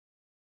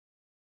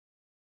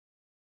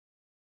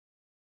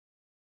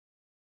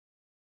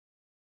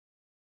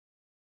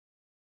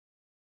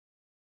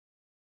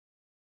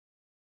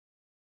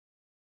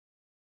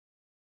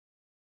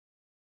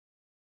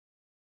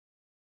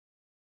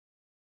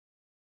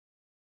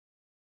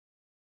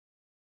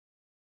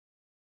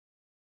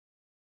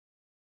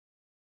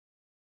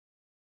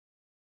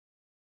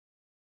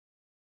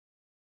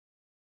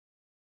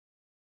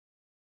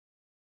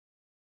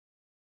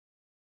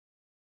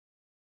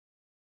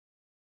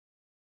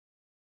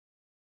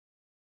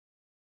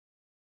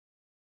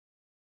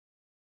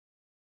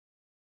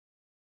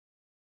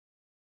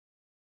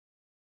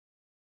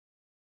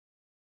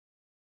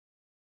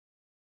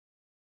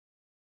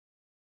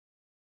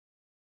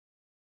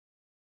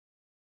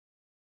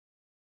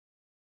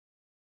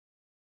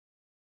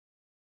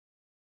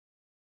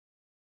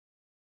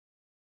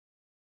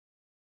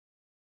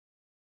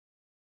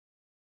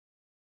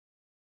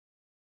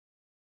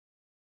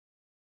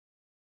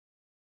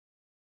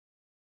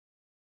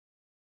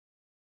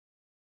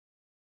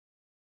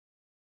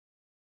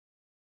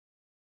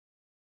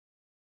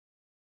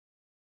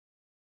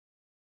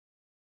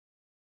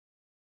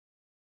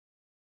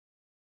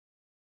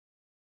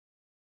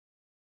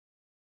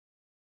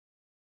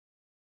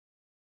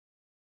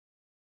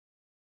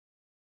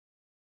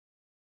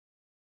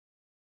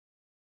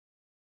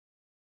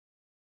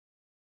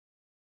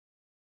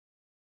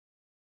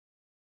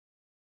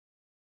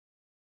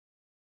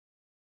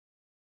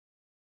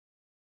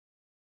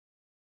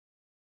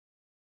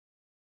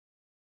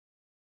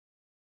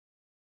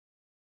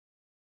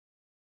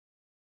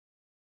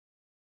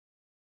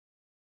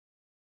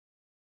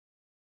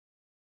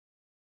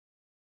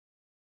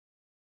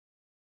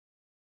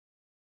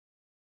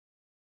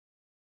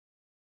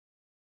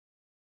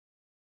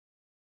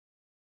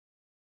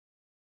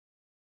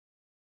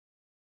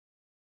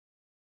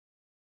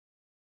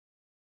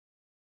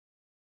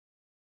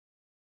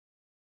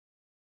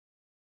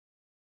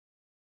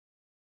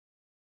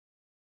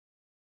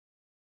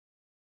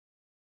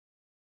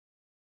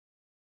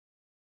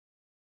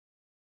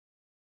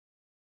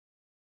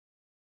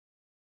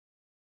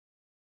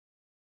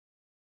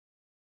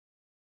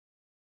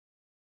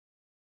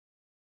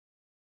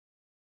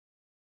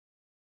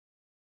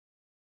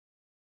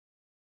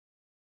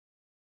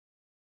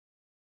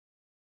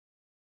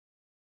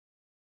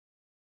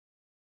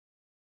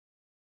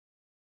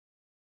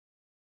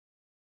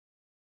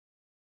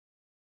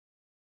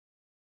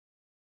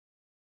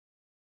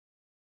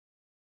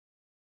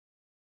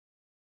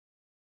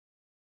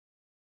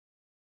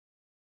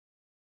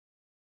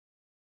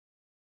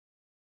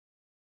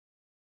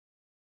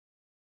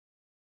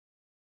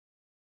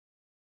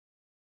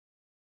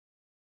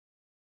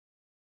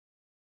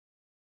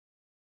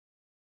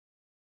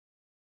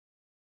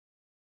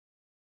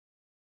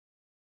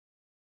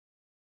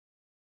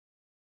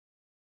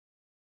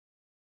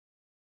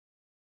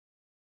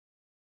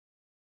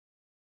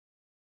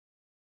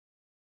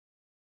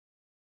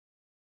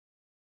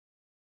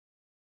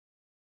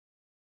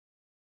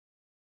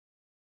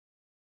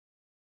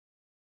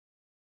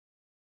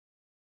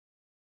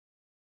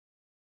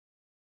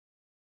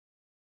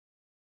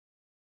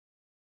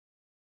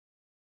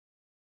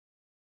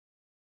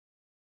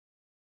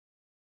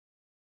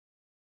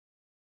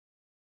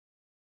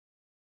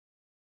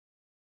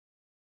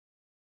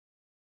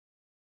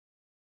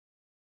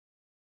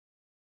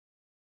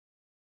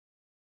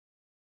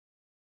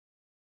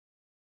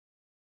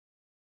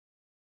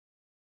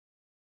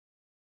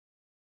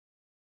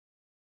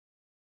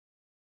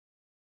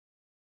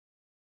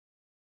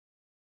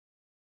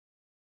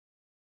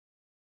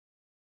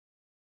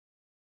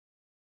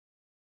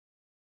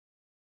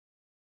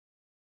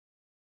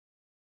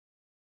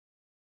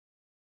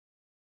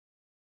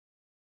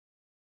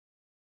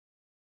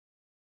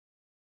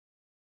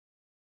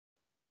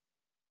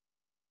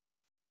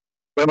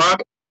Hey,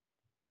 Mark.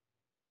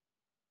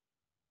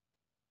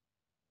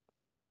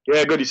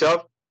 Yeah, good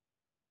yourself.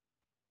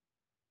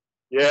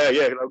 Yeah,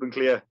 loud and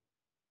clear.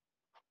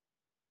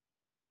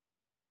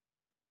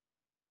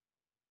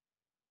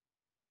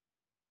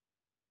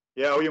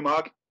 Yeah, how are you,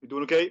 Mark? You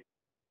doing okay?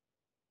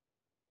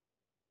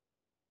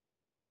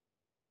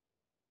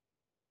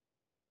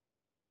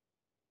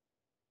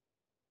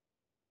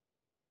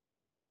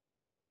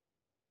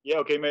 Yeah,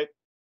 okay, mate.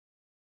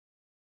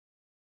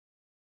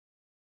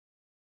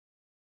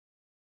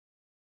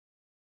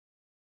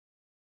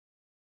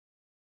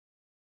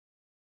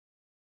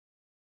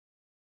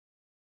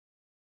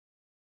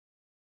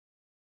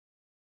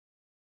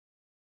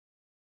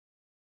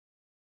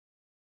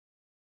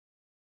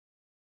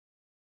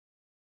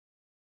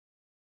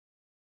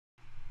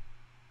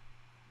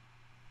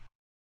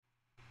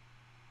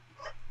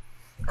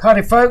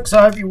 Howdy folks,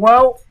 I hope you're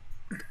well.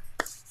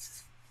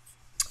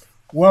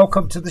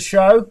 Welcome to the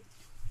show.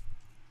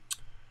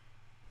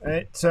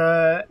 It's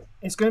going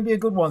to be a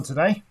good one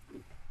today,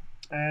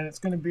 and it's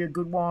going to be a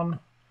good one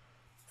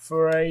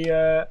for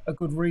a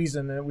good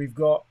reason. We've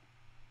got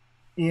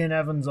Ian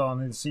Evans on,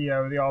 the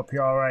CEO of the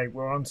RPRA.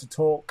 We're on to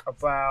talk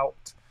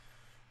about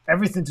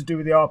everything to do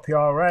with the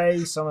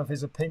RPRA, some of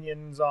his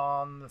opinions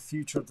on the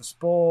future of the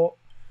sport,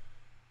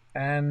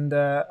 and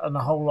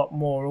a whole lot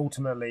more.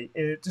 Ultimately,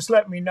 just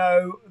let me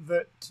know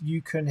that you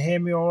can hear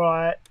me all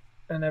right,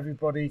 and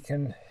everybody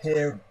can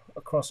hear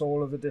across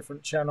all of the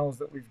different channels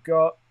that we've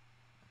got.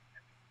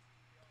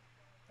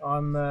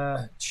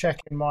 I'm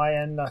checking my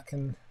end. I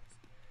can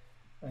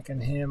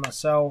hear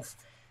myself.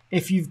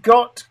 If you've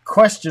got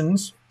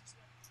questions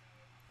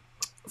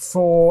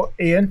for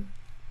Ian,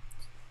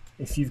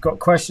 if you've got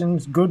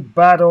questions, good,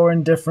 bad, or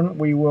indifferent,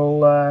 we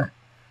will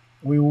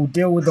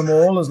deal with them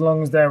all as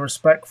long as they're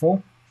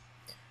respectful.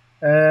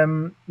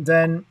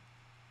 Then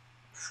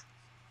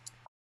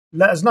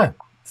let us know.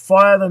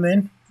 Fire them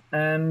in,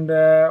 and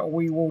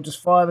we will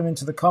just fire them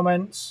into the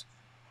comments,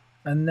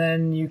 and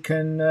then you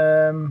can.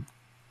 I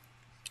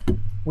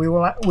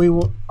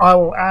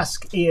will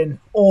ask Ian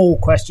all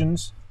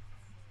questions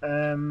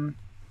that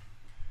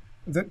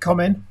come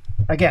in.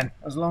 Again,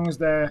 as long as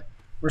they're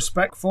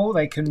respectful,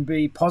 they can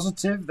be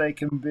positive, they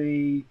can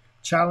be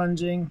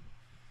challenging,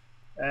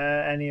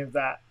 any of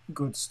that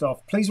good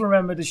stuff. Please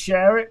remember to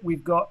share it.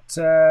 We've got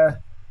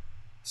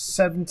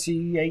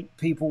 78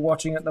 people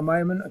watching at the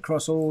moment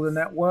across all the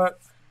network.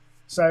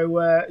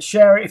 So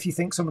share it if you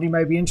think somebody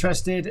may be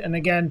interested. And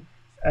again,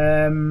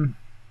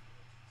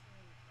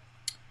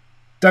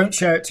 don't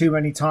share it too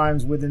many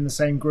times within the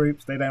same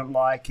groups. They don't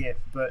like it.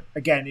 But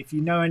again, if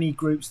you know any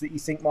groups that you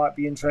think might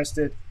be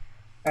interested,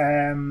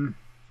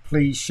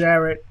 please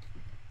share it.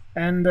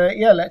 And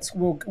yeah,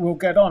 we'll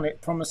get on. It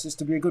promises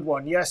to be a good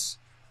one. Yes,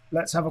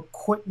 let's have a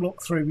quick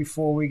look through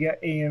before we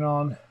get Ian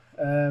on.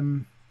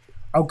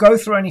 I'll go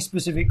through any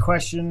specific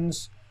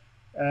questions.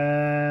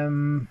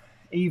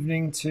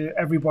 Evening to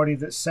everybody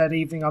that said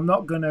evening. I'm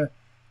not going to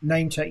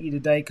name check you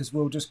today because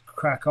we'll just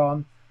crack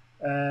on.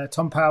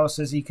 Tom Power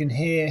says he can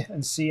hear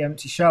and see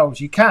empty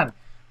shelves. You can.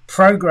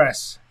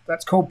 Progress.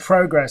 That's called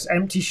progress.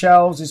 Empty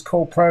shelves is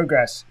called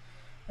progress.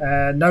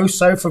 No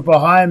sofa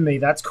behind me.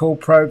 That's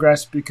called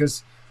progress,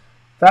 because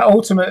that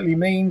ultimately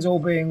means, all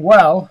being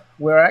well,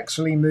 we're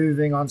actually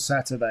moving on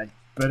Saturday.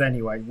 But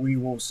anyway, we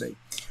will see.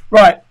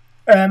 Right.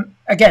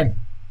 Again,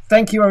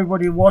 thank you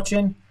everybody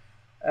watching.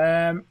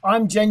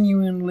 I'm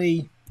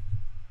genuinely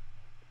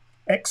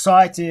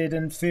excited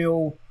and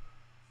feel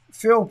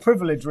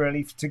privileged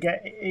really to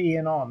get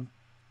Ian on,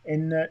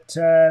 in that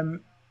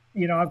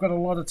I've got a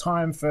lot of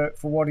time for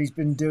what he's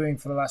been doing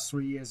for the last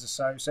 3 years or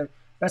so. So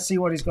let's see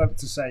what he's got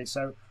to say.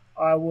 So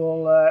I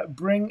will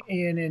bring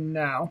Ian in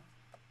now,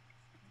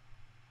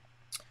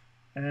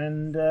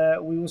 and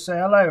we will say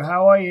hello.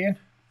 How are you, Ian?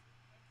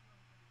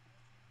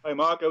 Hi,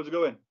 Mark. How's it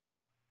going?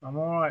 I'm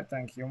all right,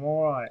 thank you. I'm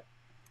all right.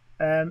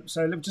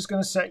 So I'm just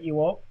going to set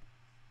you up,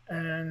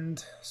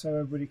 and so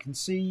everybody can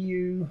see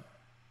you.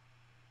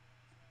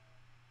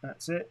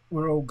 That's it.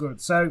 We're all good.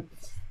 So,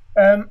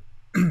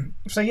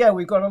 so yeah,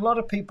 we've got a lot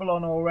of people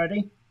on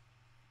already.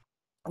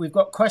 We've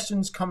got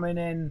questions coming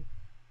in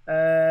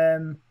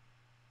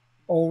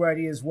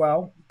already as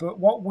well. But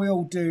what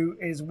we'll do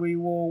is we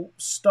will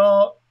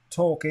start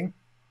talking,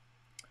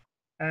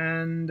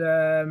 and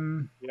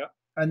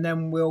and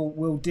then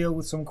we'll deal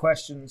with some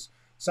questions.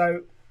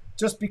 So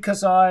just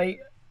because I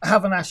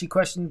haven't asked you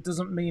questions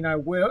doesn't mean I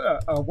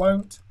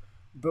won't.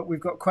 But we've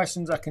got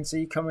questions I can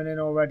see coming in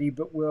already.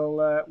 But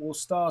we'll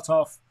start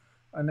off,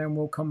 and then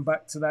we'll come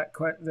back to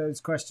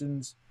those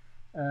questions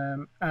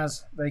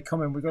as they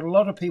come in. We've got a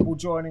lot of people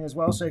joining as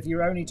well. So if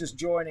you're only just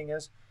joining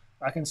us,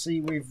 I can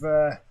see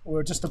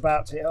we're just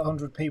about to hit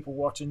 100 people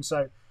watching.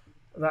 So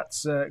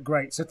that's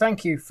great. So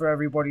thank you for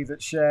everybody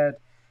that shared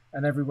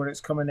and everybody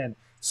that's coming in.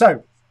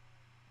 So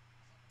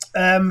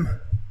the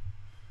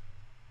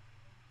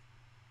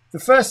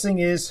first thing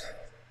is,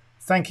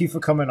 thank you for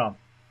coming on.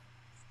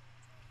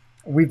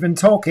 We've been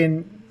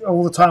talking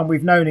all the time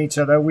we've known each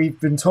other. We've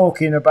been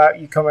talking about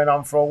you coming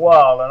on for a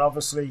while, and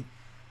obviously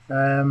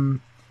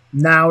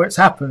now it's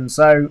happened.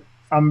 So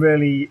I'm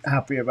really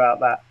happy about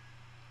that.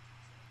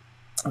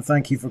 And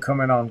thank you for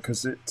coming on,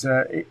 because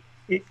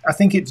I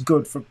think it's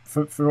good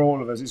for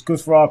all of us. It's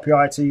good for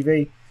RPI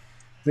TV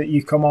that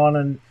you come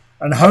on,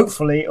 and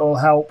hopefully it will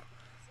help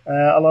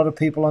a lot of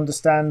people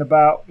understand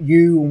about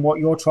you and what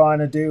you're trying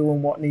to do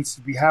and what needs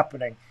to be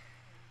happening.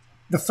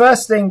 The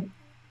first thing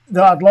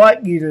that I'd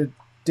like you to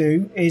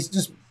do is,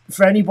 just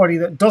for anybody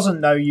that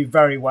doesn't know you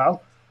very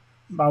well,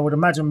 I would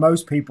imagine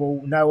most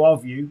people know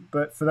of you,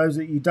 but for those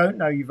that you don't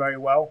know you very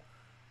well,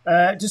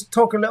 just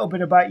talk a little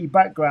bit about your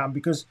background,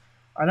 because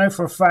I know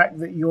for a fact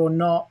that you're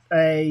not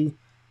a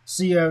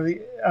CEO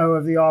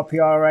of the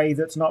RPRA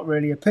that's not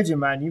really a pigeon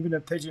man. You've been a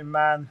pigeon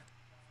man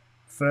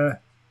for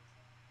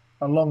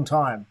a long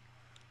time.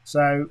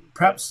 So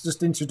perhaps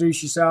just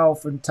introduce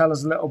yourself and tell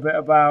us a little bit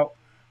about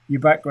your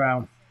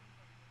background.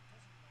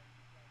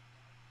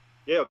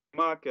 Yeah,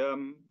 Mark,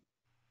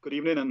 good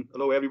evening, and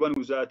hello everyone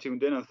who's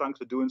tuned in, and thanks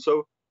for doing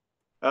so.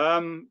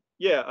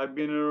 Yeah, I've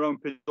been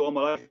around pigeons all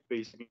my life,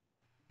 basically.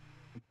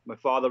 My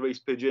father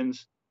raised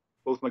pigeons,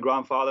 both my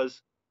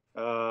grandfathers.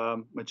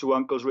 My two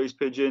uncles raised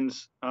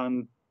pigeons,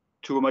 and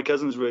two of my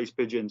cousins raised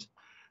pigeons.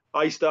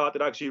 I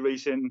started actually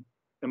racing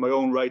in my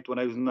own right when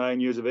I was 9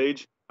 years of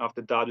age,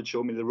 after Dad had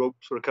shown me the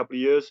ropes for a couple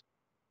of years.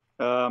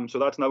 So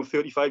that's now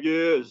 35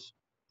 years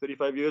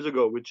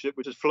ago, which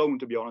has flown,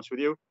 to be honest with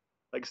you.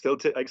 I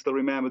still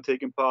remember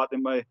taking part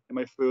in my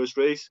first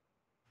race.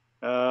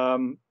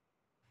 And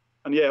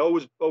yeah,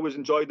 always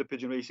enjoyed the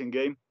pigeon racing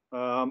game.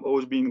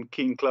 Always been a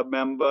keen club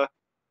member.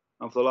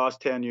 And for the last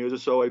 10 years or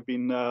so, I've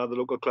been the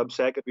local club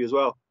secretary as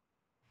well.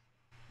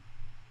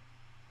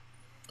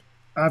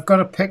 I've got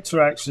a picture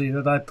actually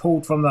that I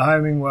pulled from the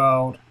Homing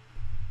World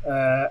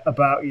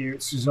about you.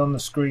 It's on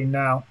the screen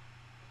now.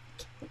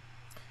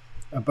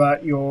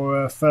 About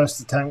your first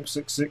attempt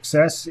at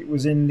success. It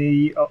was in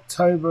the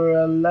October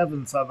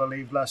 11th, I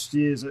believe, last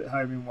year's at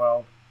Homing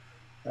World.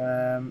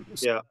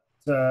 Yeah.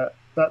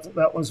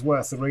 That was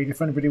worth a read.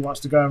 If anybody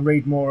wants to go and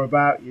read more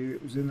about you,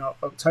 it was in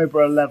October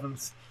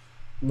 11th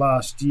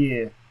last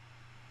year.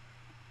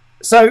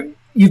 So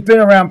you've been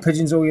around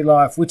pigeons all your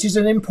life, which is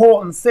an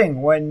important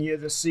thing when you're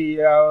the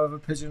CEO of a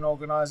pigeon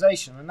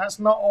organisation, and that's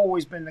not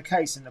always been the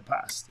case in the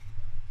past.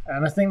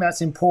 And I think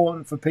that's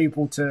important for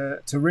people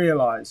to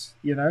realise,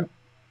 you know.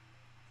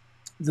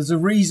 There's a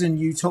reason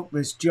you took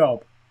this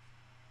job,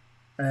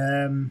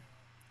 and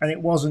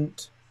it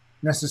wasn't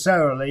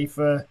necessarily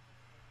for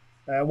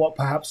what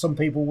perhaps some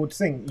people would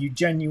think. You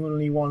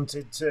genuinely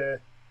wanted to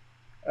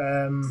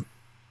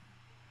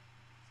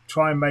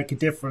try and make a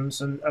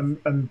difference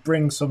and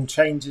bring some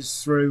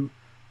changes through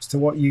as to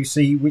what you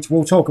see, which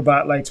we'll talk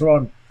about later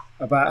on,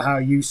 about how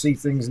you see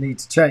things need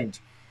to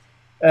change.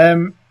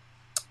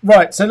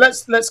 Right, so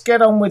let's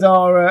get on with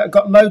our.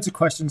 Got loads of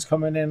questions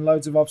coming in,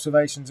 loads of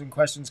observations and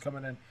questions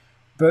coming in,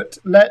 but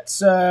let's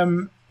start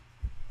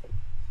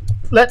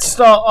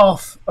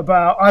off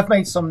about. I've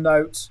made some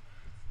notes,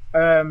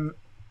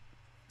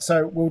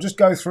 so we'll just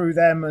go through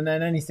them, and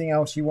then anything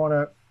else you want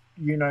to,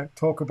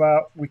 talk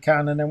about, we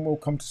can, and then we'll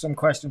come to some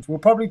questions. We'll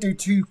probably do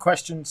 2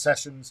 question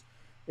sessions,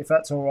 if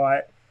that's all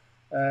right.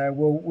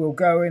 We'll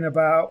go in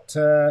about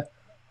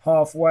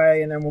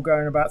halfway, and then we'll go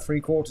in about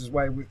 3/4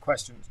 way with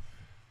questions,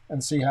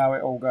 and see how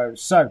it all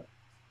goes. So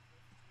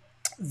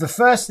the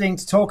first thing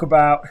to talk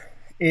about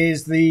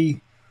is the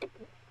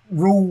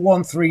Rule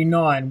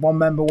 139, one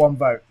member, one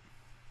vote.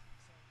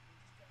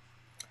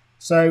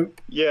 So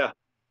yeah,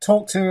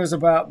 talk to us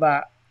about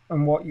that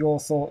and what your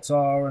thoughts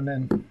are,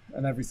 and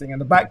everything, and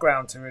the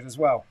background to it as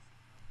well.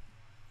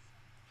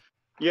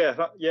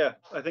 Yeah,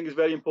 I think it's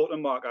very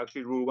important, Mark,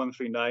 actually, Rule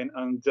 139.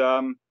 And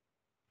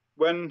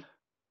when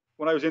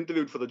I was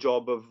interviewed for the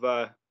job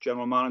of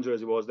general manager,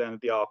 as it was then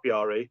at the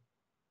RPRA,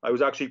 I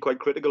was actually quite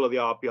critical of the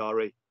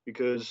RPRA,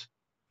 because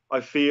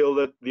I feel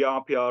that the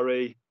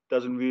RPRA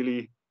doesn't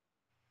really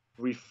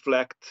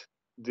reflect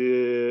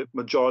the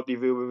majority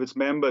view of its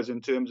members in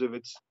terms of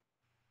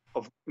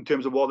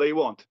what they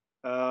want.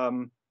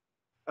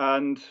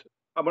 And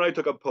when I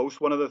took up post,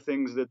 one of the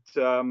things that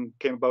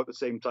came about at the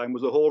same time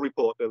was the Hall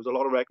report. There was a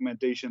lot of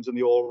recommendations in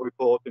the Hall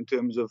report in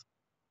terms of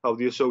how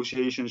the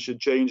association should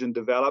change and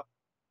develop.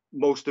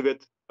 Most of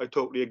it I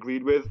totally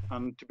agreed with,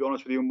 and to be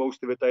honest with you,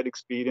 most of it I'd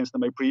experienced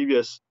in my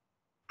previous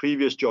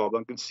job,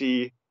 and could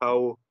see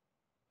how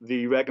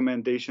the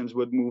recommendations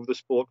would move the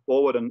sport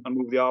forward and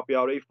move the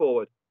RPRA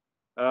forward.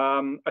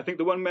 I think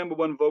the one member,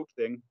 one vote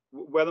thing,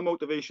 where the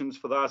motivations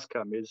for that's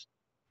come is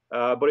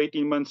about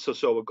 18 months or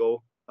so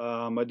ago,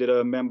 I did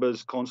a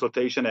members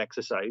consultation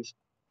exercise.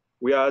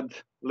 We had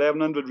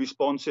 1,100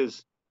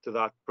 responses to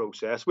that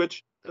process,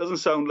 which doesn't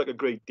sound like a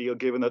great deal,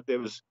 given that there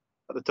was,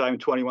 at the time,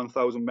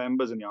 21,000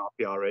 members in the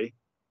RPRA.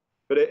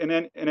 But in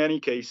any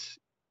case,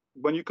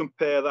 when you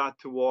compare that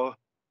to what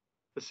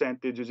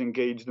percentage is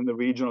engaged in the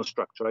regional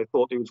structure, I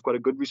thought it was quite a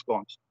good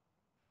response.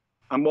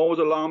 And what was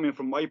alarming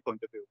from my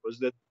point of view was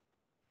that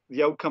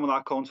the outcome of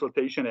that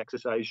consultation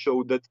exercise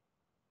showed that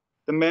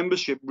the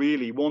membership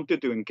really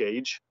wanted to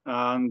engage.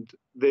 And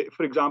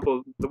for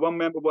example, the one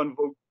member, one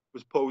vote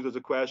was posed as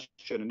a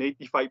question, and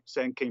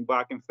 85% came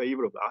back in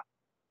favour of that.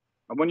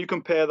 And when you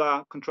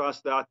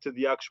contrast that to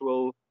the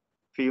actual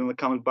feeling that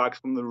comes back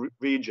from the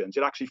regions,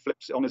 it actually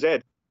flips it on its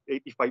head,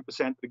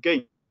 85% of the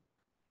game.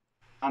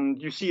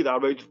 And you see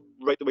that right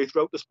the way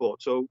throughout the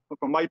sport. So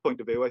from my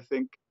point of view, I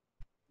think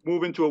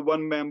moving to a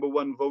one member,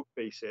 one vote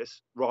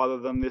basis, rather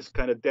than this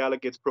kind of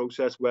delegates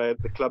process where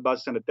the club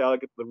has sent a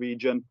delegate to the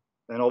region,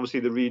 and obviously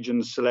the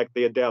regions select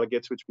their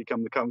delegates, which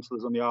become the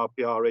councillors on the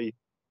RPRA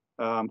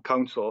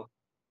council.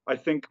 I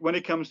think when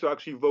it comes to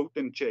actually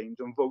voting change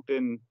and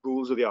voting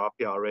rules of the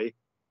RPRA,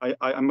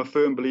 I'm a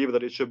firm believer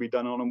that it should be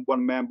done on a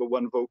one member,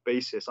 one vote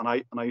basis. And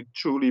I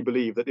truly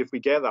believe that if we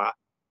get that,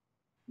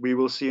 we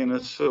will see an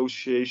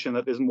association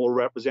that is more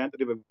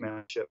representative of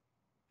membership.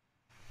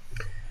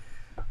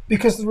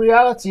 Because the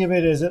reality of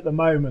it is at the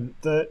moment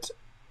that,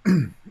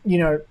 you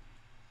know,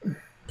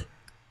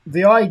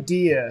 the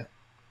idea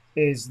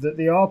is that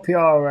the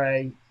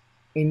RPRA,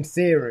 in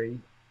theory,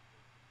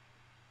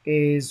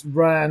 is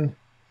ran,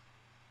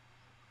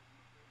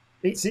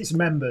 it's its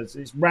members,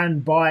 it's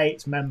ran by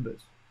its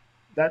members.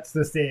 That's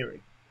the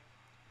theory.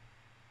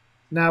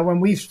 Now, when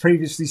we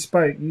previously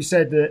spoke, you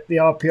said that the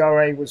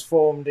RPRA was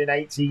formed in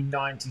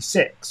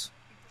 1896,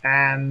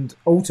 and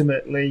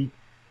ultimately,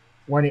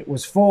 when it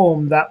was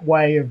formed, that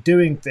way of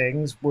doing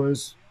things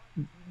was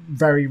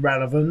very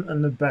relevant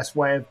and the best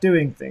way of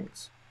doing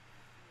things.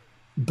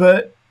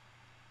 But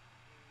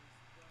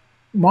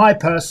my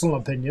personal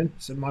opinion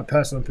is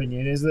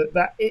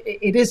that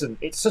it isn't.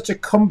 It's such a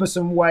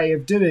cumbersome way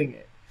of doing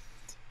it.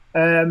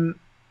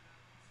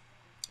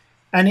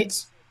 And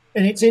it's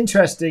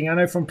interesting. I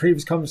know from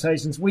previous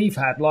conversations we've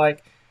had,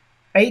 like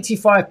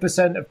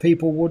 85% of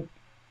people would,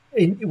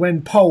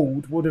 when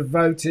polled, would have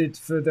voted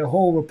for the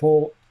Hall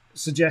report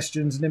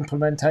suggestions and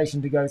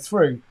implementation to go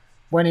through,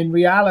 when in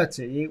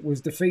reality it was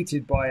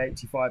defeated by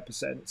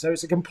 85%. So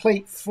it's a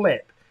complete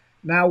flip.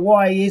 Now,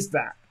 why is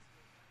that?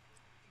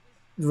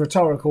 The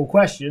rhetorical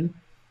question.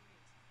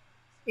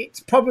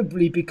 It's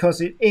probably because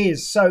it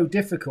is so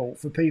difficult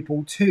for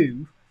people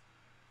to,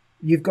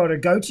 you've got to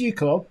go to your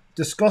club,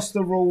 discuss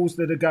the rules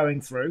that are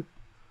going through.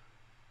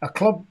 A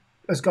club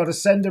has got to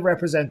send a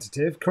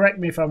representative. Correct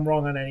me if I'm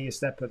wrong on any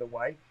step of the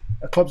way.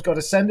 A club's got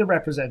to send a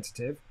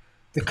representative.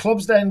 The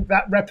club's then,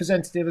 that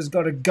representative has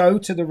got to go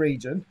to the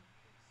region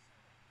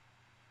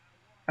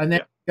and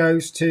then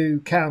goes to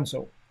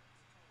council.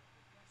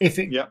 If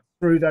it goes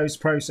through those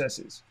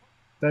processes,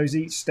 those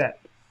each step.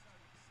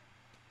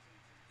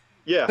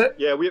 We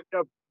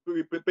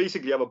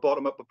basically have a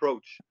bottom-up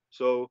approach.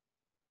 So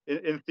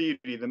in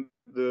theory,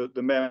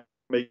 the men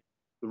make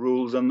the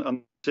rules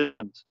and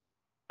decisions.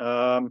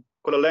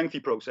 Quite a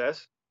lengthy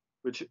process,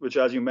 which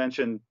as you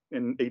mentioned,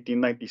 in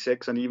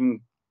 1896 and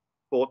even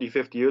 40,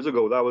 50 years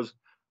ago, that was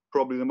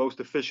probably the most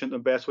efficient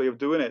and best way of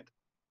doing it.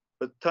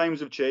 But times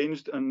have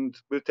changed, and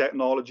with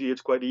technology,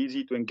 it's quite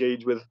easy to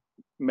engage with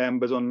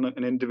members on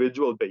an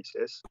individual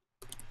basis.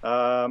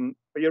 But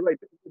you're right.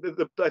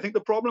 I think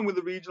the problem with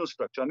the regional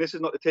structure, and this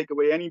is not to take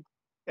away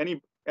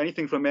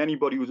anything from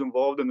anybody who's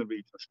involved in the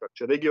regional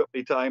structure, they give up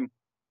their time,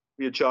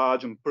 be a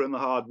charge, and put in the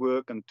hard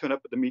work, and turn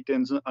up at the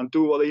meetings and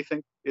do what they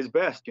think is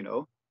best. You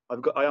know,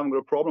 I haven't got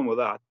a problem with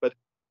that. But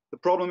the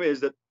problem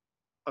is that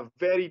a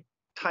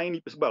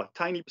tiny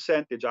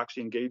percentage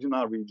actually engage in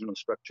our regional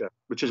structure,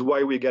 which is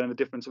why we're getting the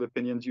difference of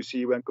opinions you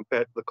see when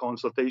compared to the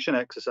consultation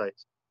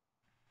exercise.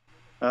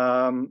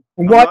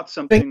 What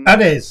do you think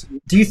that is?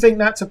 Do you think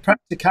that's a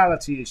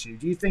practicality issue?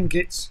 Do you think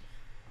it's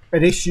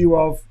an issue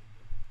of,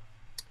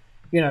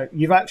 you know,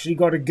 you've actually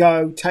got to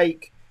go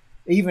take,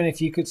 even if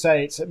you could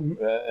say it's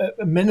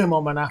a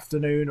minimum an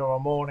afternoon or a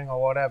morning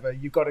or whatever,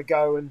 you've got to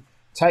go and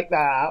take that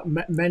out.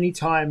 Many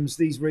times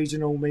these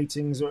regional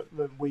meetings are at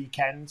the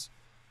weekends.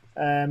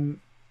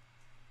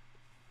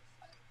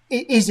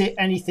 Is it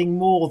anything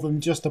more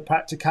than just the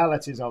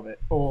practicalities of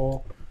it?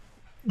 Or,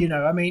 you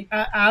know, I mean,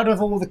 out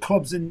of all the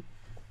clubs in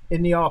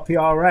the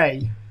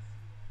RPRA,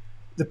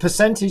 the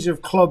percentage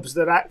of clubs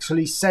that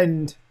actually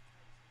send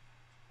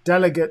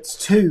delegates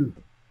to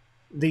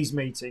these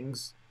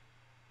meetings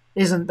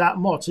isn't that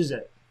much, is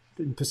it,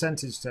 in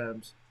percentage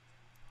terms?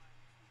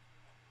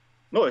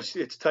 No,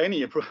 it's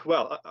tiny.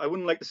 Well, I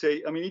wouldn't like to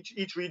say. I mean,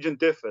 each region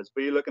differs,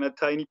 but you're looking at a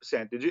tiny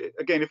percentage.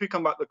 Again, if we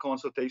come back to the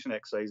consultation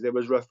exercise, there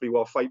was roughly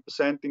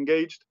 5%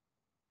 engaged.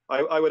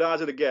 I would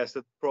hazard a guess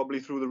that probably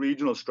through the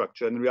regional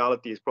structure, and the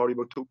reality is probably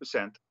about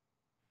 2%.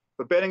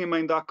 But bearing in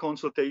mind that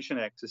consultation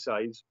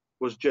exercise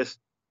was just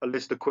a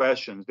list of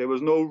questions, there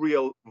was no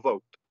real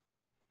vote.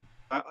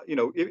 You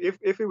know,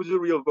 if it was a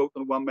real vote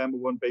on one member,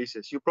 one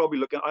basis, you're probably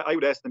looking. I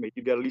would estimate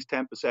you'd get at least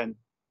 10%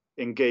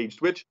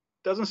 engaged, which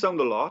doesn't sound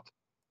a lot.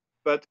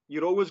 But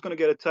you're always going to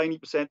get a tiny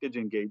percentage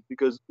engaged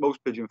because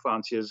most pigeon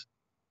fanciers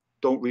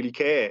don't really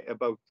care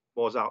about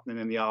what's happening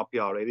in the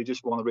RPRA. They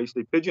just want to race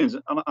their pigeons.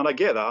 And I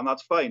get that, and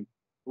that's fine.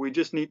 We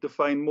just need to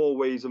find more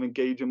ways of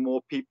engaging more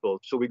people.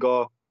 So we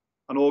got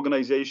an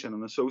organization,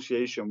 an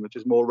association, which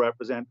is more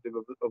representative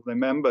of their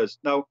members.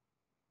 Now,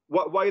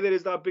 why there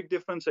is that big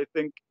difference, I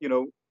think, you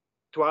know,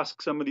 to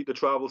ask somebody to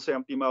travel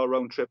 70-mile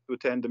round trip to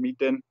attend a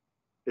meeting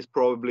is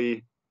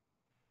probably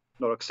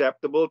not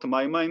acceptable to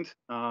my mind.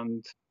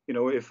 And you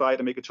know, if I had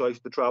to make a choice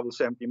to travel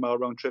 70-mile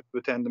round trip to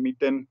attend a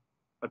meeting,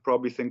 I'd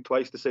probably think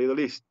twice, to say the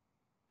least.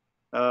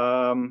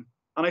 And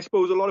I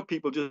suppose a lot of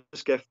people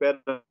just get fed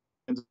up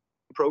in the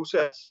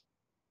process.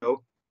 You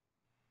know,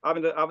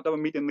 having to have a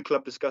meeting in the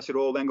club, discuss it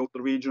all, then go to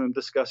the region and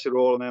discuss it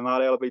all, and then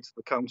that elevates to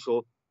the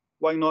council.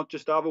 Why not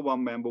just have a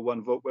one member,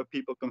 one vote where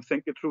people can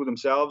think it through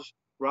themselves,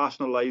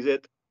 rationalise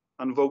it,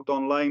 and vote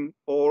online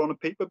or on a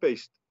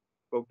paper-based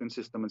voting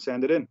system and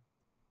send it in?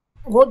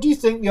 What do you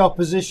think the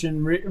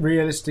opposition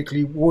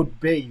realistically would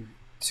be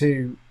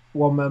to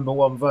one member,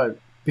 one vote?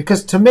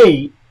 Because to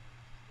me,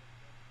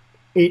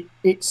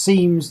 it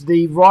seems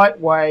the right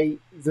way,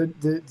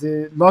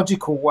 the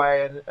logical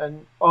way,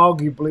 and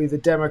arguably the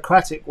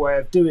democratic way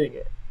of doing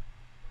it.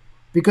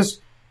 Because,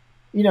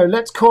 you know,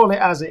 let's call it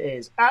as it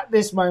is. At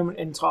this moment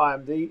in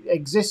time, the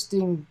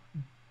existing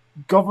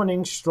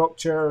governing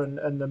structure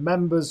and the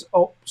members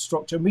up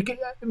structure,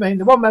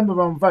 the one member,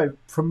 one vote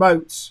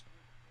promotes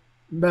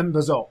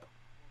members up.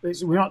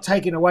 We're not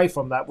taking away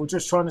from that. We're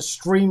just trying to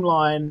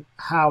streamline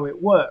how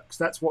it works.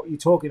 That's what you're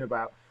talking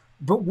about.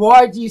 But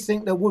why do you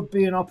think there would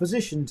be an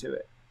opposition to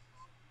it?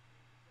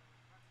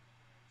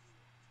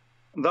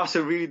 That's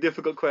a really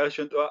difficult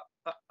question to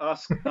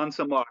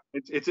answer, Mark.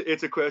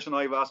 It's a question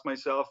I've asked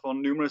myself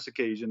on numerous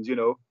occasions. You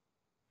know,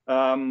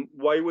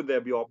 why would there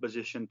be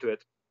opposition to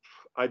it?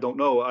 I don't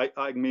know.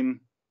 I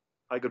mean,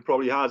 I could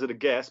probably hazard a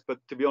guess, but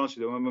to be honest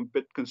with you, I'm a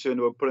bit concerned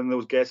about putting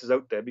those guesses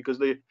out there because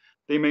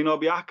they may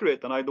not be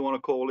accurate, and I don't want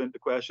to call into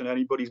question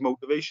anybody's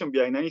motivation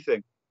behind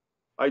anything.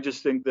 I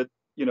just think that,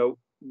 you know,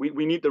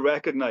 we need to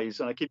recognise,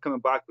 and I keep coming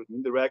back to it, we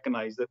need to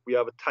recognise that we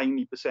have a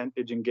tiny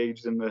percentage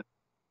engaged in the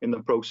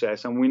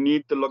process, and we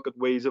need to look at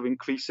ways of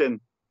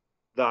increasing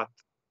that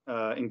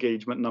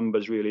engagement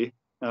numbers, really.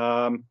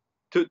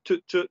 To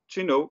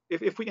you know,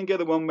 if we can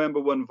get a one member,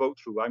 one vote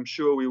through, I'm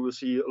sure we will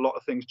see a lot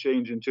of things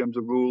change in terms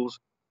of rules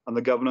and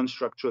the governance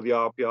structure of the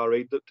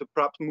RPRA to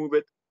perhaps move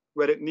it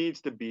where it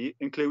needs to be,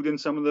 including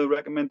some of the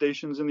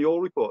recommendations in the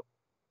All report.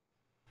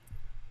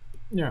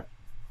 Yeah.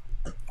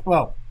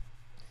 Well,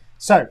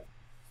 so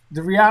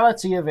the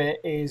reality of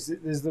it is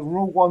that there's the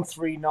Rule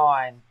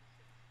 139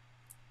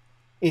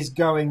 is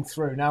going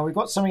through. Now, we've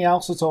got something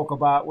else to talk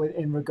about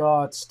in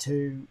regards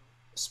to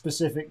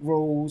specific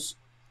rules.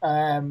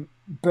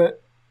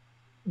 But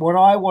what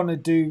I want to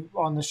do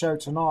on the show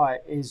tonight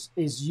is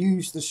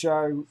use the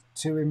show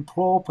to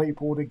implore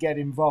people to get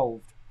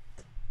involved,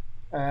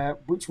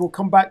 which we'll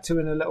come back to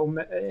in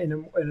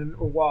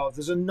a while.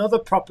 There's another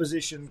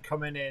proposition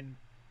coming in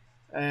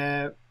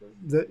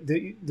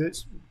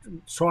that's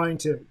trying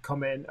to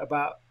come in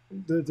about.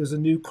 There's a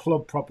new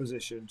club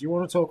proposition. Do you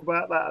want to talk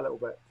about that a little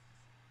bit?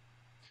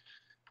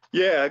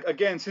 Yeah,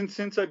 again,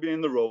 since I've been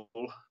in the role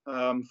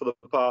for the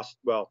past,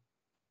 well,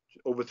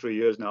 over 3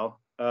 years now,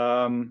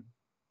 there's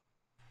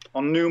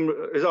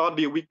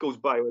hardly a week goes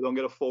by where I don't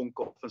get a phone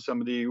call from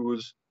somebody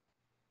who's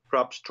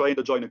perhaps trying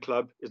to join a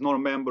club, is not a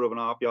member of an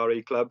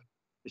RPRA club,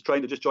 is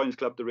trying to just join his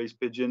club to raise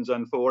pigeons,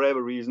 and for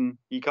whatever reason,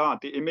 he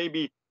can't. It may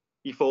be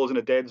he falls in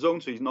a dead zone,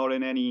 so he's not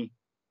in any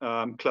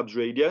club's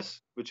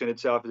radius, which in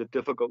itself is a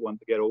difficult one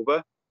to get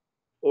over.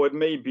 Or it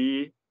may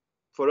be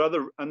for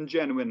other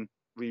ungenuine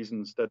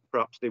reasons that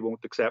perhaps they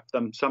won't accept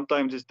them.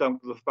 Sometimes it's down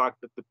to the fact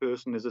that the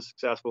person is a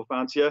successful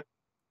fancier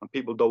and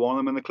people don't want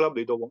them in the club,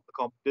 they don't want the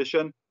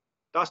competition.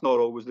 That's not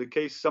always the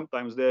case.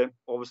 Sometimes there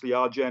obviously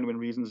are genuine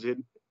reasons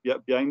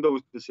behind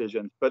those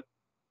decisions. But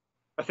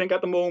I think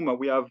at the moment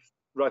we have,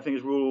 I think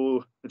it's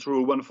Rule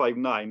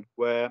 159,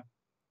 where,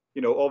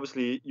 you know,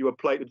 obviously you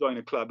apply to join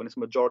a club and it's a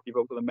majority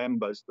vote of the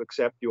members to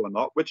accept you or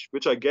not, which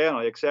again,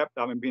 I accept,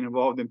 having been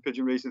involved in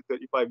pigeon racing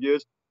 35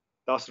 years,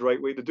 that's the right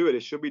way to do it.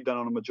 It should be done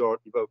on a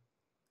majority vote.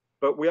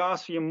 But we are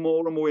seeing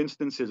more and more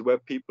instances where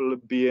people are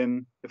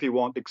being, if you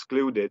want,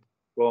 excluded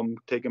from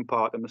taking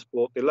part in the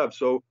sport they love.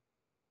 So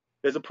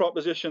there's a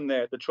proposition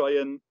there to try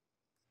and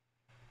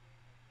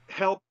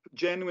help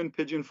genuine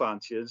pigeon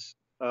fanciers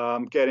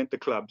get into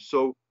clubs.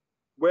 So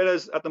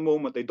whereas at the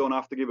moment they don't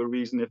have to give a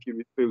reason if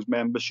you refuse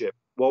membership,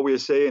 what we're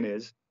saying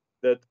is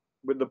that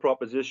with the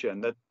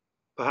proposition that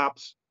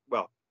perhaps,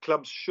 well,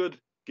 clubs should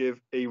give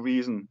a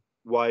reason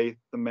why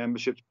the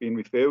membership's been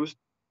refused.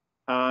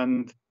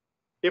 And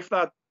if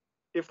that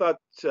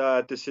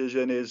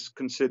decision is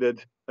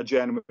considered a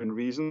genuine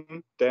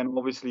reason, then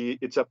obviously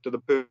it's up to the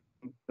person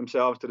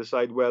themselves to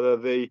decide whether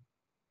they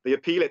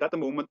appeal it. At the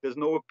moment, there's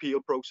no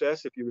appeal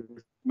process. If you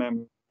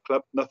member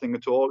club, nothing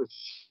at all.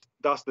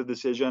 That's the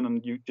decision,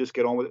 and you just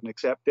get on with it and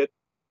accept it.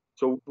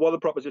 So what the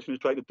proposition is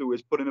trying to do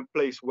is put in a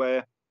place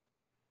where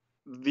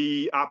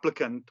the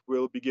applicant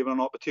will be given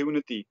an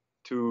opportunity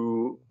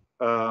to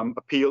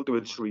appeal to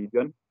its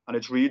region, and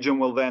its region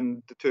will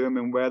then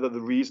determine whether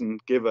the reason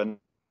given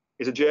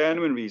is a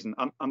genuine reason,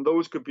 and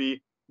those could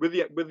be with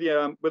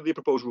the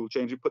proposed rule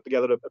change. We put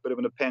together a bit of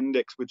an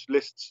appendix which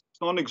lists. It's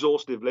not an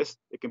exhaustive list.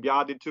 It can be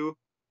added to.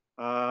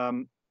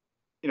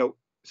 You know,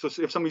 so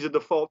if somebody's a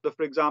defaulter,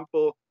 for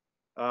example,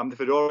 if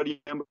they're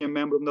already a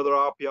member of another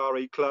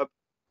RPRA club,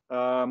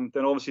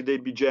 then obviously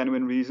they'd be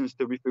genuine reasons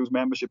to refuse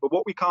membership. But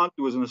what we can't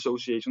do as an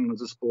association,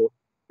 as a sport,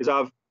 is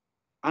have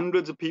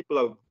hundreds of people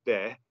out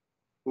there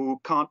who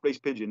can't race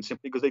pigeons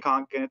simply because they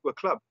can't get into a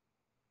club.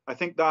 I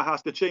think that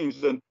has to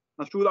change. And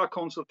through that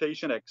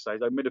consultation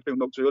exercise, I made a few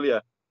notes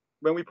earlier.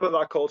 When we put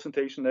that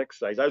consultation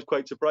exercise, I was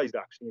quite surprised,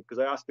 actually, because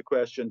I asked the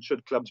question,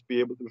 should clubs be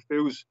able to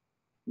refuse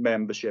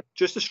membership?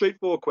 Just a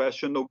straightforward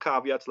question, no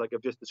caveats like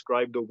I've just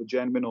described over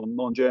genuine or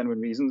non-genuine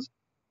reasons.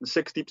 And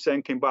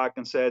 60% came back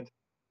and said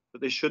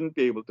that they shouldn't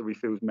be able to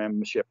refuse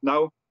membership.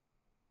 Now,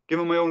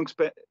 given my own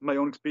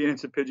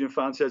experience in pigeon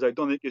franchise, I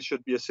don't think it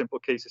should be a simple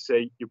case to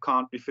say you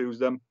can't refuse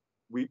them.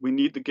 We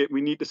need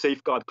to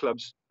safeguard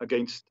clubs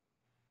against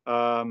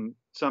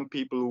some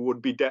people who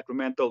would be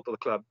detrimental to the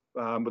club,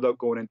 without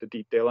going into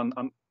detail. And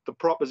the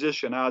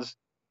proposition has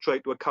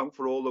tried to account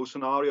for all those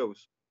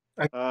scenarios.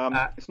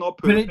 It's not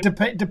perfect,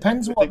 but it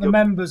depends what the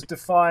members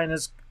define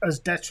as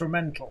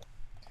detrimental,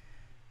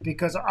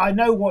 because I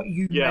know what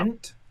you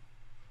meant,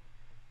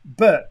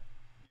 but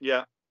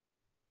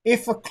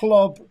if a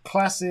club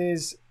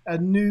classes a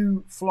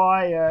new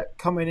flyer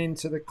coming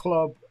into the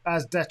club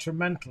as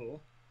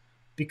detrimental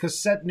because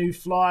said new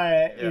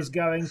flyer is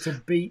going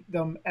to beat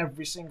them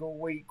every single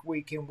week,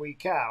 week in,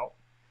 week out,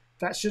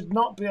 that should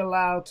not be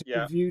allowed to be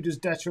viewed as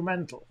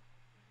detrimental.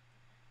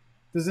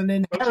 There's an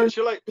inherent...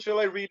 Shall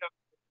I read out?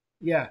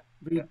 Yeah.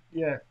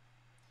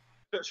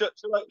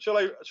 Shall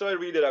I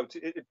read it out?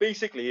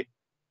 Basically,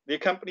 the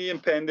accompanying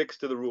appendix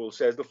to the rule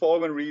says the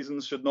following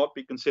reasons should not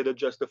be considered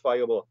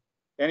justifiable.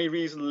 Any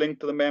reason linked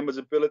to the member's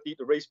ability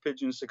to race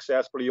pigeons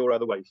successfully or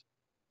otherwise.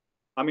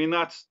 I mean,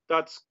 that's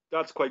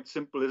quite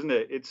simple, isn't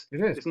it? It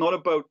is. It's not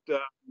about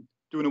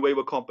doing away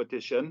with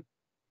competition.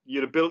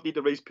 Your ability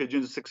to race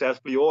pigeons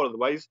successfully or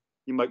otherwise,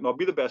 you might not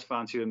be the best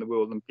fancier in the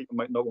world, and people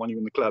might not want you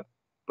in the club.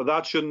 But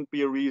that shouldn't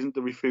be a reason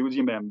to refuse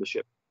your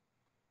membership.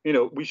 You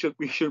know, we should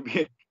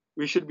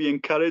be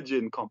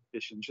encouraging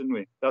competition, shouldn't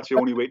we? That's the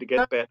only way to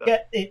get better.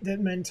 Get it, the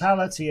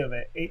mentality of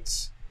it.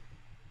 It's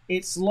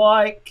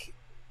like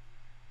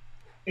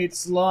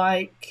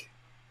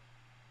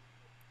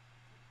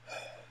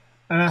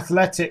an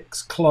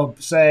athletics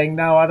club saying,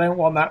 "No, I don't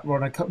want that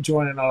runner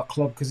joining our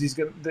club because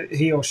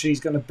he or she's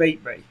going to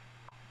beat me."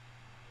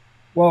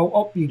 Well,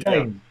 up your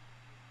game.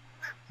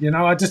 You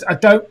know, I just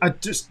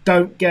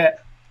don't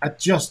get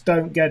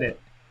it.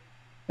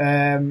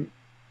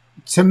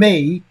 To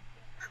me,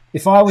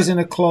 if I was in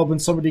a club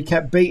and somebody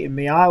kept beating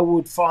me, I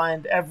would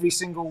find every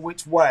single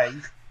which way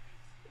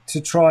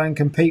to try and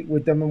compete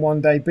with them and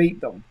one day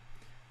beat them.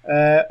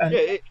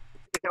 It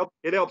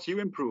helps you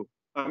improve.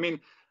 I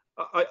mean,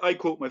 I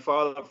quote my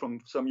father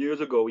from some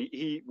years ago.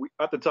 He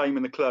at the time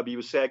in the club, he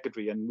was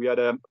secretary, and we had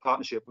a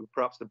partnership with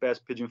perhaps the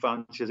best pigeon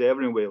fanciers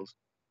ever in Wales,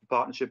 a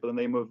partnership by the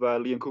name of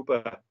Lee and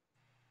Cooper.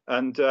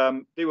 And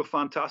they were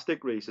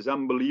fantastic races,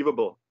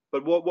 unbelievable.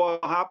 But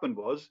what happened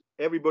was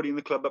everybody in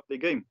the club upped their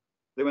game.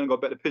 They went and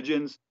got better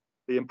pigeons.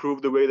 They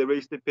improved the way they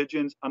raced their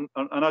pigeons. And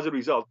as a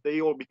result,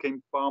 they all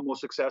became far more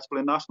successful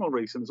in national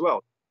racing as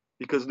well,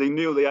 because they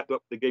knew they had to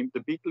up the game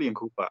to beat Lee and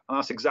Cooper. And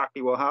that's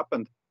exactly what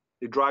happened.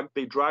 They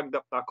dragged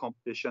up that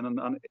competition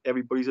and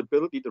everybody's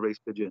ability to race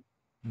pigeons.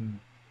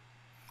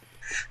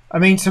 I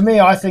mean, to me,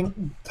 I think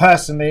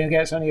personally,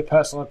 again, it's only a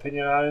personal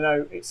opinion. I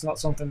know it's not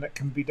something that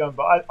can be done,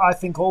 but I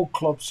think all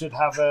clubs should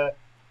have a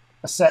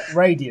set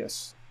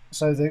radius,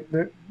 so that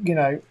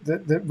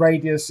the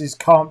radius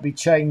can't be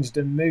changed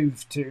and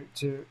moved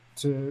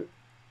to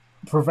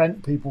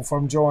prevent people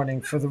from joining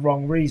for the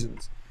wrong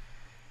reasons.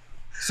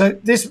 So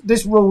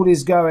this rule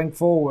is going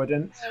forward,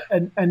 and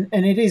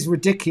it is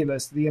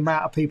ridiculous the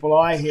amount of people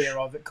I hear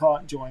of that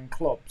can't join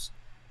clubs.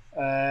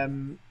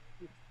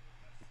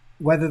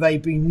 Whether they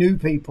be new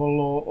people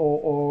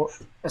or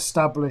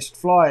established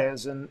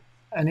flyers, and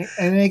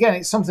again,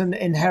 it's something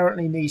that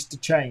inherently needs to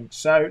change.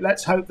 So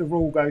let's hope the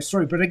rule goes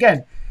through. But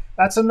again,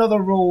 that's another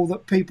rule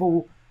that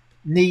people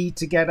need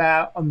to get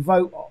out and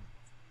vote on.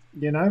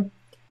 You know,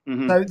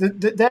 so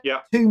there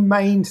are two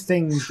main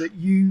things that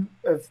you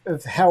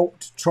have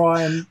helped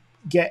try and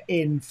get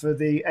in for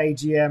the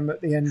AGM at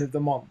the end of the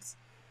month.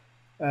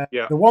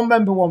 The one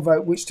member, one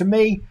vote, which to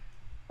me,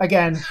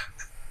 again,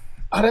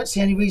 I don't see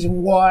any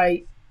reason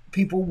why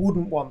people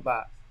wouldn't want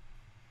that.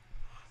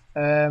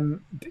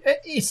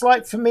 It's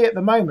like, for me at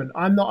the moment,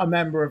 I'm not a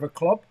member of a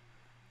club.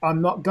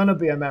 I'm not going to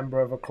be a member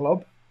of a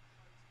club.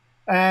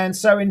 And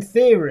so in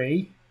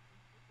theory,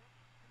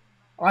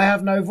 I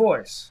have no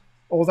voice,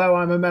 although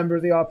I'm a member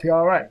of the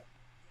RPRA.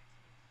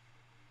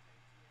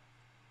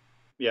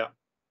 Yeah.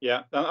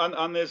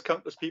 And there's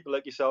countless people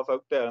like yourself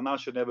out there, and that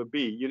should never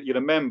be. You're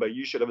a member.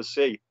 You should have a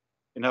say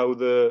in how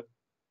the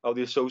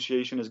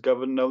association is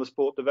governed and how the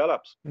sport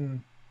develops.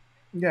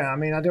 Yeah, I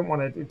mean, I didn't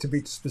want it to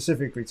be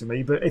specifically to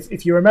me, but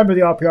if you're a member of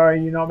the RPRA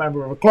and you're not a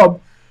member of a club,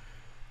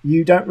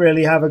 you don't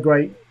really have a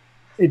great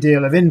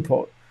deal of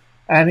input.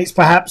 And it's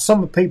perhaps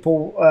some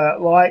people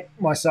like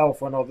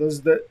myself and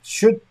others that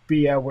should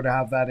be able to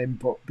have that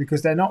input,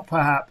 because they're not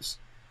perhaps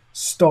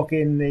stuck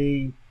in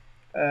the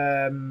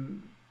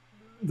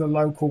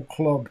local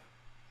club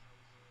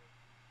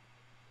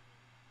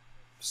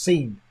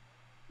scene.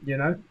 You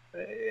know,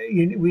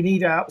 we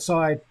need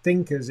outside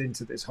thinkers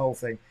into this whole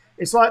thing.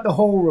 It's like the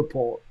Hall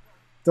report.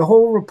 the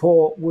whole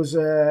report was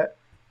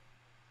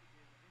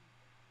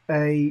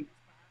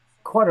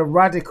quite a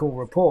radical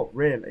report,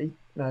 really.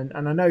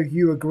 And I know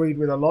you agreed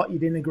with a lot. You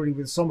didn't agree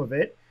with some of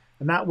it,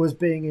 and that was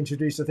being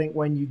introduced, I think,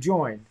 when you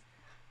joined.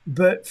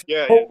 But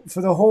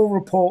for the whole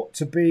report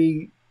to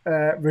be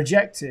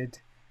rejected,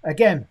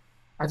 again,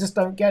 I just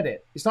don't get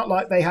it. It's not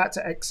like they had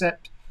to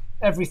accept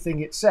everything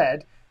it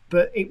said,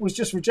 but it was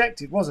just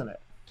rejected, wasn't it?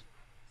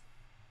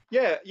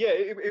 Yeah,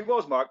 it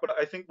was, Mark. But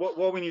I think what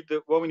we need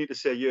to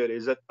say here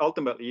is that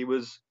ultimately it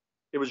was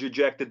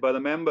rejected by the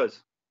members.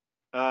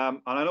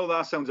 And I know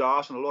that sounds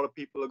harsh, and a lot of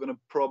people are going to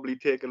probably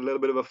take a little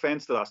bit of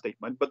offence to that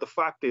statement. But the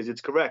fact is,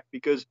 it's correct,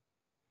 because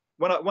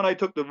when I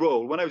took the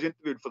role, when I was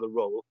interviewed for the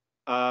role,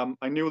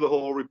 I knew the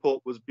whole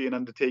report was being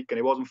undertaken.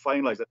 It wasn't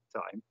finalised at the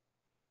time,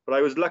 but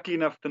I was lucky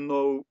enough to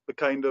know the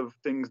kind of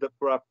things that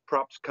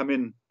perhaps come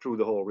in through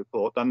the whole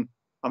report, and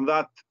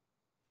that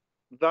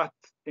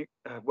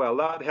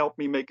helped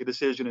me make a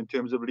decision in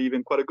terms of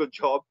leaving quite a good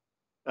job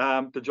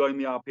to join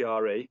the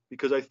RPRA,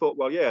 because I thought,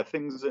 well, yeah,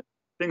 things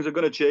are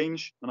going to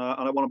change, and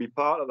I want to be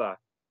part of that.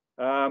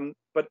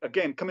 But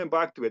again, coming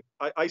back to it,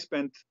 I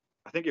spent,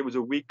 I think it was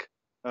a week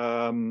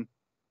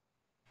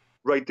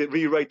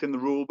rewriting the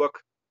rule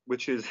book,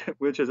 which is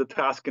a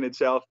task in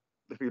itself.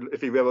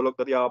 If you've ever looked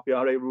at the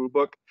RPRA rule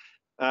book,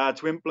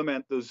 to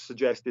implement those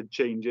suggested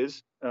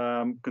changes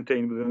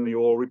contained within the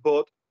all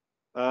report.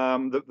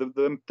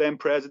 The then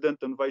president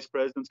and vice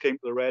presidents came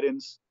to the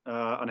Readings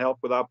and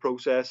helped with that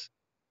process.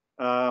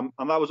 And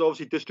that was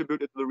obviously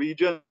distributed to the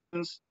regions.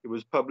 It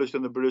was published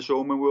in the British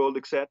Roman World,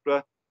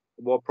 etc.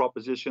 What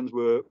propositions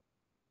were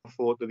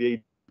forward to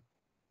the,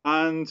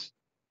 and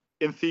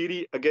in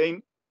theory,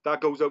 again,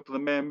 that goes out to the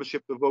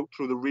membership to vote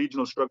through the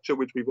regional structure,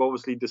 which we've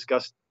obviously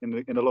discussed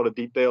in a lot of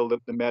detail, the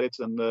merits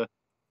and the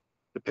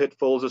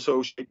pitfalls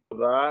associated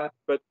with that.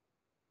 But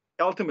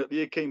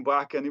ultimately, it came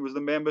back, and it was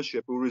the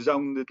membership who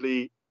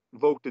resoundingly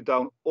voted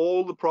down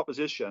all the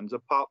propositions,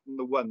 apart from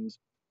the ones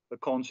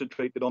that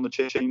concentrated on the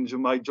change of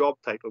my job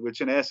title,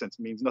 which in essence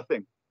means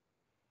nothing.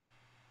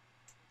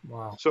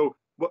 Wow.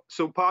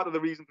 So part of the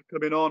reason for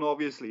coming on,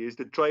 obviously, is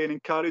to try and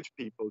encourage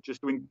people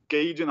just to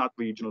engage in that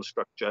regional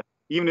structure,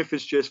 even if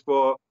it's just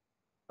for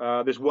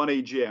this one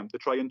AGM, to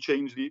try and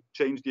change the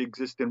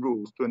existing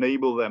rules to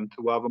enable them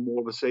to have a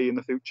more of a say in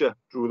the future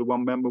through the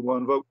one member,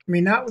 one vote. I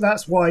mean,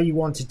 that's why you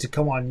wanted to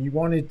come on. You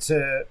wanted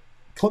to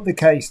put the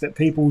case that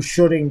people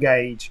should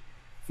engage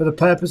for the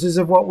purposes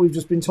of what we've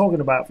just been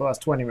talking about for the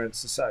last 20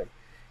 minutes or so.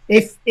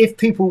 If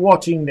people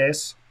watching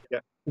this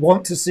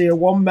want to see a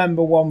one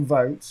member, one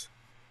vote,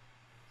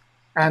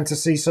 and to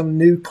see some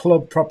new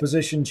club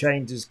proposition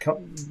changes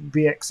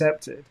be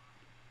accepted,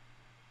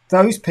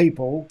 those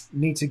people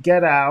need to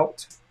get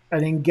out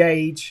and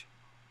engage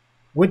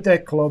with their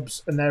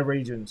clubs and their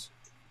regions.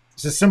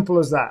 It's as simple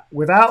as that.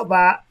 Without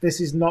that,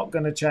 this is not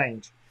going to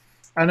change.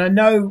 And I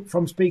know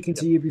from speaking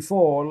to you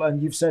before,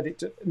 and you've said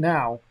it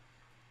now,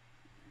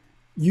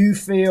 you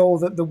feel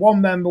that the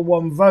one member,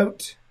 one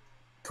vote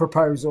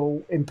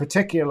proposal in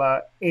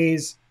particular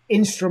is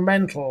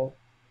instrumental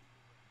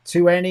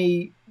to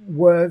any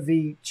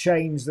worthy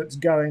change that's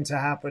going to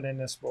happen in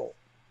the sport.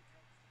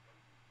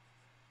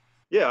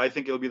 Yeah, I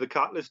think it'll be the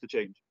catalyst to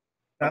change.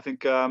 I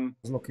think I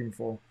was looking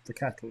for the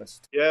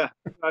catalyst. Yeah,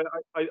 I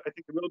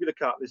think it will be the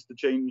catalyst to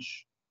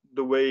change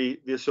the way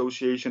the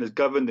association is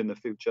governed in the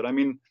future. I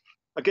mean,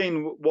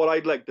 again, what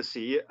I'd like to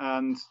see,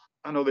 and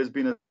I know there's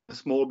been a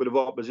small bit of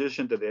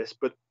opposition to this,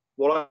 but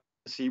what I like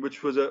to see,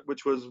 which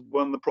was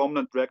one of the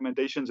prominent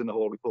recommendations in the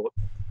whole report,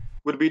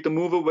 would be to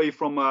move away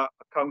from a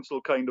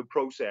council kind of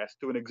process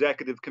to an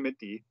executive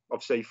committee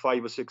of, say,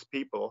 5 or 6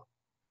 people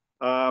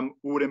who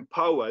were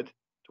empowered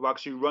to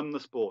actually run the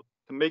sport,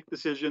 to make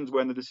decisions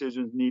when the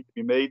decisions need to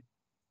be made,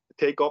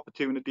 to take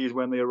opportunities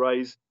when they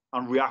arise,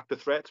 and react to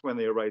threats when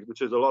they arise,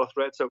 which is a lot of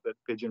threats out there to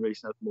pigeon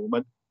racing at the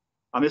moment.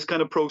 And this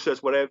kind of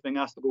process where everything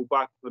has to go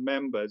back to the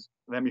members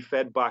and then be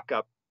fed back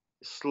up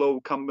is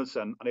slow,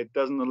 cumbersome, and it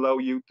doesn't allow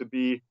you to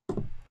be,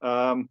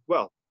 to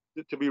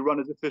be run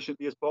as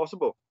efficiently as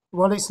possible.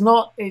 Well, it's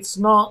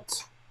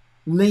not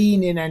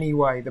lean in any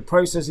way. The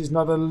process is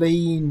not a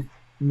lean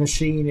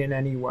machine in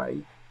any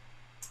way.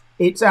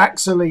 It's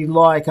actually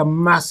like a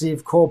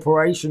massive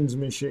corporations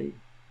machine,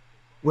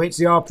 which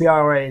the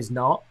RPRA is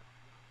not.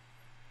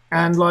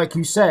 And like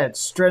you said,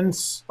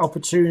 strengths,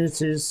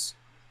 opportunities,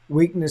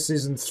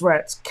 weaknesses and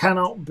threats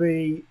cannot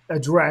be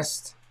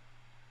addressed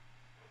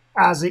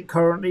as it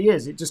currently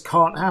is. It just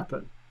can't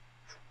happen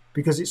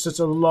because it's such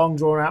a long,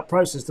 drawn-out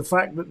process. The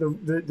fact that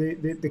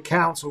the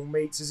council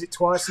meets, is it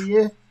twice a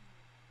year?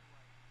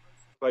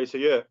 Twice a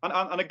year.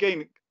 And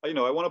again, I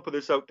want to put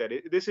this out there.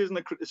 This isn't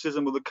a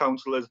criticism of the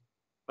council as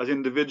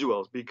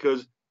individuals,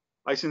 because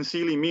I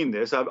sincerely mean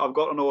this. I've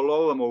got to know a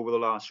lot of them over the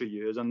last 3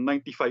 years, and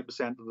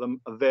 95% of them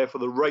are there for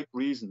the right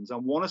reasons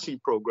and want to see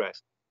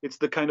progress. It's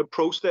the kind of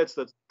process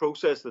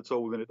that's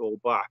holding it all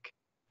back.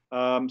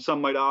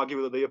 Some might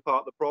argue that they are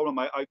part of the problem.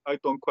 I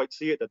don't quite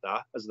see it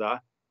as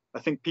that. I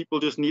think people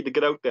just need to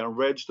get out there and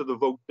register their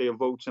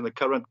votes in the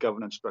current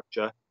governance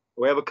structure,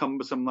 however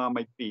cumbersome that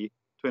might be,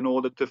 in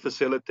order to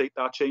facilitate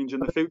that change in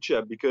the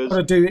future. Because got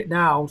to do it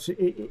now.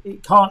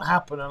 It can't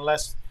happen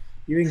unless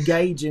you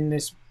engage in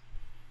this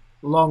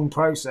long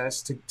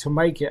process to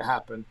make it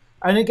happen.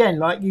 And again,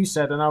 like you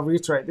said, and I'll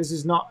reiterate, this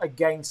is not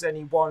against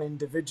any one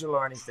individual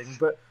or anything,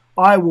 but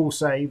I will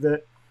say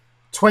that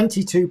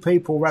 22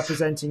 people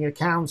representing a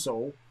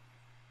council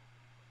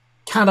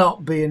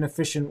cannot be an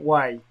efficient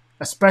way,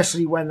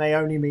 especially when they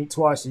only meet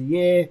twice a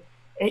year.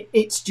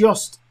 It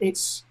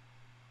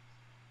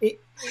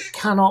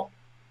cannot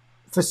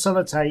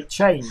facilitate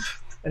change,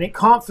 and it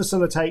can't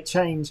facilitate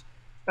change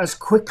as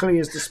quickly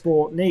as the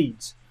sport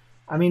needs.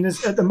 I mean,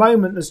 at the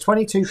moment, there's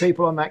 22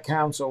 people on that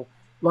council.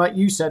 Like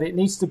you said, it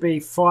needs to be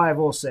 5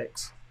 or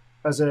 6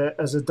 as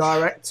a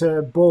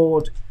director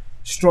board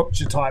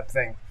structure type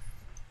thing,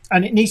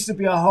 and it needs to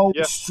be a whole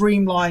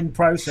streamlined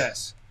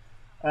process.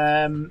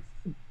 It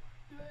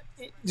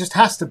just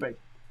has to be.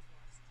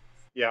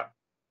 Yeah.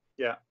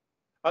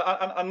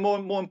 And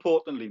more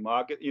importantly,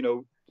 Mark, you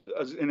know,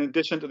 in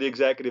addition to the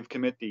executive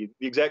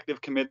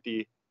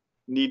committee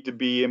need to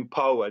be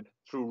empowered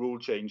through rule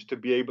change to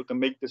be able to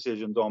make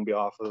decisions on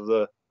behalf of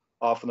the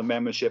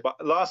membership.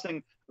 Last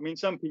thing, I mean,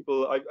 some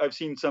people, I've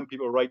seen some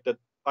people write that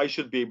I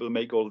should be able to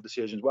make all the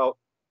decisions. Well,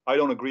 I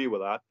don't agree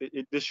with that.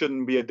 This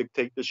shouldn't be a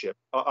dictatorship.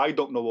 I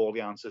don't know all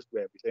the answers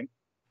to everything.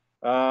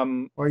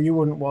 Well, you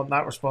wouldn't want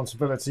that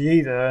responsibility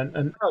either.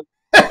 And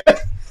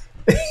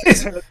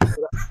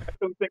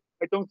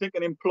I don't think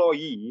an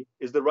employee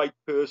is the right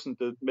person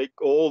to make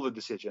all the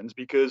decisions,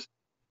 because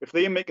if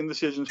they're making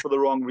decisions for the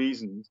wrong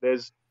reasons,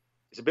 it's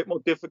a bit more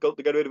difficult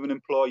to get rid of an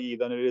employee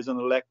than it is an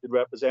elected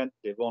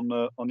representative on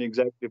the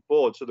executive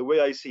board. So the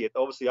way I see it,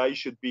 obviously I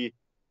should be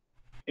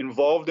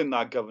involved in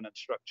that governance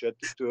structure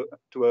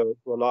to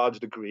a large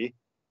degree,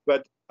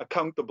 but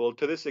accountable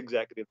to this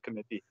executive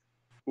committee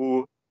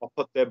who are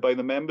put there by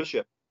the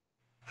membership.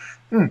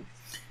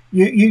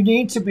 You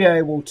need to be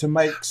able to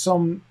make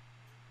some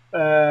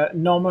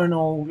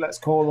nominal, let's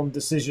call them,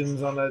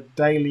 decisions on a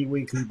daily,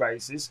 weekly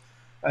basis,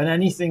 and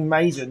anything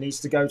major needs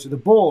to go to the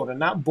board,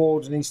 and that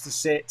board needs to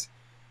sit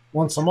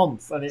once a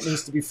month, and it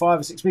needs to be 5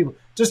 or 6 people.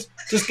 Just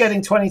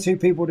getting 22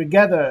 people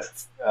together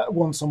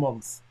once a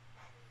month,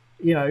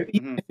 you know,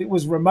 even if it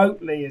was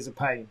remotely, is a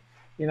pain.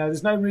 You know,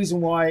 there's no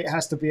reason why it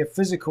has to be a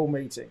physical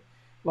meeting.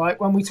 Like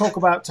when we talk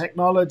about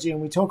technology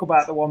and we talk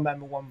about the one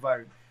member, one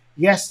vote,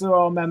 yes, there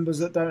are members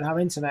that don't have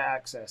internet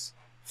access.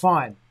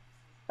 Fine.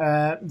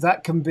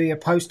 That can be a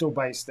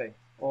postal-based thing,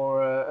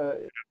 or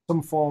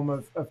some form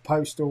of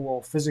postal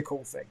or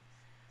physical thing.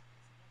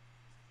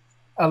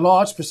 A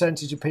large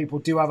percentage of people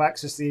do have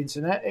access to the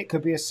internet. It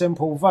could be a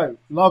simple vote.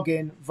 Log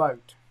in,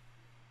 vote.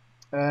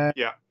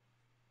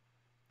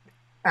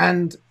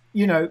 And,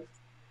 you know,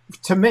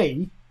 to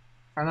me,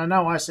 and I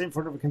know I sit in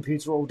front of a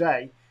computer all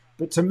day,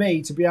 but to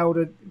me, to be able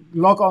to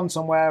log on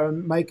somewhere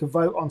and make a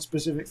vote on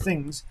specific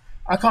things,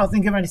 I can't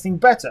think of anything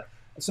better.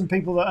 Some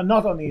people that are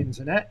not on the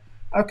internet,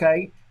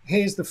 okay,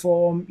 here's the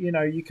form. You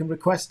know, you can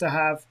request to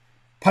have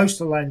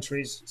postal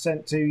entries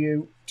sent to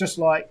you just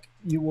like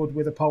you would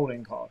with a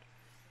polling card.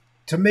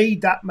 To me,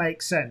 that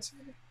makes sense.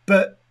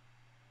 But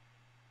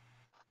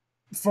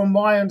from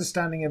my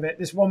understanding of it,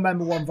 this one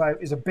member, one vote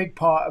is a big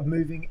part of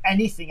moving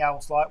anything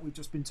else like we've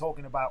just been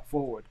talking about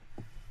forward.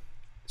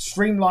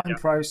 Streamlined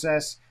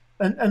process.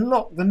 And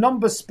look, the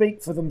numbers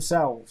speak for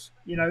themselves.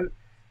 You know,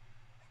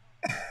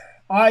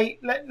 I'm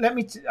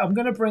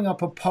going to bring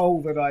up a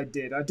poll that I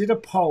did. I did a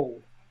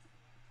poll,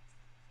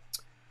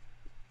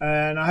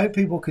 and I hope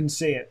people can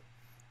see it.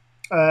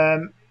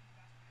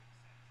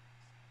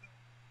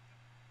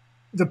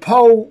 The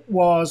poll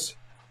was,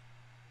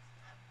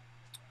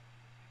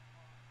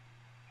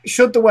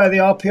 should the way the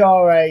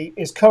RPRA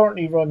is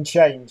currently run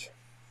change?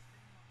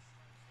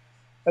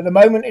 At the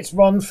moment, it's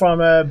run from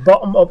a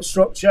bottom-up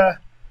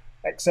structure,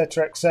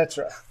 etc.,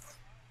 etc.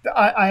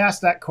 I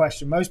asked that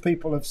question. Most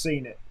people have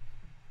seen it.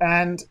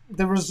 And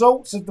the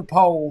results of the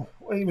poll,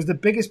 it was the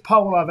biggest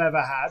poll I've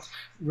ever had,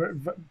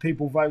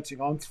 people voting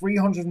on.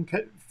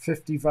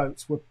 350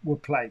 votes were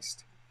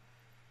placed.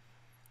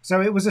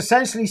 So it was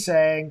essentially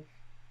saying,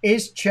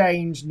 is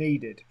change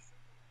needed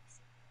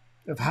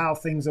of how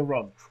things are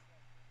run?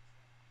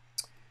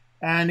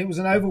 And it was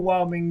an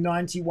overwhelming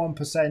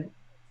 91%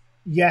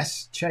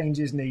 yes, change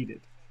is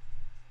needed.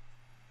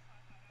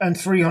 And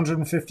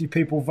 350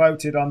 people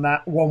voted on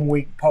that 1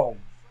 week poll.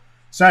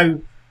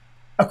 So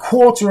a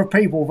quarter of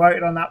people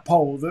voted on that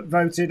poll that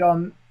voted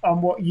on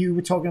what you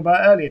were talking about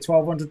earlier,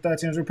 1,200,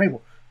 1,300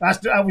 people.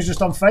 That was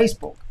just on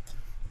Facebook.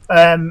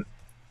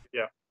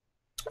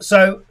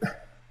 So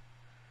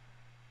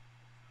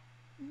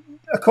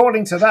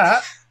according to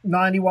that,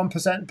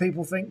 91% of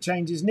people think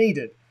change is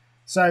needed.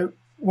 So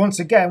once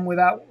again,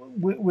 without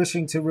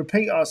wishing to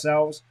repeat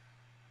ourselves,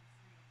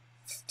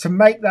 to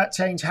make that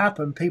change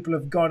happen, people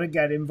have got to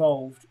get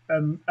involved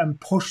and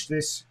push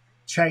this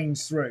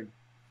change through.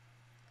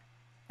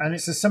 And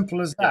it's as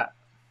simple as that.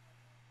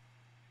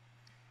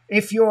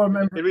 If you're a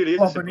member of the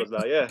club and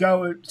it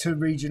go to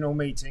regional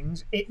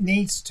meetings, it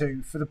needs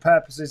to for the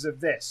purposes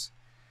of this.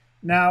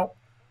 Now,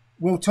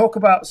 we'll talk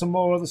about some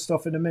more other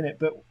stuff in a minute,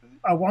 but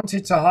I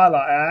wanted to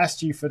highlight, I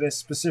asked you for this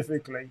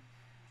specifically,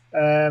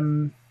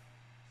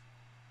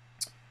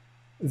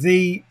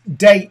 the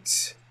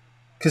date,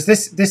 because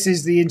this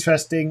is the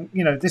interesting,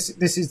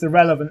 this is the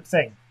relevant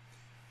thing.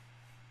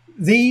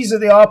 These are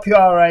the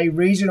RPRA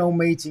regional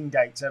meeting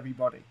dates,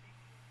 everybody.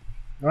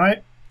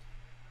 Right?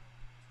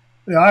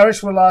 The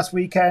Irish were last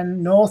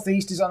weekend.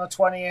 Northeast is on the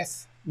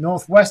 20th.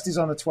 Northwest is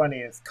on the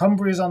 20th.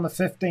 Cumbria is on the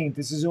 15th.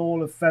 This is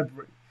all of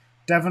February.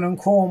 Devon and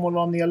Cornwall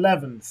on the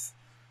 11th.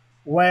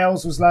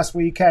 Wales was last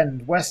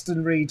weekend.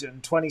 Western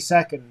region,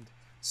 22nd.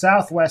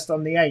 Southwest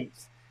on the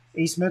 8th.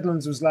 East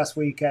Midlands was last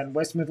weekend.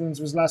 West Midlands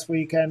was last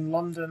weekend.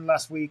 London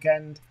last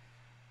weekend.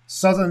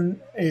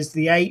 Southern is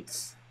the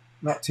 8th,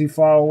 not too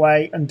far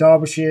away. And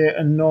Derbyshire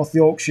and North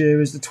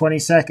Yorkshire is the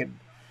 22nd.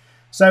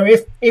 So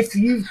if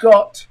you've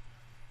got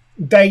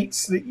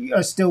dates that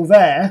are still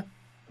there,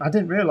 I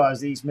didn't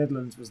realise the East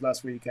Midlands was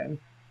last weekend.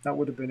 That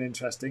would have been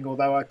interesting,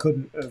 although I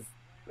couldn't have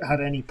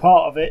had any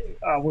part of it.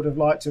 I would have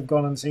liked to have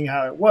gone and seen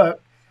how it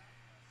worked.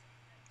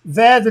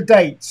 They're the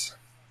dates,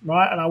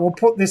 right? And I will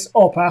put this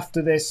up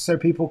after this so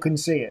people can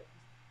see it.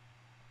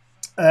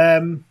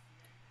 And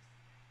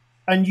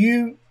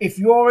if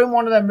you're in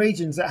one of them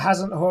regions that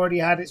hasn't already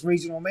had its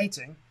regional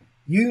meeting,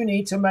 you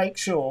need to make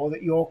sure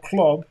that your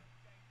club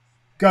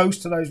goes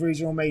to those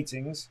regional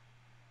meetings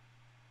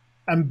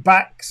and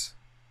backs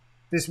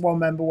this one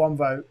member, one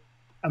vote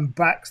and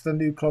backs the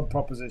new club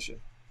proposition.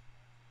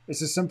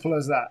 It's as simple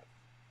as that.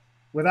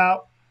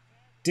 Without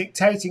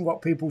dictating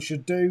what people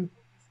should do,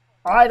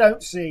 I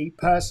don't see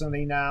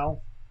personally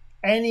now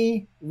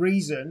any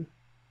reason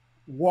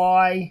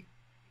why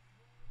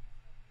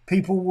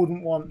people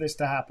wouldn't want this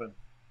to happen.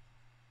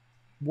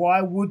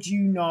 Why would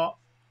you not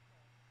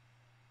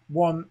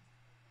want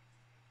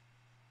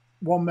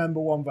one member,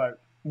 one vote?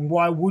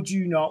 Why would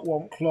you not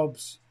want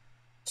clubs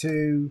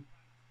to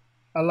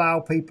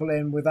allow people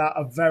in without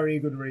a very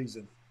good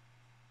reason?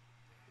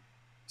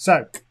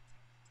 So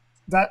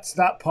that's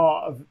that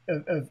part of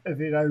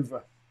it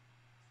over.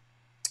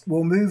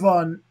 We'll move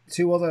on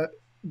to other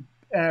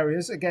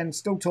areas. Again,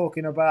 still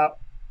talking about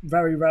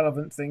very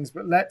relevant things,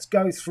 but let's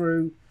go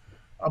through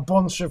a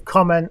bunch of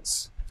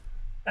comments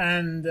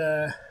and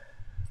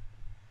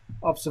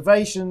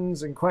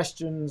observations and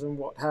questions and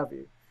what have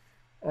you.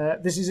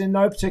 This is in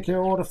no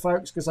particular order,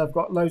 folks, because I've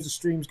got loads of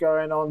streams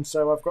going on,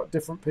 so I've got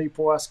different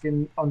people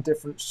asking on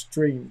different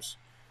streams.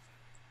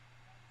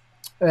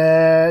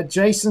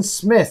 Jason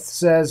Smith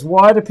says,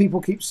 why do people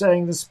keep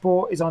saying the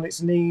sport is on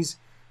its knees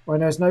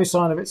when there's no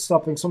sign of it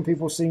stopping? Some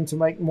people seem to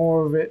make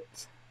more of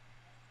it,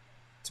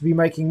 to be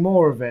making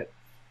more of it.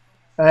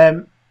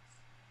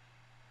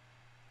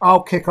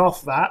 I'll kick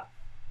off that,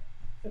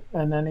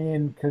 and then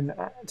Ian can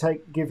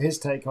give his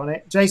take on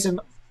it. Jason,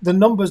 the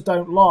numbers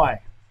don't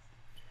lie.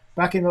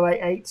 Back in the late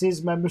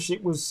 80s,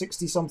 membership was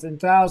 60-something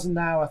thousand.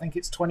 Now I think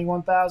it's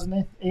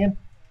 21,000, Ian?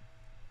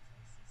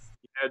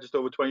 Yeah, just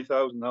over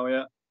 20,000 now,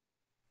 yeah.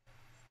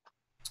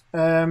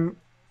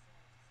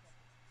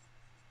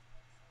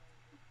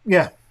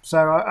 Yeah,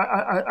 so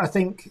I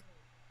think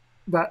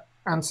that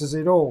answers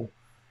it all.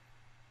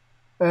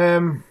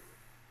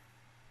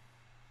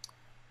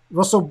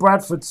 Russell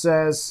Bradford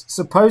says,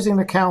 supposing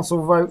the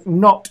council vote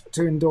not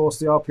to endorse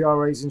the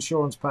RPRA's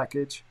insurance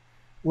package,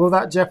 will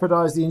that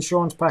jeopardise the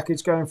insurance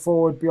package going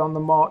forward beyond the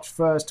March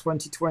 1st,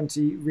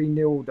 2020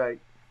 renewal date?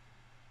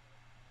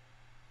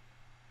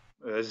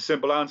 There's a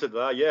simple answer to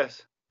that,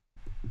 yes.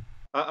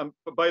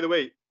 But by the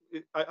way,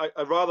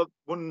 I rather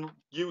wouldn't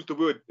use the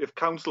word if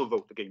council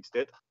vote against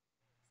it,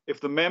 if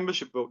the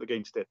membership vote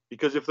against it.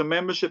 Because if the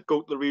membership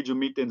go to the regional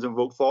meetings and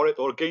vote for it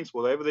or against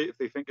whatever, if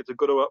they think it's a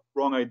good or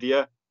wrong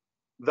idea,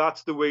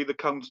 that's the way the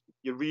council,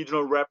 your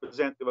regional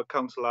representative of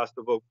council has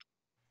to vote.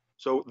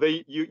 So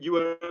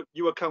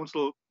you a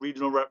council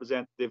regional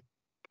representative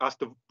has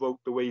to vote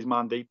the way he's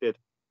mandated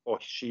or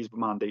she's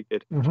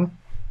mandated. Mm-hmm.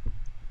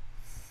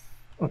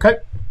 Okay.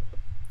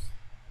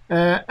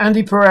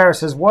 Andy Pereira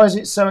says, why is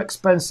it so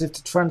expensive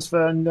to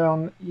transfer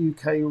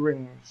non-UK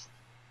rings?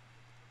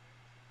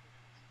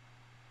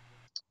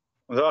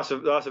 Well,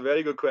 that's a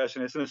very good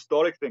question. It's an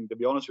historic thing, to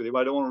be honest with you.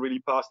 I don't want to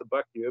really pass the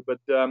buck here, but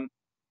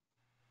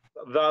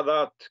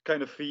that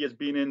kind of fee has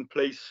been in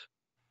place,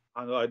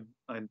 and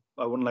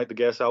I wouldn't like to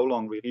guess how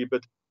long really.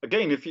 But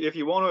again, if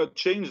you want to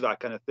change that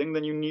kind of thing,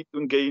 then you need to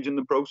engage in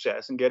the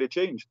process and get it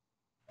changed.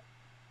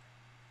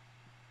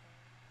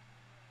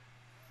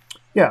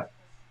 Yeah.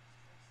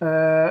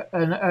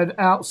 And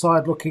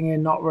outside looking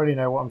in, not really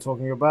know what I'm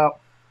talking about.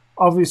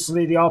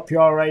 Obviously, the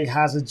RPRA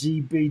has a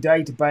GB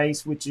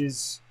database which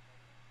is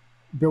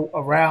built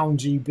around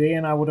GB,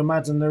 and I would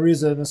imagine there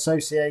is an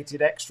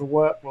associated extra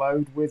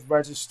workload with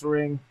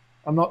registering.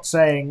 I'm not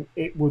saying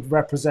it would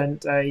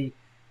represent a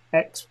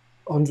X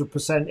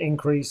 100%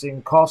 increase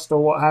in cost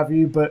or what have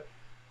you, but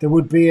there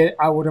would be,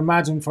 I would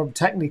imagine from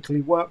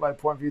technically workload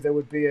point of view, there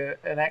would be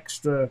an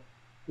extra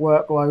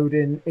workload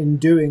in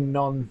doing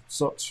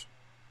non-such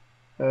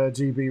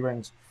GB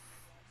rings.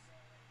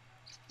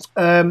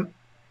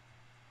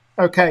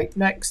 Okay,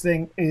 next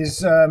thing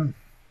is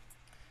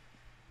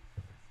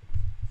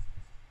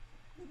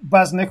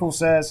Baz Nicholl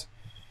says,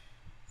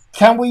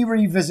 Can we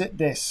revisit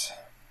this?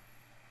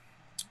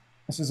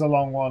 This is a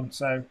long one,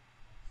 so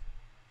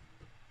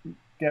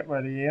get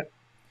ready here.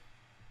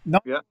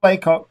 Nigel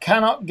Laycock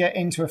cannot get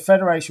into a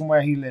federation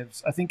where he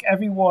lives. I think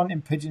everyone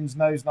in Pigeons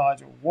knows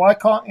Nigel. Why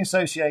can't the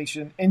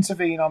association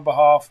intervene on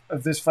behalf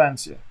of this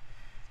fancier?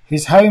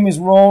 His home is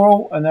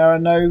rural,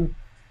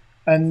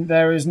 and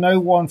there is no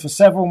one for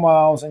several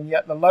miles, and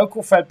yet the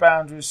local Fed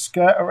boundaries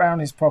skirt around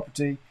his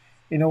property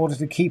in order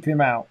to keep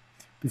him out.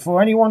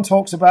 Before anyone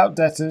talks about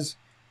debtors,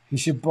 he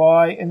could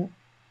buy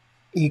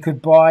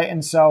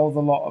and sell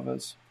the lot of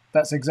us.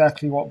 That's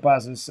exactly what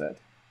Baz has said.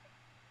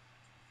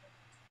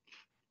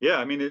 Yeah,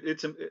 I mean,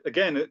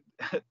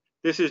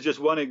 this is just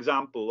one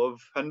example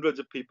of hundreds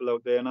of people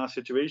out there in our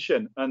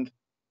situation. And,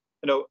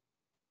 you know,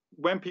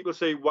 when people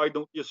say, why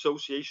don't the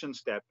association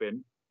step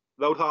in,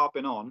 without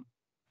harping on,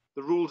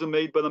 the rules are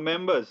made by the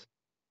members,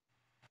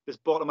 this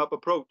bottom-up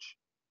approach.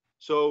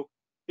 So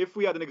if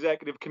we had an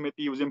executive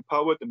committee who was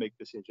empowered to make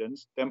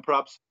decisions, then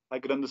perhaps I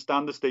could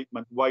understand the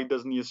statement, why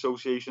doesn't the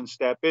association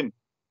step in?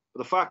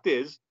 But the fact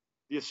is,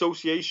 the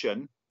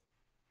association,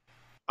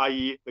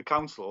 i.e. the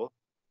council,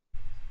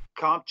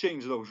 can't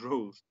change those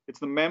rules. It's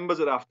the members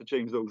that have to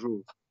change those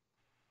rules.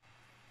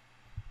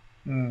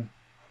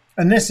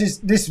 And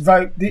this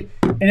vote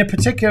in a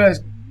particular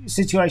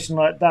situation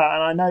like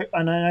that, and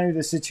I know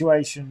the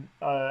situation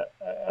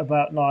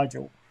about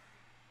Nigel.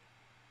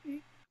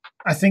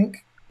 I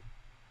think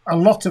a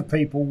lot of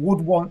people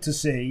would want to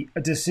see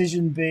a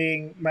decision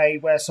being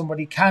made where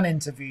somebody can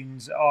intervene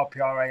at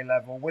RPRA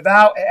level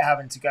without it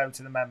having to go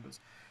to the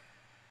members,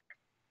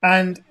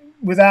 and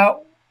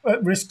without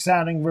at risk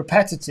sounding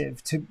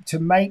repetitive to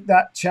make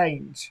that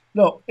change.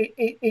 Look,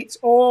 it's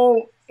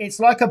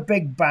like a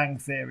Big Bang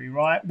theory,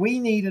 right? We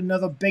need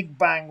another Big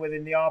Bang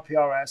within the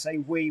RPRA, say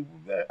we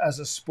as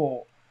a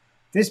sport.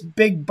 This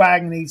Big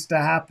Bang needs to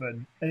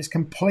happen. This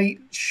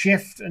complete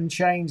shift and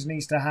change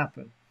needs to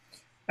happen.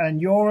 And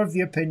you're of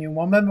the opinion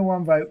one member,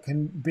 one vote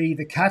can be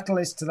the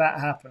catalyst to that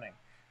happening.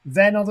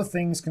 Then other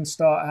things can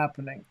start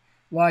happening.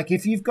 Like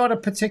if you've got a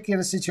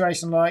particular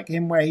situation like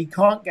him where he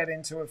can't get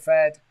into a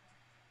Fed,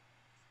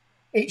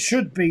 it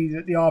should be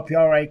that the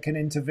RPRA can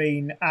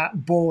intervene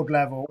at board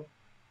level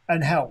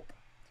and help.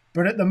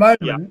 But at the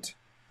moment,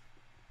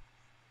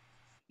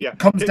 it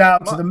comes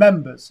down to the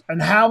members.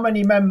 And how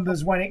many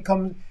members when it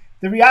comes...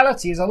 The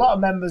reality is a lot of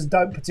members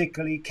don't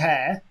particularly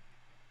care.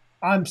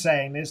 I'm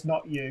saying this,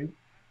 not you.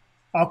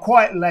 Are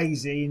quite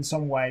lazy in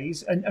some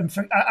ways.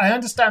 I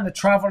understand the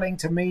travelling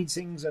to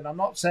meetings, and I'm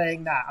not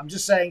saying that. I'm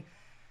just saying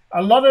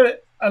a lot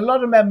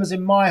of members,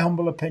 in my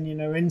humble opinion,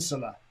 are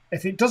insular.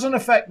 If it doesn't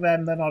affect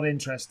them, they're not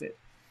interested.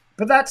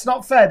 But that's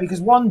not fair,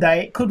 because one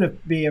day it could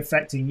be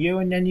affecting you,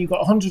 and then you've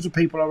got hundreds of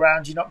people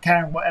around you not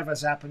caring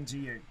whatever's happened to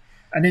you.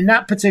 And in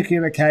that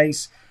particular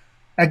case,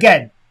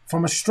 again,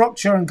 from a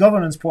structure and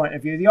governance point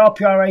of view, the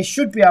RPRA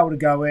should be able to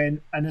go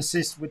in and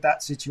assist with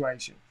that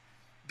situation.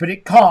 But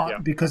it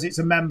can't because it's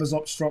a members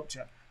up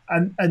structure.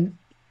 And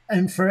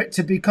for it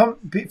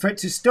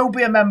to still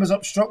be a members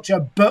up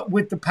structure, but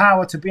with the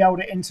power to be able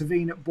to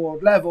intervene at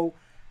board level,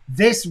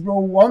 this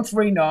rule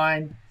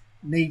 139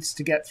 needs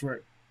to get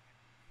through.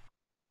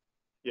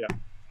 Yeah.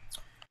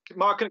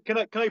 Mark, can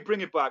I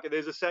bring it back?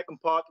 There's a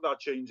second part to that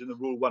change in the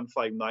rule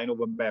 159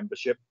 over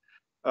membership.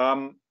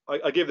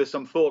 I give this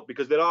some thought,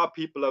 because there are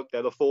people out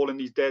there that fall in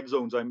these dead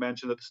zones I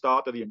mentioned at the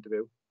start of the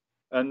interview.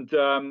 And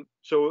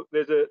so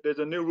there's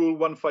a new rule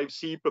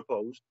 15C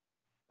proposed.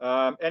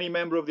 Any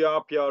member of the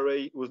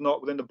RPRA who is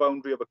not within the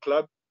boundary of a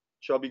club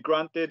shall be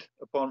granted,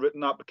 upon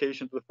written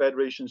application to the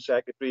Federation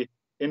Secretary,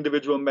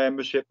 individual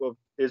membership of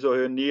his or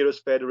her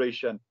nearest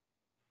federation.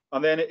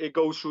 And then it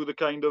goes through the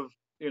kind of,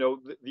 you know,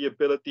 the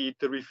ability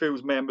to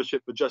refuse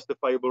membership for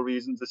justifiable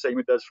reasons, the same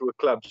it does through a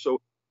club.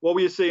 So what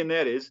we are saying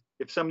there is,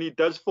 if somebody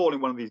does fall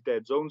in one of these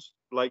dead zones,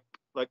 like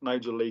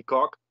Nigel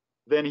Laycock,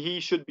 then he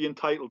should be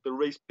entitled to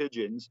race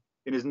pigeons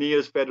in his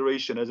nearest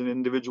federation as an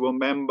individual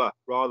member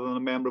rather than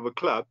a member of a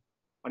club.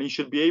 And he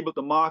should be able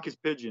to mark his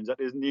pigeons at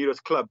his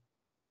nearest club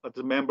as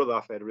a member of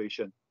that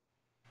federation.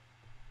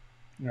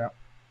 Yeah,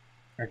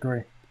 I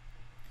agree.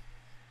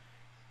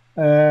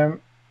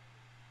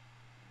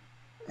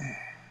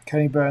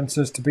 Kenny Burns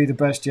says, to be the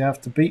best, you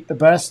have to beat the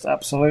best.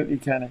 Absolutely,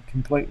 Kenny,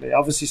 completely.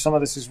 Obviously, some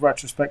of this is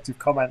retrospective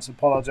comments.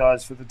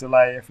 Apologise for the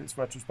delay if it's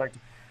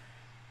retrospective.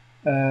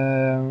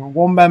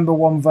 One member,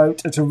 one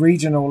vote at a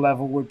regional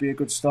level would be a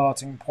good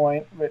starting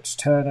point, Rich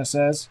Turner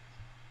says.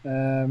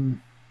 Baz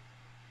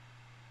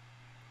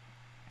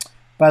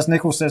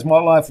Nichols says,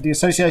 Mark Life, the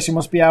association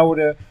must be able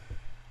to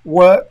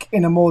work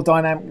in a more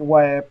dynamic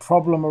way. A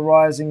problem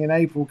arising in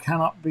April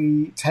cannot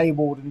be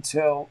tabled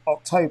until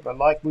October.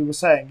 Like we were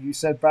saying, you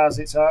said, Baz,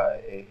 it's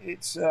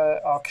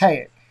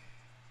archaic.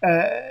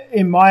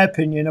 In my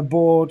opinion, a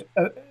board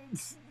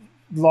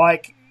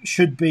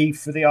should be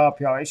for the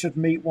RPRA. It should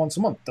meet once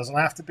a month. Doesn't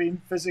have to be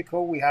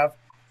physical. We have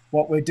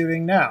what we're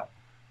doing now.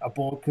 A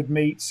board could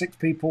meet 6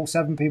 people,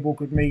 7 people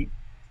could meet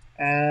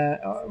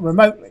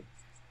remotely,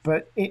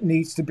 but it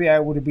needs to be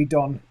able to be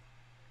done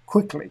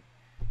quickly.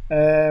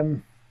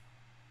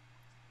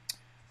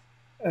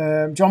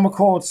 John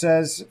McCord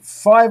says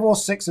 5 or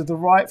 6 of the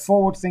right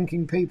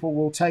forward-thinking people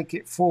will take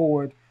it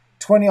forward.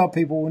 20-odd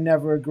people will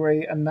never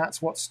agree, and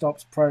that's what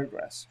stops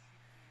progress.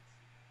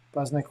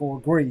 Baz Nicol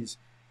agrees.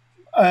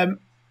 I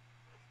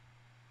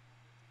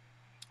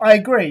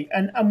agree,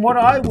 and what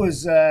I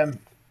was,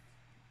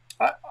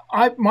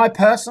 my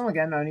personal,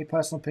 again, only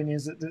personal opinion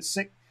is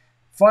that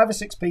 5 or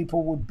 6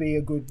 people would be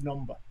a good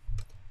number.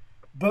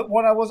 But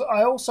what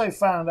I also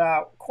found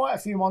out quite a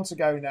few months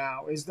ago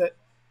now is that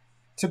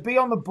to be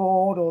on the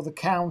board or the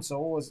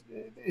council, as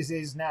it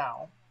is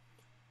now,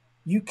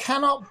 you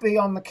cannot be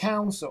on the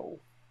council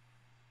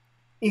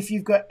if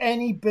you've got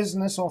any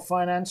business or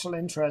financial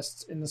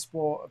interests in the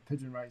sport of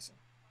pigeon racing.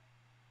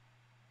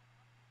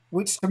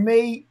 Which to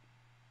me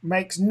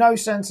makes no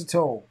sense at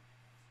all.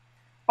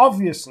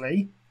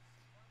 Obviously,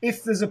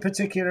 if there's a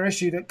particular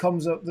issue that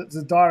comes up that's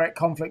a direct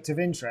conflict of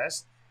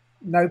interest,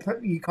 no,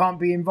 you can't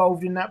be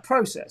involved in that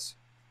process.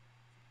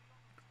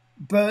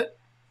 But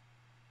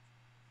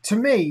to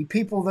me,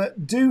 people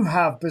that do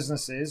have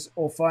businesses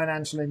or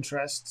financial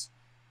interests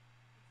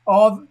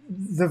are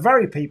the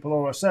very people,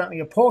 or certainly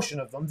a portion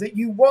of them, that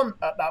you want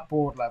at that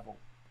board level.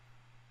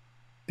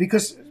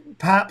 Because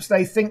perhaps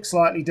they think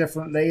slightly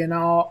differently and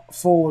are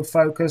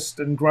forward-focused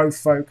and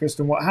growth-focused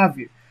and what have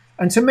you.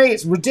 And to me,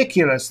 it's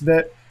ridiculous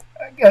that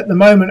at the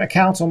moment a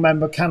council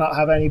member cannot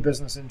have any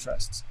business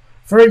interests.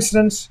 For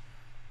instance,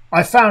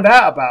 I found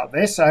out about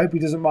this. I hope he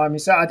doesn't mind me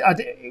saying.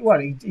 Well,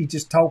 he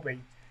just told me.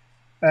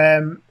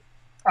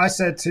 I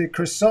said to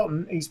Chris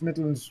Sutton, East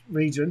Midlands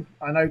region,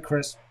 I know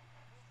Chris,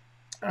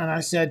 and I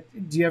said,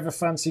 do you ever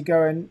fancy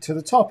going to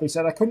the top? He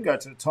said, I couldn't go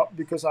to the top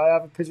because I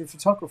have a pigeon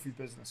photography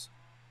business.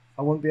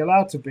 I wouldn't be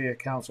allowed to be a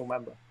council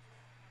member,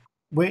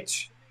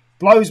 which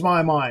blows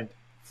my mind.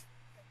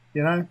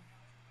 You know,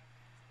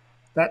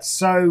 that's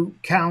so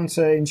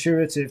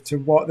counterintuitive to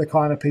what the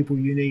kind of people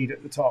you need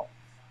at the top,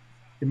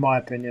 in my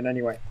opinion,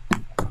 anyway.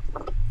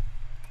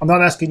 I'm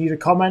not asking you to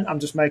comment. I'm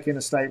just making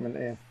a statement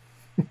here.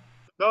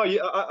 No,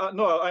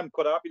 I'm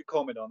quite happy to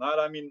comment on that.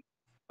 I mean,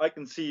 I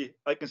can see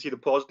the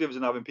positives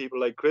in having people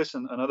like Chris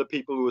and other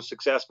people who are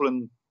successful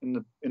in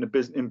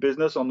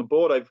business on the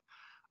board.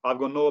 I've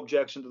got no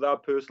objection to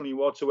that personally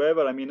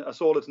whatsoever. I mean,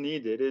 that's all that's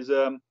needed is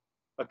a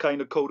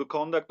kind of code of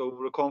conduct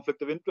over a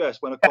conflict of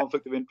interest. When a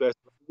conflict of interest,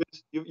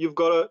 you've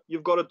got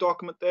a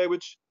document there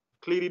which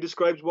clearly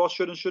describes what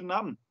should and shouldn't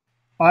happen.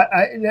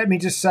 Let me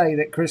just say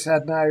that Chris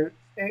had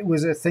it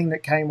was a thing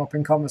that came up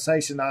in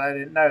conversation that I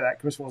didn't know that.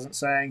 Chris wasn't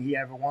saying he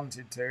ever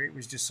wanted to. It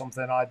was just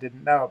something I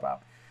didn't know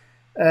about.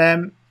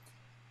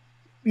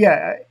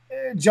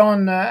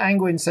 John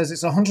Angwin says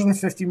it's a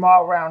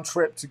 150-mile round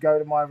trip to go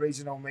to my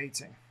regional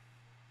meeting.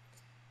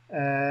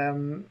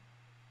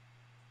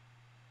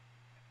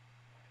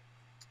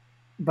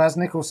 Baz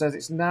Nicol says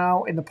it's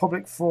now in the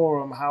public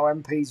forum how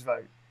MPs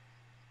vote.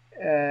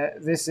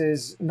 This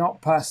is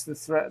not past the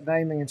threat,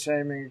 naming and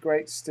shaming a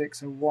great stick,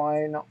 so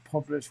why not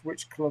publish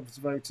which clubs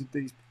voted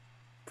these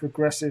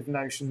progressive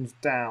notions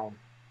down?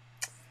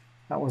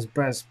 That was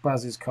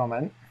Baz's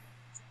comment.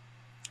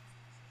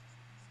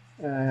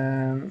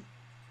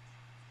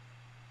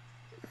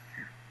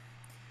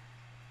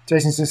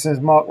 Jason says,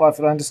 Mark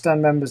Lyford, I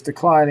understand members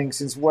declining.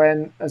 Since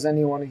when has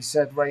anyone who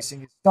said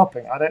racing is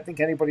stopping? I don't think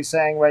anybody's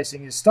saying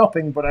racing is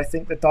stopping, but I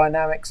think the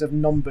dynamics of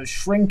numbers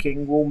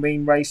shrinking will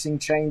mean racing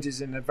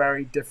changes in a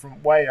very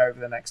different way over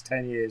the next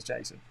 10 years,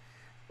 Jason.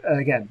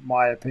 Again,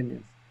 my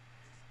opinion.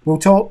 We'll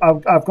talk.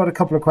 I've got a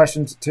couple of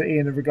questions to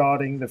Ian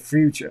regarding the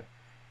future.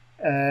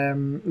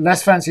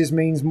 Less fanciers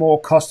means more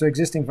cost to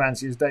existing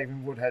fanciers,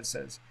 David Woodhead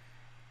says.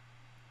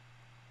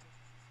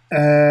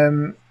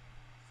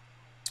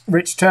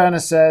 Rich Turner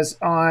says,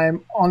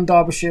 I'm on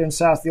Derbyshire and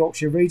South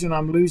Yorkshire region.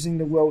 I'm losing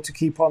the will to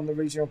keep on the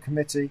regional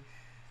committee,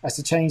 as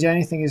to change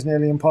anything is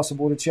nearly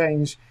impossible to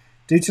change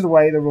due to the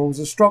way the rules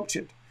are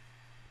structured.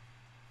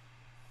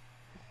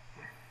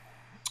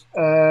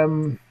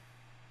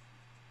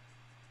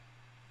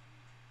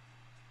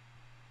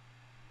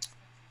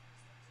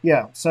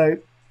 So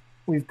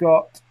we've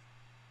got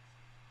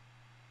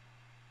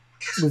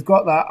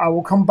that. I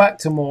will come back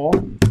to more.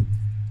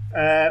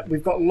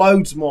 We've got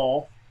loads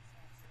more.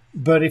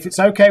 But if it's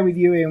okay with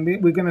you, Ian,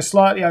 we're going to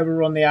slightly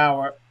overrun the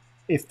hour,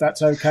 if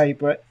that's okay.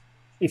 But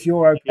if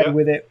you're okay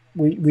with it,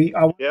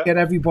 I will get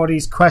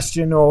everybody's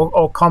question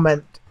or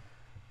comment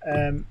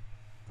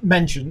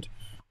mentioned.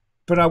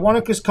 But I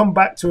want to just come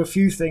back to a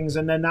few things,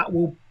 and then that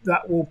will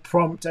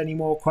prompt any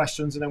more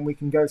questions, and then we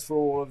can go through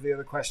all of the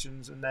other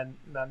questions, and then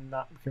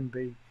that can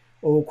be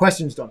all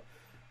questions done.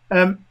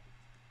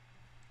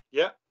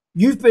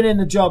 You've been in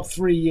the job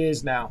 3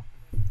 years now.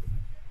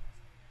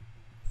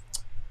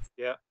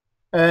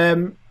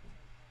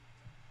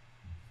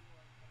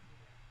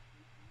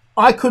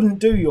 I couldn't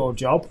do your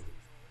job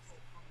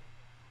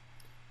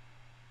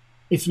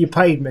if you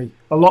paid me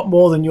a lot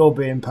more than you're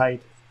being paid.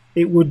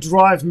 It would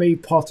drive me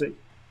potty.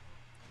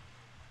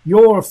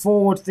 You're a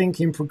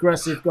forward-thinking,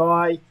 progressive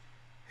guy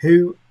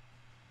who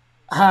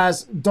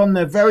has done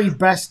their very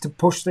best to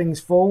push things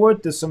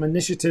forward. There's some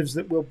initiatives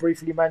that we'll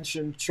briefly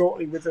mention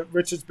shortly that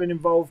Richard's been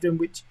involved in,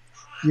 which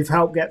you've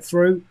helped get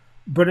through.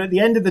 But at the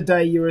end of the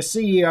day, you're a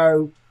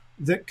CEO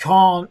that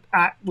can't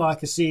act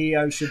like a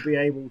CEO should be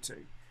able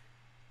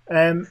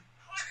to.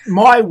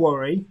 My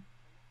worry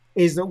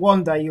is that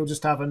one day you'll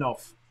just have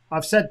enough.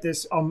 I've said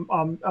this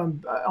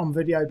on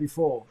video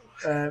before,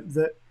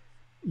 that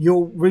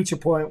you'll reach a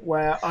point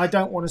where I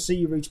don't want to see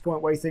you reach a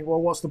point where you think,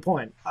 well, what's the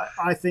point?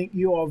 I think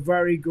you are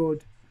very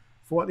good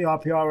for what the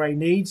RPRA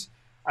needs.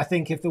 I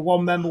think if the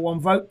one member, one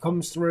vote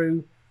comes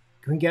through,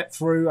 can get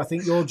through, I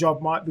think your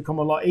job might become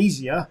a lot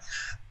easier.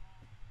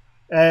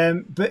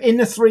 But in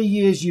the 3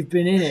 years you've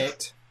been in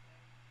it,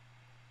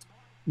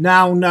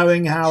 now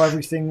knowing how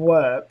everything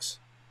works,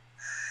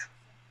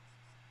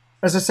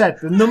 as I said,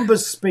 the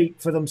numbers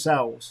speak for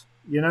themselves,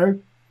 you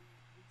know?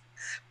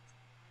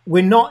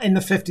 We're not in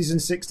the 50s and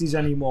 60s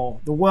anymore.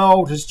 The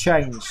world has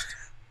changed.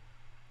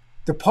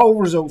 The poll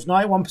results,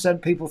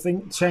 91% people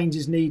think change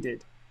is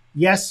needed.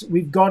 Yes,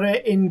 we've got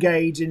to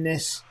engage in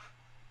this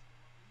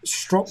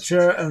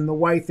structure and the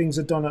way things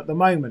are done at the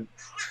moment.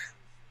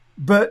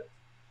 But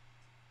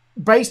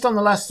based on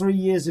the last 3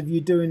 years of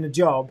you doing the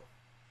job,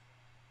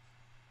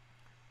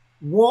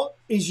 what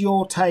is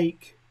your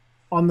take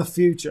on the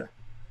future?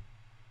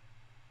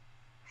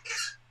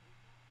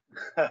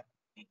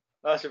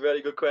 That's a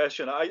very good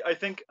question. I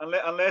think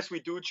unless we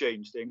do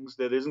change things,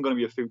 there isn't going to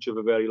be a future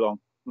for very long.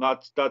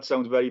 That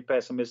sounds very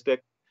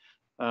pessimistic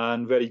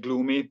and very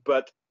gloomy,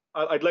 but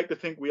I'd like to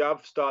think we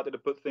have started to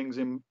put things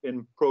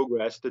in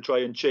progress to try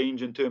and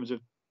change in terms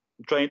of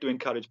trying to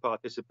encourage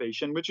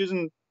participation, which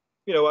isn't,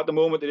 you know, at the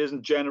moment it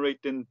isn't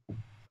generating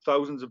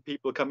thousands of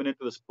people coming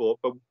into the sport,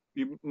 but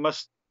people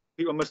must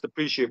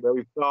appreciate where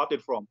we've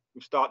started from.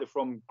 We've started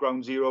from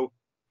ground zero,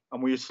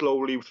 and we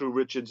slowly, through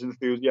Richard's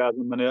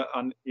enthusiasm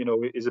and you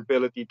know, his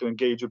ability to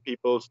engage with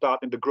people,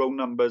 starting to grow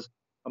numbers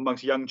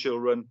amongst young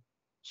children.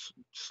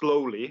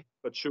 Slowly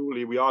but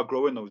surely, we are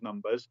growing those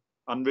numbers,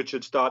 and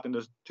Richard's starting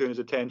to turn his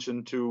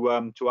attention to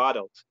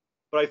adults.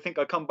 But I think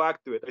I'll come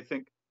back to it. I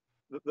think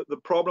the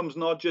problem's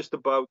not just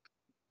about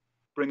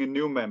bringing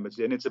new members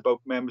in; it's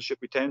about membership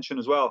retention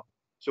as well.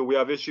 So we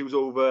have issues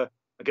over,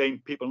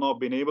 again, people not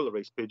being able to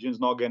race pigeons,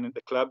 not getting into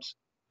clubs.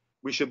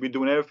 We should be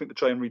doing everything to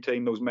try and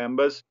retain those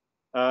members.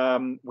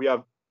 We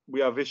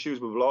have issues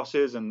with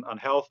losses and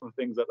health and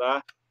things like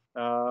that,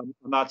 and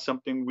that's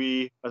something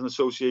we, as an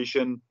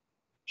association,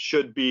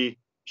 should be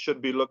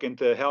looking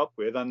to help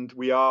with. And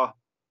we are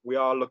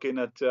looking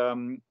at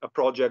a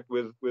project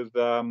with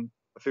a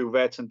few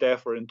vets and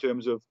DEFRA in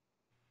terms of,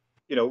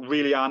 you know,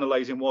 really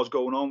analysing what's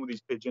going on with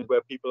these pigeons,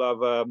 where people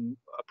have a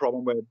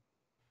problem where,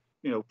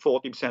 you know,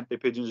 40% of the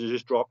pigeons are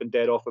just dropping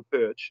dead off a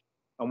perch,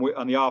 and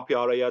the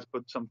RPRA has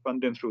put some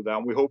funding through that,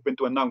 and we're hoping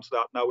to announce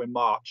that now in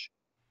March.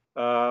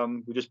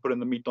 We're just putting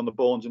the meat on the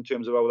bones in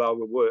terms of how that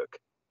will work.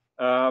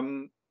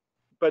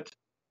 But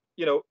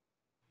you know,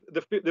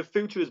 the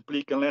future is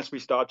bleak unless we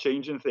start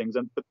changing things.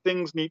 But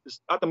things need to.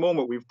 At the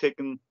moment, we've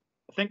taken,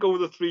 I think, over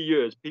the 3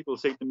 years, people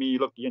say to me,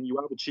 "Look, Ian, you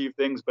have achieved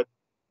things, but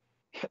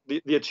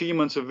the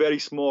achievements are very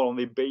small, and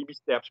they're baby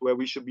steps where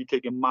we should be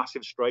taking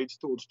massive strides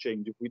towards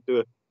change if we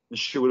do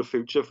ensure a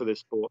future for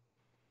this sport."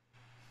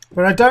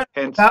 But I don't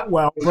know that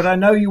well, but I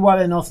know you well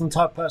enough and the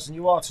type of person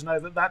you are to know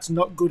that that's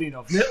not good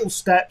enough. Little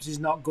steps is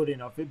not good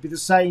enough. It'd be the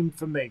same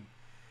for me.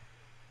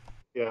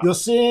 Yeah. You're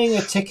seeing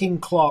a ticking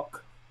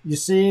clock. You're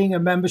seeing a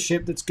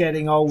membership that's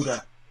getting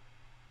older.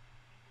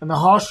 And the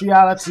harsh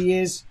reality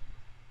is,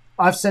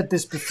 I've said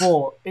this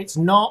before, it's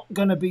not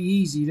going to be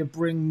easy to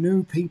bring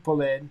new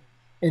people in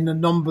the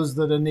numbers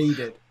that are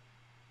needed.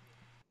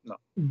 No.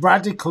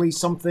 Radically,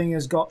 something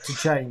has got to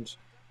change.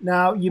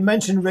 Now, you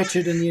mentioned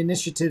Richard and the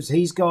initiatives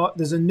he's got.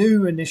 There's a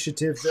new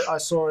initiative that I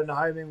saw in the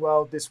homing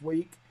world this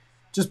week.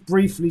 Just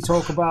briefly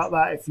talk about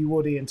that, if you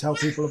would, Ian, tell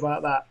people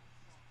about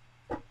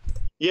that.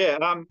 Yeah,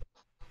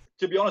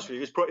 to be honest with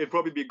you, it'd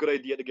probably be a good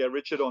idea to get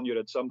Richard on here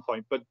at some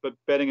point. But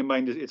bearing in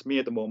mind it's me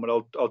at the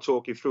moment, I'll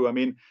talk you through. I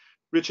mean,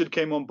 Richard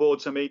came on board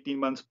some 18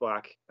 months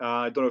back.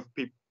 I don't know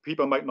if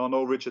people might not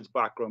know Richard's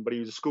background, but he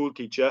was a school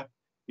teacher.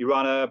 He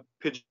ran a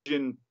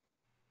pigeon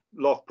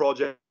loft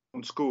project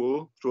in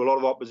school through a lot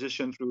of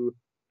opposition through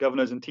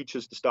governors and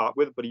teachers to start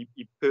with, but he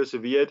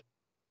persevered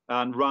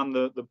and ran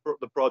the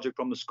project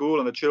from the school,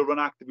 and the children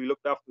actively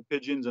looked after the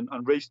pigeons and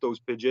raced those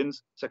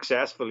pigeons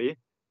successfully.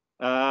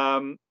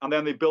 And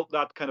then they built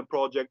that kind of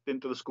project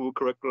into the school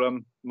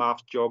curriculum,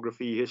 maths,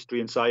 geography,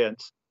 history, and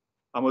science,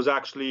 and was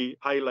actually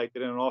highlighted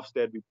in an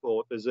Ofsted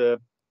report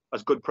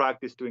as good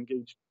practice to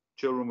engage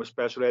children with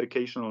special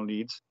educational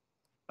needs.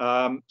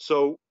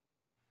 So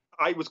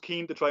I was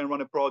keen to try and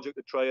run a project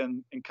to try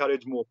and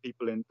encourage more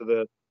people into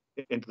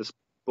the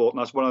sport,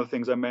 and that's one of the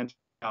things I mentioned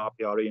in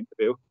the RPRA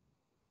interview.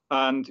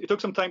 And it took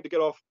some time to get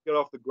off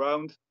the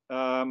ground,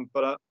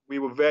 but we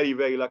were very,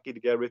 very lucky to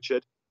get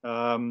Richard.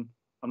 I'm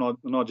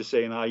not just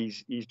saying that,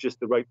 he's just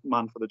the right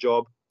man for the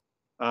job.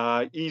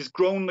 He's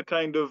grown the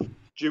kind of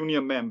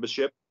junior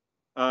membership,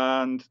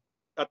 and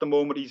at the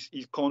moment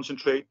he's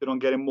concentrated on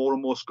getting more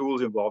and more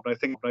schools involved. And I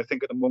think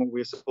at the moment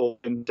we're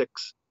supporting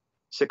 6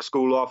 6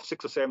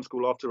 or 7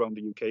 school lofts around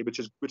the UK, which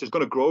is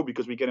going to grow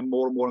because we're getting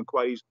more and more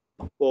inquiries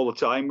all the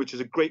time, which is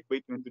a great way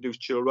to introduce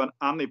children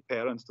and their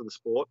parents to the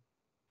sport.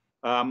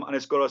 And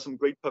it's got us some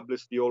great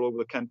publicity all over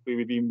the country.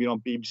 We've even been on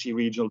BBC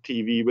regional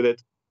TV with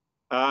it.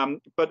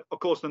 But of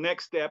course, the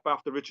next step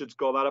after Richard's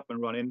got that up and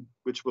running,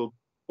 which will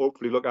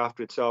hopefully look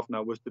after itself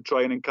now, was to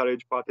try and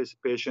encourage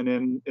participation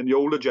in the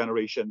older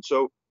generation.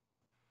 So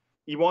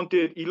he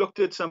looked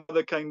at some of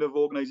the kind of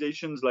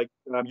organisations like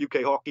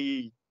UK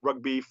hockey,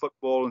 rugby,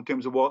 football, in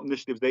terms of what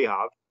initiatives they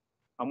have.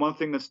 And one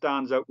thing that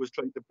stands out was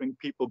trying to bring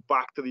people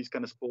back to these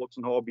kind of sports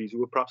and hobbies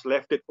who have perhaps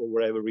left it for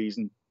whatever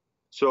reason.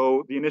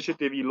 So the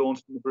initiative he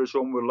launched in the British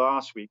Home World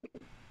last week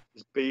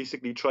is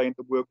basically trying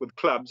to work with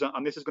clubs,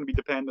 and this is going to be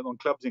dependent on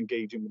clubs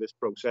engaging with this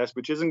process,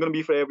 which isn't going to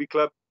be for every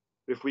club.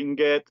 If we can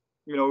get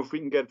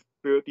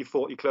 30,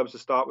 40 clubs to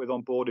start with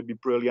on board, it'd be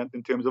brilliant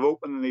in terms of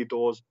opening their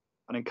doors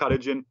and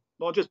encouraging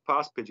not just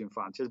past pigeon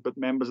fanciers, but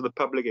members of the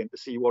public in to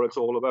see what it's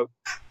all about.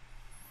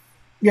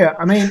 Yeah,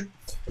 I mean,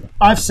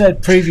 I've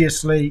said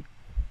previously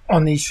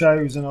on these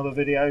shows and other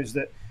videos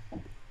that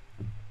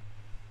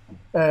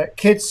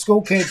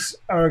school kids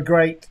are a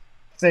great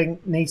thing,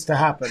 needs to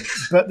happen.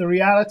 But the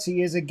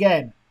reality is,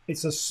 again,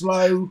 it's a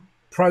slow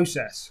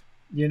process,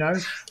 you know?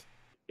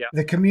 Yeah.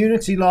 The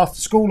community loft,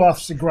 school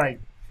lofts are great.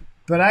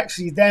 But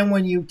actually then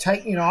when you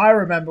take, I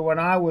remember when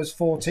I was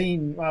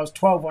 14, I was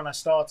 12 when I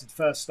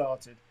first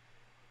started.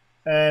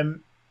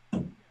 Mum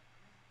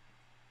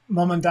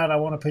and Dad, I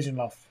want a pigeon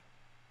loft.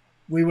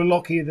 We were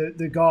lucky that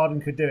the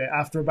garden could do it.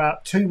 After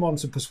about 2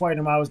 months of persuading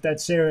them I was dead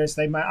serious,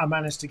 I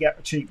managed to get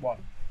a cheap one.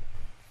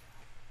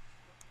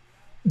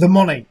 The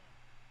money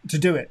to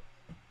do it.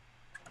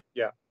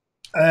 Yeah.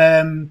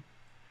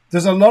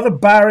 There's a lot of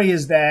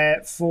barriers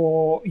there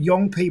for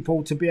young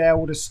people to be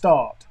able to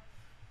start.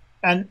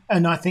 And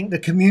I think the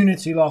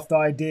community loft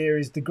idea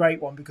is the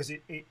great one, because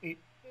if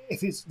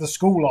it's the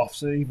school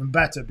lofts are even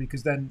better,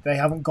 because then they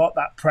haven't got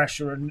that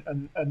pressure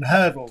and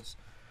hurdles.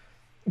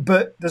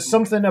 But there's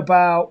something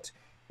about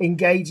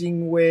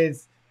engaging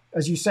with,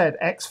 as you said,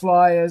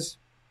 ex-flyers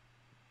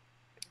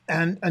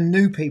and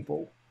new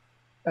people.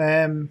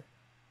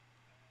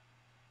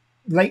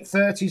 Late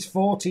 30s,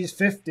 40s,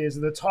 50s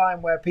are the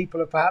time where people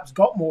have perhaps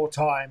got more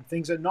time.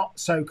 Things are not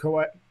so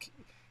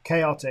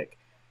chaotic.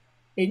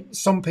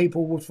 Some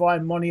people would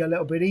find money a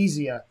little bit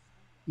easier,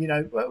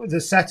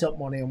 the setup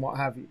money and what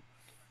have you.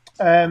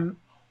 And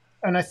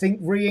I think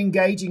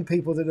re-engaging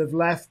people that have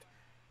left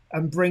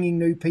and bringing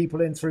new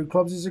people in through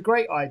clubs is a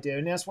great idea,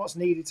 and that's what's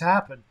needed to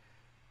happen.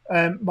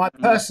 My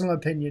personal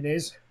opinion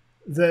is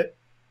that,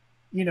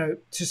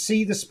 to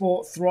see the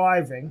sport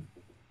thriving,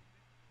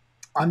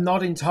 I'm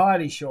not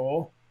entirely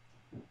sure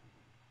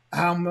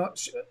how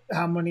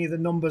many of the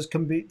numbers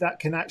that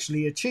can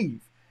actually achieve,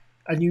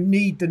 and you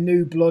need the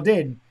new blood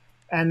in.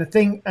 And the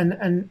thing,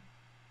 and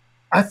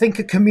I think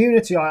a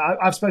community.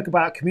 I've spoke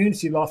about a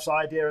community lofts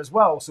idea as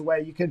well. So where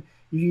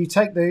you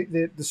take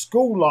the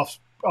school lofts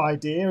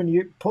idea and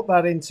you put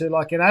that into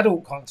like an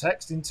adult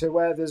context, into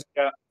where there's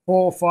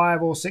 4,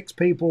 5, or 6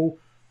 people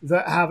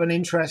that have an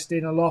interest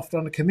in a loft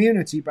on a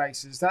community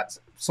basis. That's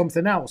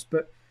something else.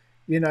 But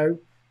these are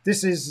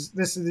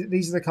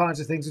the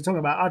kinds of things we're talking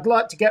about. I'd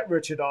like to get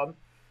Richard on,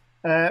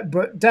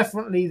 but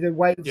definitely the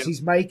waves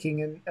he's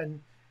making,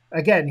 and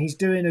again, he's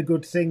doing a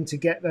good thing to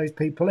get those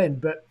people in,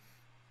 but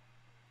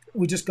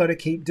we just got to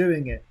keep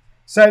doing it.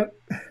 So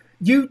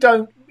you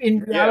don't, in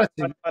reality...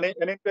 Yeah, and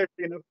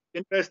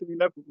interestingly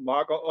enough,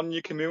 Mark, on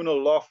your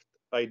communal loft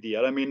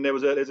idea, I mean,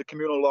 there's a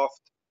communal loft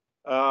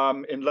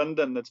in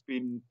London that's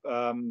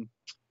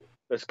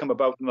come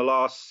about in the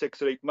last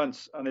 6 or 8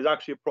 months, and there's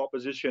actually a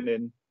proposition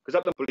in,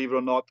 because believe it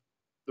or not,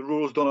 the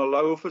rules don't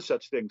allow for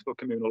such things for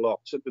communal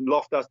lofts. The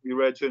loft has to be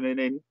registered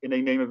in a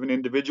name of an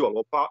individual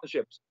or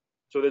partnerships.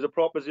 So there's a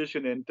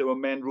proposition in to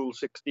amend Rule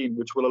 16,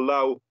 which will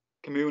allow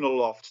communal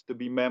lofts to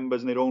be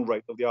members in their own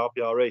right of the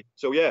RPRA.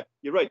 So yeah,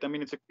 you're right. I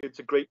mean, it's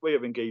a great way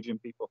of engaging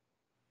people.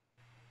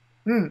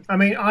 I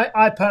mean,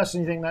 I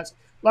personally think that's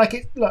like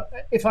it. Look,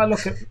 if I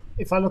look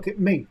at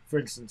me, for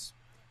instance,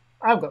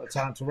 I've got the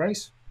time to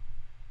race.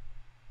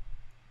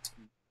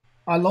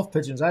 I love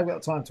pigeons. I've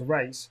got the time to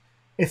race.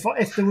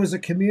 If there was a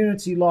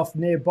community loft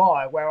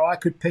nearby where I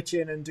could pitch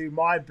in and do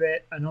my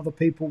bit, and other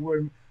people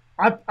were,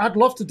 I'd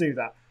love to do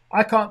that.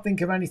 I can't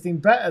think of anything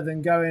better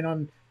than going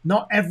on,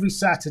 not every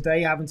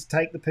Saturday, having to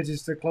take the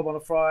pigeons to the club on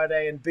a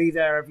Friday and be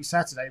there every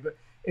Saturday. But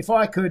if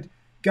I could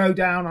go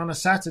down on a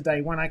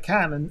Saturday when I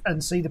can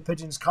and see the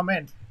pigeons come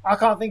in, I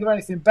can't think of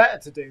anything better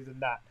to do than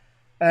that.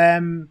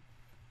 And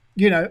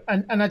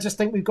I just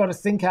think we've got to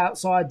think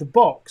outside the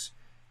box.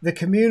 The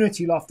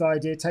community loft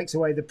idea takes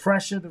away the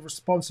pressure, the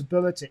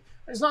responsibility.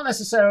 It's not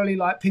necessarily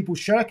like people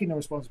shirking the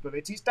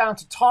responsibility. It's down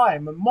to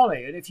time and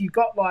money. And if you've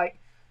got like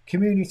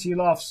community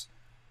lofts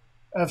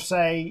of,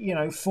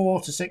 say,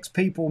 4 to 6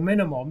 people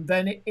minimum,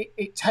 then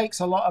it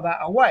takes a lot of that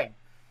away.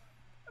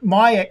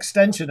 My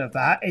extension of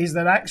that is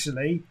that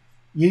actually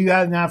You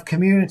then have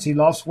community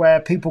lofts where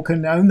people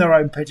can own their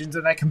own pigeons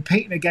and they're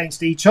competing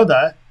against each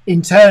other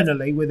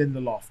internally within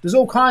the loft. There's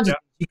all kinds of,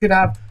 you could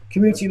have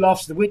community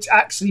lofts which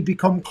actually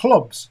become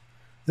clubs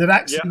that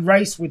actually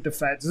race with the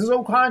feds. There's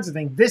all kinds of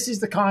things. This is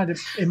the kind of,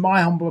 in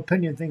my humble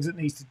opinion, things that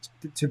needs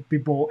to be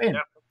brought in.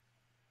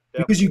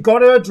 Because you've got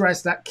to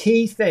address that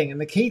key thing. And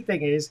the key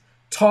thing is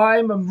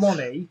time and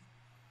money.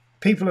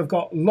 People have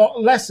got a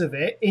lot less of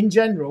it in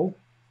general.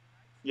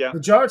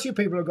 Majority of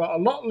people have got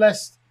a lot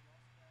less,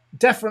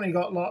 definitely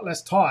got a lot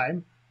less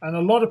time. And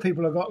a lot of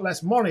people have got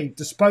less money,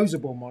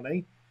 disposable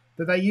money,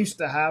 that they used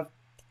to have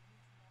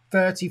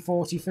 30,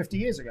 40, 50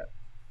 years ago.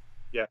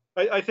 Yeah,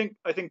 I think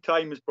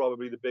time is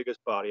probably the biggest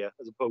barrier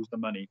as opposed to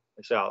money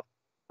itself.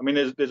 I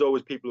mean, there's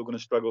always people who are going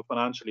to struggle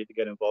financially to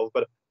get involved,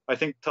 but I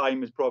think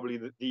time is probably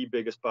the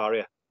biggest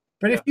barrier.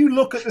 But if you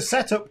look at the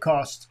setup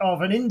cost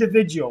of an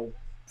individual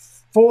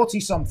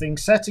 40-something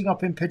setting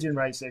up in pigeon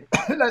racing,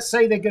 let's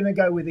say they're going to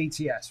go with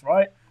ETS,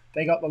 right?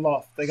 They got the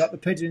loft, they got the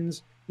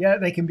pigeons. Yeah,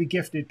 they can be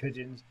gifted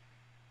pigeons,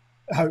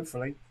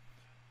 hopefully.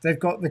 They've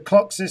got the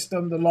clock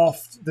system, the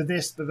loft, the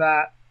this, the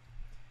that.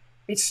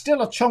 It's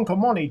still a chunk of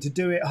money to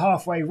do it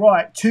halfway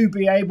right to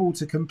be able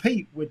to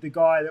compete with the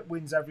guy that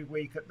wins every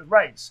week at the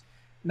race.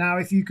 Now,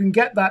 if you can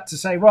get that to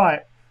say,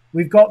 right,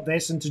 we've got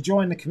this, and to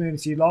join the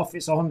community loft,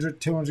 it's 100,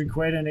 200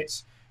 quid, and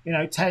it's,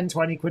 10,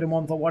 20 quid a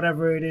month or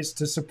whatever it is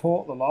to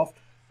support the loft.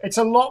 It's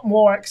a lot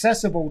more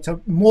accessible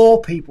to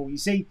more people. You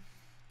see,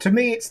 to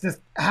me, it's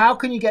how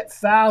can you get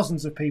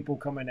thousands of people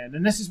coming in?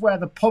 And this is where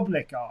the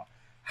public are.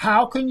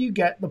 How can you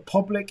get the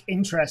public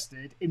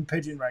interested in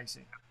pigeon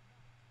racing?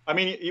 I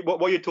mean,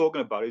 what you're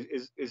talking about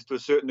is to a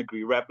certain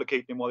degree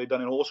replicating what they've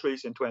done in horse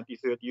racing 20,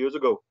 30 years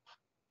ago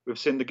with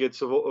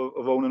syndicates of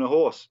owning a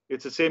horse.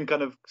 It's the same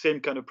kind of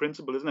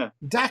principle, isn't it?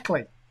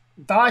 Exactly.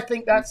 I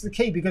think that's the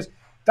key, because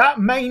that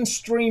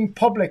mainstream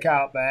public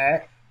out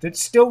there that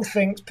still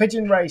thinks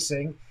pigeon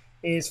racing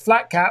is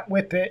flat cap,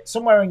 whip it,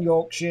 somewhere in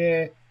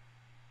Yorkshire,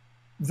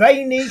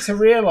 they need to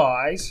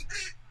realise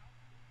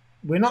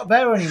we're not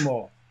there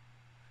anymore.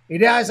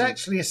 It is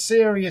actually a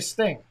serious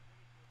thing.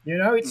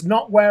 It's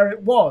not where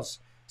it was.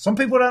 Some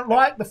people don't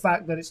like the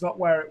fact that it's not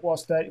where it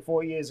was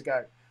 34 years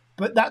ago,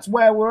 but that's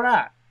where we're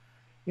at.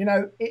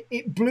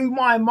 It blew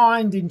my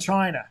mind in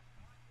China.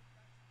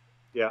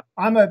 Yeah.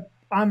 I'm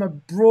a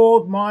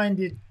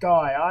broad-minded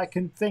guy. I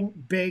can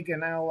think big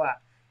and all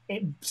that.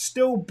 It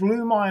still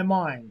blew my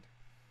mind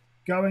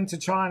going to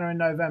China in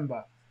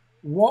November.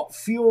 What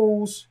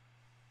fuels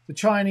the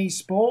Chinese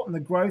sport and the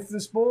growth of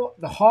the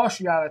sport? The harsh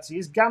reality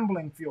is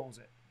gambling fuels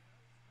it.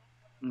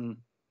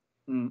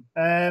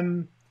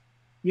 And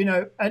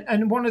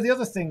one of the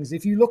other things,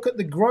 if you look at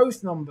the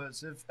growth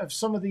numbers of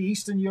some of the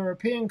Eastern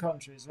European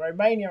countries,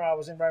 Romania, I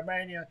was in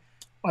Romania,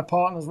 my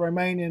partner's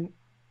Romanian,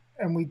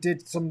 and we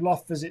did some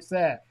loft visits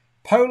there.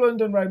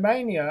 Poland and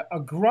Romania are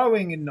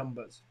growing in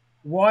numbers.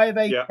 Why are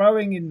they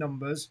growing in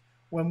numbers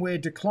when we're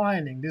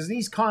declining? There's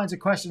these kinds of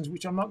questions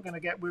which I'm not going to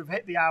get. We've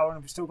hit the hour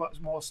and we've still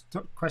got more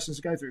questions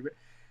to go through. But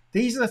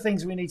these are the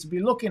things we need to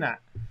be looking at.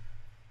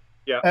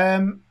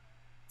 Yeah.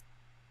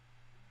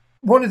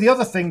 One of the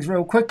other things,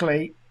 real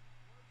quickly,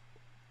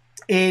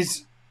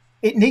 is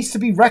it needs to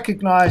be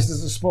recognised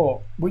as a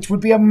sport, which would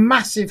be a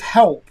massive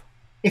help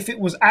if it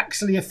was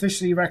actually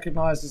officially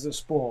recognised as a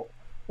sport.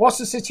 What's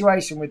the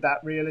situation with that,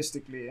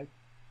 realistically, Ian?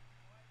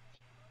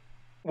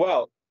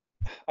 Well,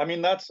 I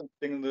mean, that's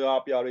something the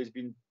RPRA has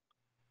been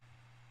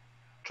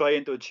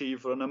trying to achieve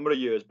for a number of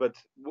years, but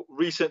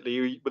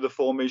recently, with the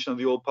formation of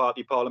the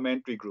all-party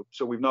parliamentary group,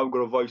 so we've now got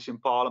a voice in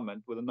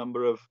Parliament with a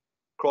number of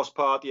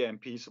cross-party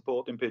MPs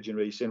supporting pigeon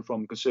racing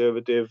from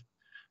Conservative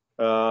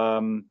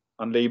and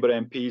Labour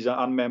MPs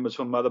and members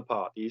from other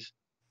parties.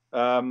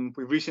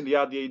 We've recently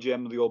had the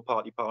AGM of the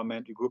all-party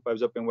parliamentary group. I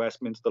was up in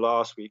Westminster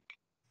last week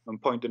and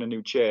appointed a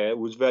new chair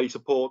who was very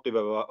supportive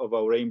of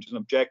our aims and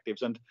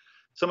objectives. And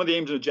some of the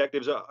aims and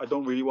objectives I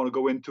don't really want to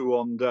go into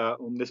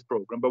on this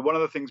programme, but one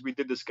of the things we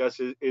did discuss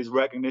is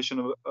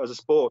recognition as a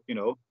sport,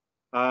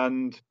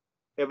 and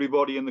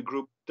everybody in the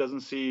group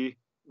doesn't see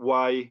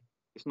why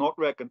it's not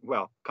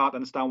can't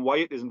understand why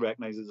it isn't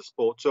recognised as a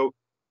sport. So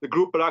the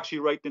group are actually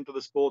writing to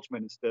the sports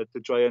minister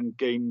to try and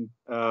gain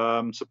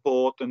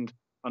support and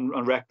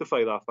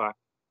rectify that fact.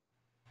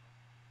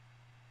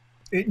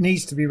 It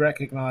needs to be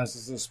recognised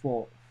as a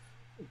sport.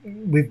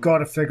 We've got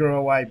to figure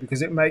a way,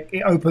 because it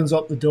opens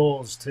up the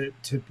doors to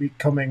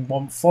becoming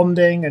one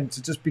funding and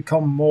to just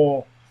become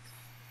more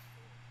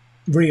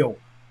real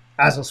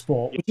as a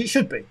sport, which it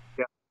should be.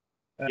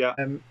 Yeah.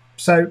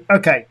 So,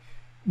 okay.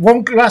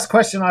 One last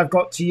question I've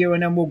got to you,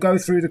 and then we'll go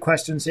through the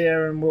questions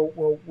here and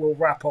we'll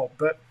wrap up.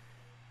 But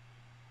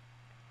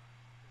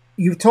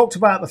you've talked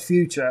about the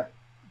future,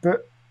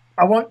 but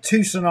I want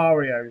two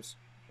scenarios.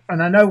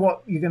 And I know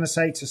what you're going to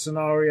say to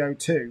scenario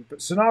 2,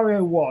 but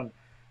scenario 1,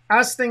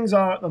 as things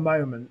are at the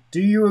moment, do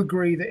you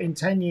agree that in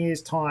 10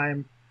 years'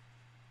 time,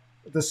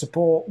 the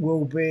support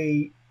will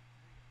be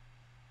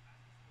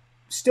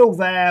still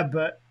there,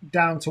 but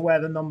down to where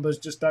the numbers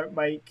just don't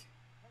make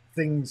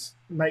things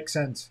make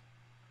sense?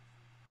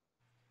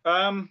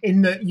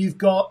 In that you've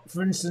got,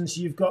 for instance,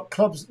 you've got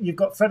clubs, you've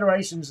got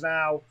federations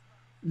now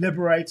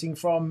liberating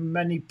from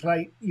many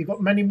you've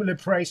got many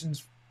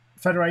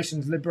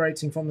federations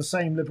liberating from the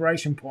same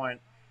liberation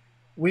point.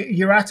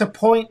 You're at a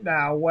point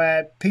now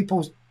where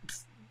people's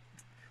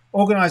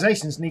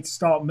organizations need to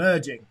start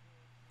merging.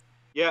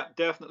 Yeah,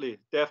 definitely.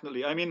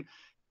 I mean,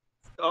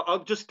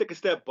 I'll just take a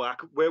step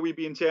back. Where we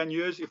be in 10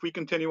 years, if we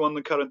continue on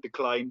the current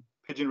decline,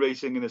 pigeon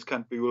racing in this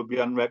country will be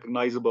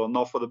unrecognizable,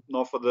 not for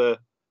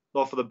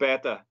the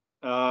better.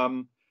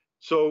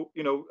 So,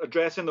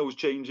 addressing those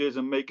changes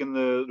and making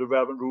the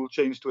relevant rule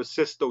change to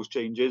assist those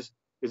changes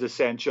is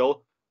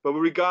essential. But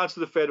with regards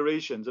to the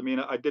federations, I mean,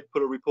 I did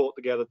put a report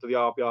together to the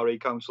RPRA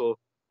Council,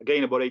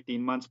 again, about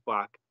 18 months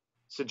back,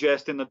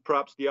 suggesting that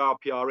perhaps the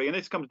RPRA, and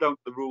this comes down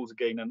to the rules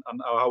again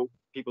and how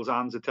people's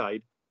hands are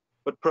tied,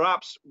 but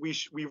perhaps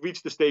we've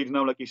reached the stage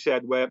now, like you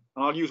said, where,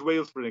 and I'll use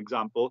Wales for an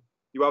example,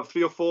 you have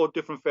 3 or 4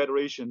 different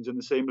federations in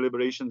the same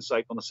liberation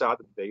site on a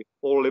Saturday,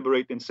 all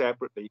liberating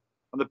separately,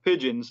 and the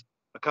pigeons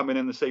are coming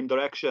in the same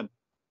direction.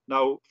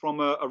 Now, from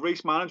a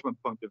race management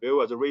point of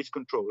view, as a race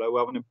controller who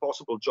have an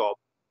impossible job,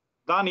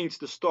 that needs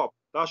to stop.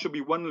 That should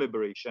be one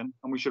liberation,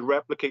 and we should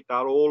replicate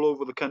that all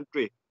over the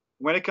country.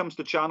 When it comes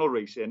to channel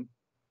racing,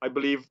 I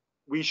believe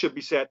we should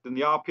be set, and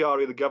the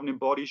RPRA, the governing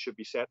body, should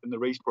be set in the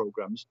race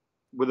programs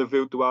with a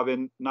view to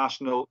having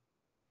national,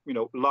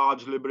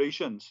 large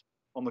liberations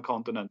on the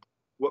continent.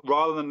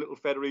 Rather than little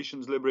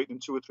federations liberating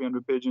 200 or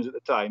 300 pigeons at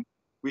a time,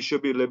 we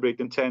should be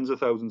liberating tens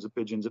of thousands of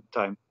pigeons at a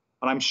time.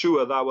 And I'm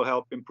sure that will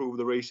help improve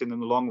the racing in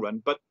the long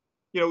run. But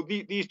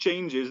these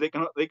changes, they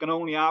can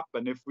only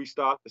happen if we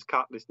start this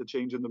catalyst to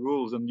changing the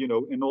rules. And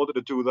in order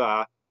to do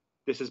that,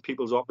 this is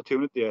people's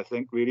opportunity, I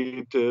think,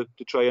 really to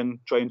try and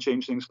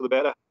change things for the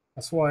better.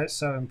 That's why it's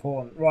so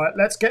important. Right,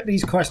 let's get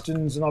these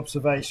questions and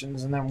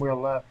observations, and then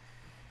we'll.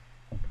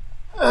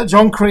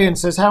 John Crean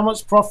says, how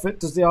much profit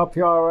does the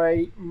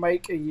RPRA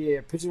make a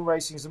year? Pigeon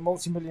racing is a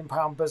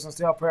multi-million-pound business.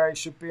 The RPRA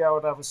should be able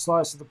to have a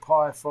slice of the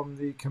pie from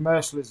the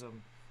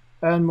commercialism,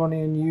 earn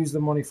money and use the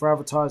money for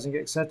advertising,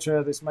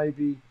 etc. This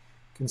maybe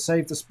can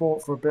save the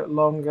sport for a bit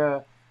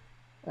longer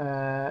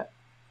than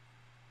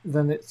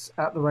it's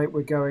at the rate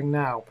we're going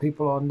now.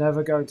 People are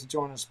never going to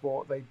join a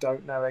sport they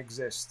don't know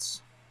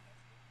exists.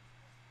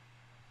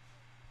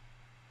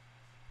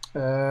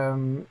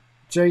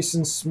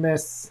 Jason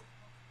Smith,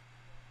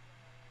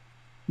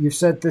 you've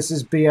said this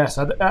is BS.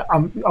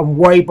 I'm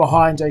way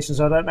behind, Jason,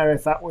 so I don't know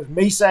if that was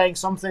me saying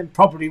something.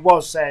 Probably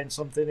was saying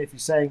something if you're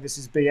saying this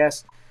is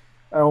BS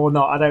or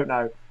not. I don't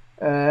know.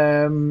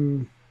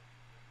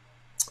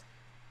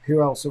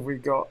 Who else have we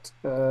got?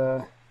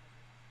 Can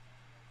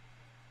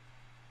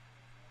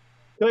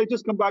I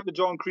just come back to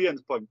John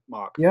Crean's point,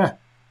 Mark? Yeah.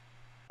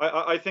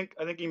 I think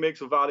he makes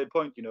a valid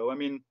point. I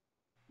mean,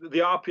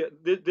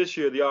 this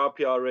year the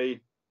RPRA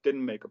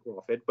didn't make a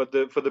profit,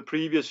 but for the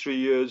previous 3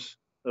 years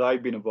that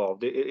I've been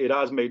involved, it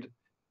has made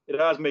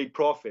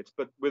profits,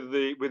 but with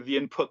the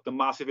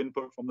massive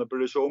input from the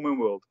British Omen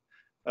world.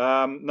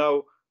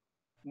 Now,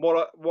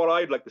 what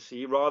I'd like to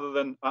see, rather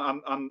than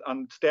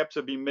and steps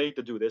have been made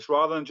to do this,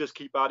 rather than just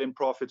keep adding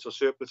profits or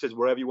surpluses,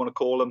 wherever you want to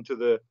call them, to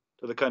the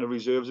kind of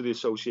reserves of the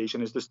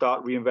association, is to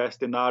start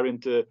reinvesting that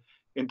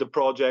into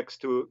projects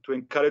to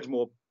encourage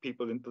more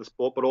people into the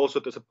sport, but also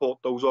to support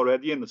those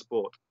already in the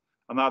sport.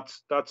 And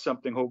that's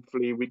something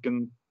hopefully we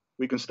can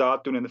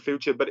start doing in the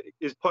future. But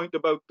his point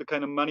about the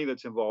kind of money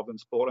that's involved in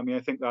sport, I mean, I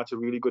think that's a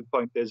really good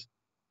point.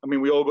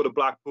 We all go to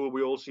Blackpool,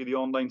 we all see the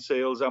online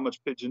sales, how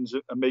much pigeons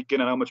are making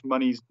and how much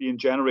money is being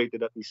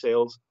generated at these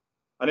sales.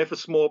 And if a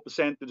small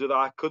percentage of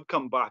that could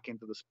come back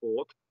into the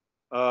sport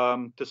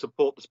to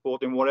support the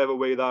sport in whatever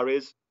way that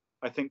is,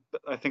 I think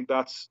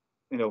that's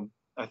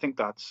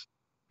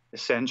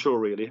essential,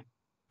 really.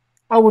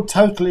 I would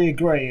totally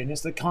agree, and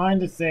it's the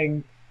kind of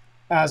thing,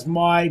 as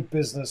my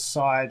business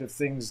side of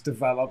things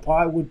develop,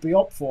 I would be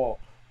up for.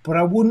 But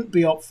I wouldn't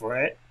be up for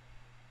it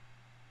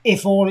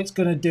if all it's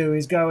going to do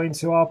is go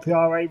into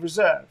RPRA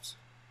reserves.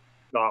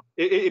 No,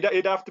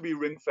 it'd have to be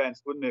ring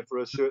fenced, wouldn't it, for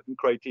a certain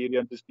criteria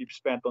and just be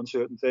spent on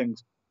certain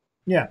things.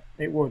 Yeah,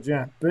 it would.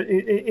 Yeah, but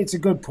it's a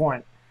good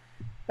point.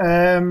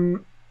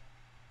 John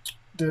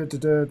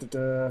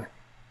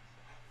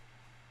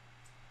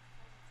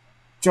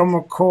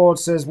McCord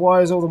says,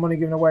 why is all the money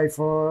given away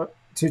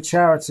to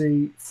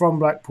charity from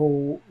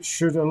Blackpool?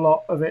 Should a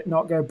lot of it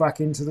not go back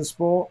into the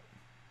sport?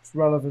 It's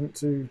relevant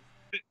to...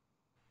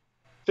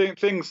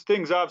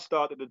 Things have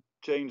started to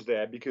change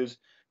there, because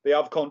they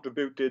have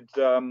contributed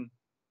to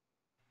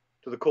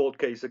the court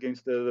case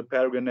against the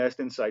peregrine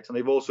nesting sites, and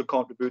they've also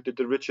contributed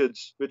to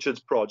Richard's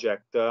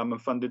project and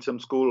funded some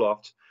school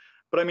lofts.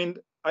 But I mean,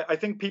 I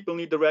think people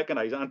need to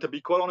recognise, and to be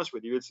quite honest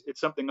with you, it's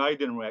something I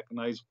didn't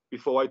recognise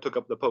before I took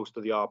up the post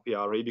of the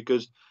RPRA,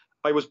 because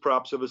I was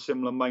perhaps of a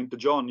similar mind to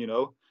John.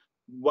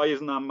 Why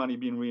isn't that money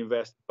being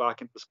reinvested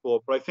back into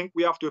sport? But I think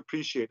we have to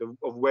appreciate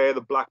of where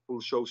the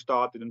Blackpool show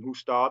started and who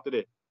started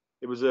it.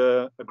 It was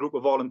a group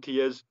of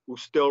volunteers who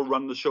still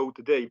run the show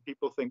today.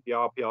 People think the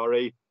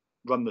RPRA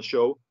run the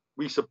show.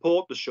 We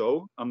support the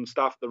show, and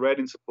staff at the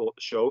Reading support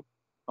the show.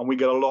 and we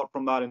get a lot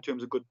from that in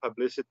terms of good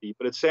publicity.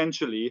 But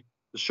essentially,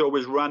 the show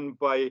is run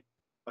by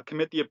a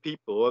committee of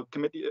people, a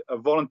committee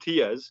of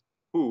volunteers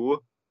whose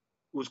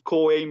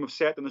core aim of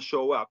setting the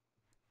show up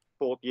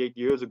 48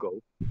 years ago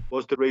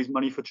was to raise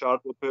money for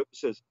charitable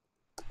purposes.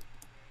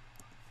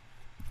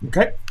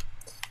 Okay.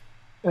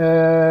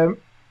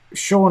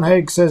 Sean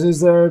Haig says,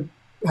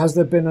 has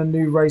there been a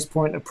new race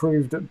point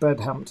approved at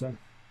Bedhampton?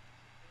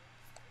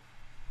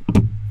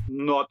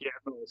 Not yet.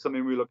 No, it's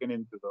something we're looking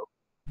into, though.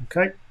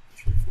 Okay.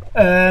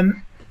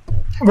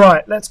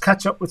 Right, let's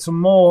catch up with some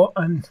more,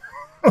 and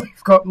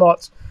we've got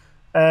lots.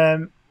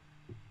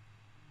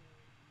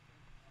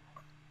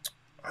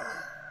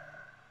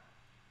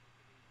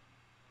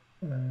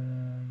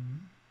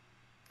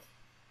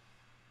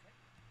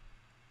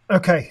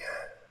 Okay.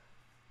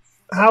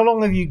 How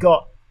long have you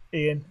got,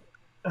 Ian?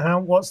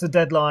 What's the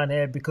deadline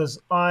here? Because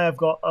I have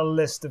got a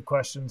list of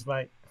questions,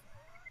 mate.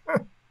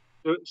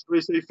 Should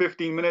we say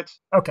 15 minutes?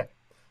 Okay.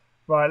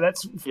 Right,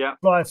 let's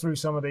fly through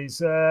some of these.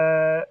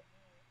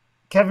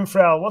 Kevin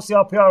Frell, what's the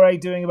RPRA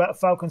doing about the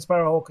Falcon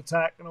Sparrowhawk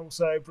attack and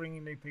also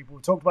bringing new people?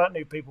 We talked about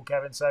new people,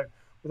 Kevin, so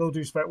with all due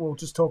respect, we'll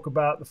just talk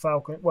about the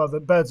Falcon, well, the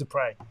birds of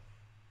prey.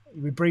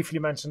 We briefly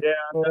mentioned it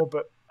before,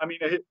 but... I mean,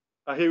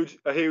 a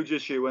huge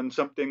issue, and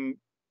something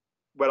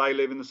where I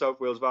live in the South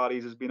Wales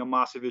Valleys has been a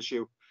massive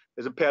issue.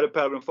 There's a pair of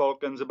peregrine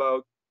falcons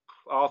about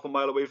half a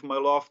mile away from my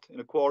loft in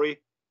a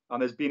quarry,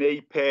 and there's been a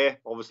pair,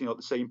 obviously not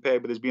the same pair,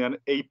 but there's been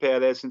a pair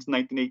there since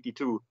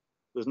 1982.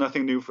 There's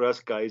nothing new for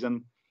us, guys,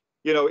 and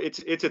you know, it's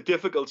a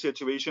difficult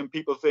situation.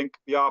 People think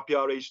the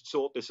RPRA should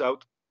sort this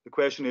out. The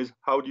question is,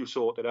 how do you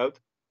sort it out?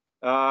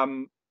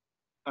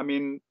 I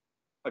mean,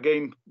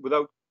 again,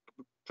 without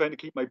trying to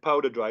keep my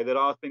powder dry, there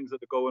are things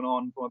that are going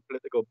on from a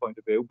political point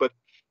of view. But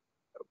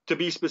to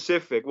be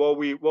specific, what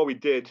we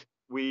did,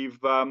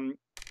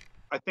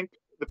 I think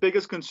the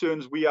biggest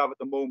concerns we have at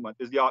the moment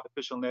is the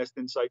artificial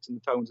nesting sites in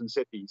the towns and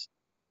cities.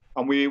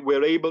 And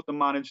we're able to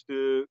manage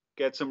to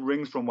get some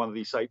rings from one of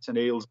these sites in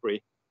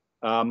Aylesbury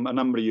a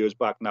number of years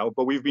back now.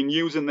 But we've been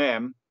using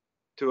them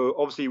to,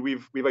 obviously,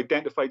 we've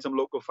identified some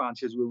local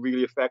fanciers who were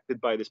really affected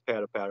by this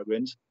pair of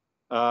peregrines.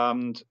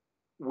 And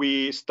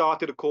we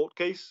started a court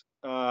case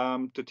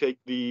to take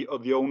the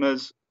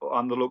owners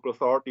and the local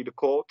authority to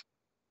court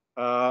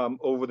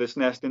over this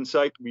nesting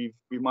site. We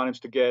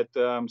managed to get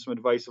some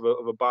advice of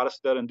a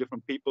barrister and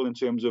different people in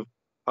terms of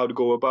how to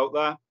go about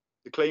that.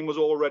 The claim was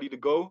all ready to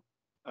go,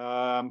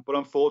 but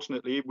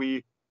unfortunately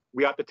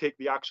we had to take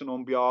the action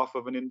on behalf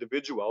of an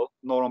individual,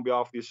 not on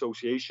behalf of the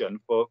association,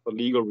 for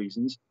legal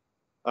reasons.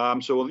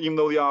 So even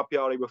though the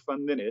RPRA were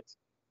funding it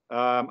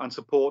and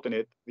supporting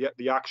it,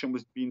 the action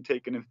was being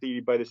taken in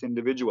theory by this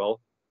individual.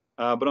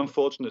 But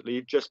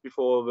unfortunately, just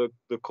before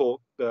the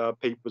court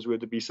papers were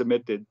to be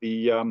submitted,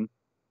 the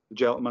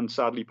gentleman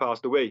sadly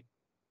passed away.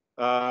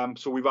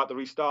 So we've had to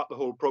restart the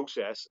whole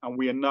process, and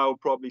we are now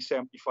probably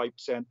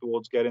 75%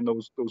 towards getting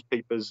those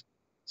papers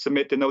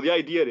submitted. Now, the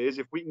idea is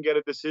if we can get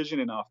a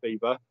decision in our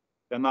favour,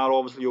 then that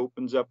obviously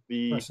opens up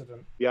the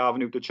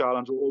avenue to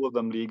challenge all of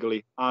them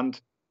legally. And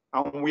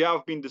we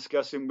have been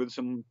discussing with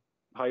some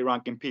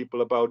high-ranking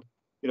people about,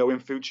 you know, in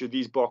future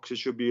these boxes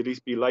should be at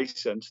least be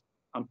licensed,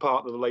 and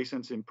part of the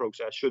licensing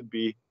process should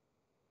be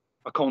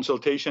a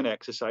consultation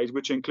exercise,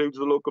 which includes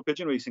the local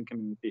pigeon racing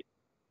community.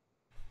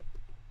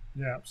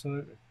 Yeah,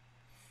 absolutely.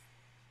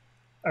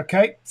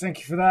 Okay, thank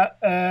you for that.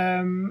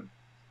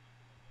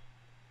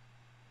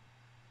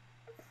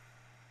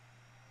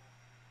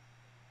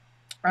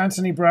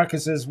 Anthony Bracker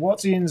says,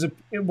 what in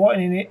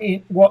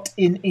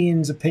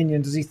Ian's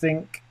opinion does he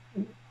think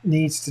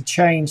needs to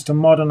change to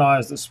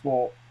modernise the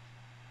sport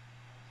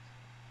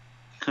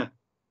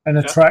and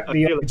attract the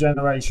younger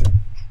generation?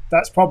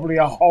 That's probably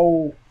a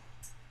whole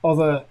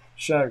other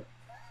show.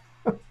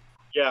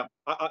 Yeah,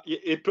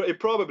 it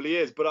probably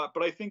is, but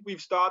I think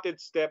we've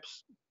started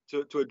steps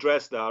to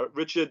address that.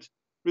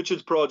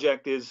 Richard's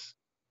project is,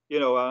 you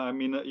know, I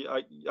mean,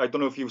 I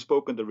don't know if you've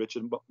spoken to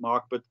Richard,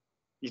 Mark, but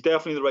he's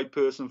definitely the right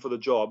person for the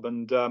job,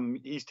 and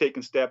he's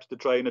taken steps to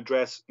try and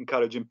address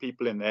encouraging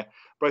people in there.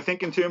 But I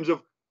think in terms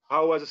of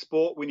how, as a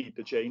sport, we need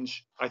to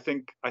change, I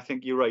think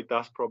you're right.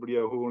 That's probably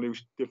a whole new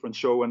different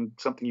show and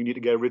something you need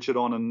to get Richard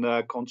on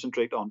and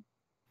concentrate on.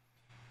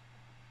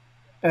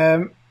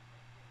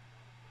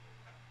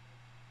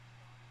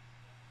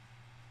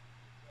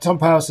 Tom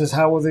Power says,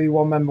 how will the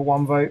one member,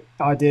 one vote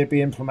idea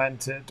be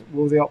implemented?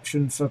 Will the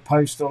option for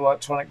postal or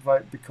electronic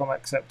vote become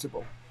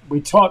acceptable?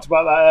 We talked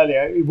about that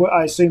earlier.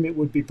 I assume it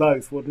would be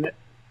both, wouldn't it?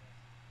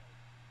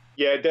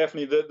 Yeah,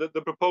 definitely.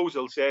 The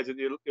proposal says that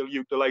it'll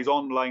utilise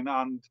online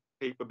and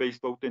paper-based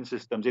voting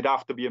systems. It'd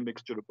have to be a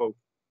mixture of both.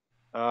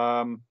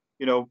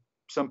 You know,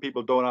 some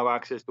people don't have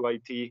access to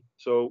IT,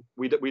 so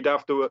we'd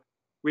have to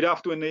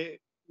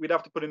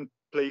put in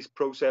place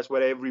process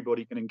where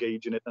everybody can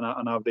engage in it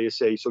and have their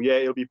say. So yeah,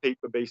 it'll be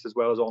paper-based as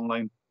well as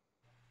online.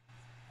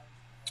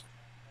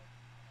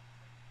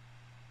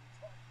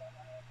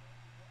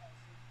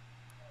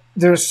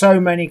 There are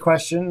so many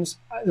questions.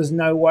 There's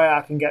no way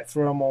I can get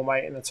through them all,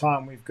 mate, in the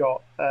time we've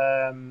got.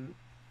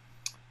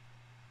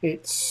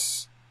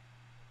 It's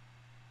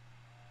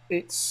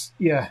it's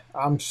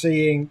I'm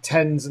seeing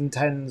tens and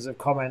tens of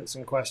comments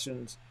and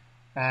questions,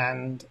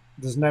 and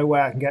there's no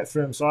way I can get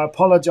through them. So I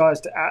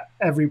apologise to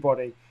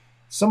everybody.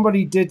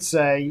 Somebody did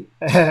say,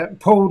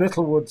 Paul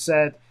Littlewood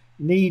said,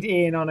 need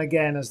Ian on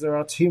again as there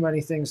are too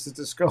many things to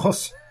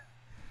discuss.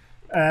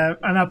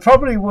 And I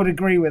probably would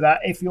agree with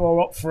that if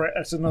you're up for it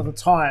at another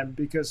time,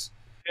 because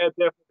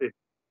definitely.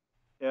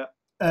 Yeah.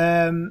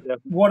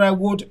 What I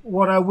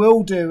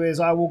will do is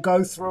I will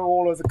go through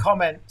all of the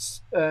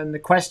comments and the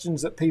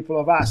questions that people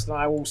have asked, and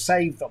I will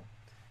save them.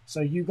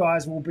 So you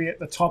guys will be at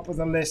the top of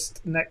the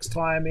list next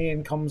time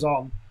Ian comes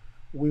on.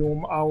 I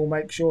will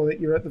make sure that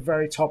you're at the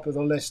very top of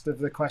the list of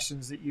the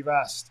questions that you've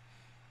asked.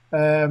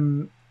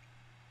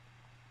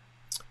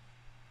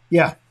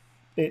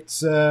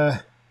 It's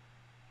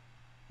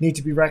need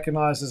to be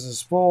recognised as a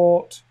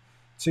sport.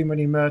 Too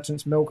many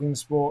merchants milking the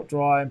sport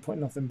dry and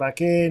putting nothing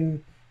back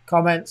in.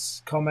 Comment.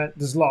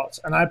 There's lots.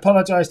 And I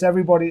apologise to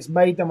everybody that's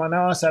made them. I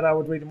know I said I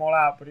would read them all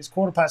out, but it's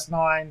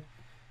 9:15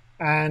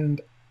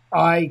 and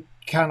I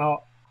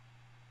cannot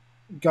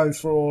go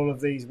through all of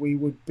these. We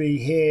would be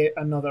here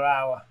another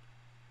hour.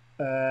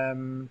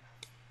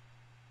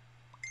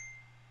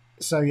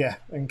 So yeah,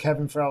 and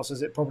Kevin Farrell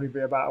says it'd probably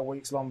be about a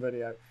week's long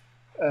video.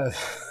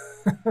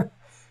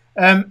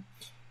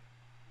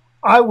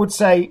 I would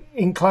say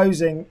in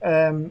closing,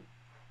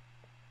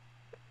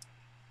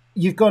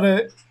 you've got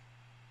an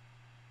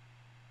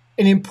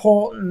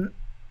important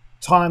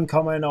time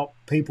coming up,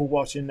 people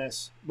watching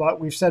this. Like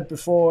we've said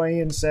before,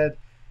 Ian said,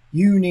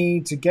 you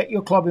need to get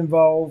your club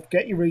involved,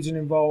 get your region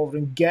involved,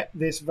 and get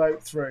this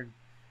vote through.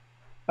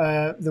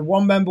 The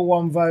one member,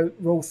 one vote,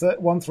 Rule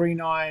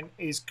 139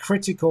 is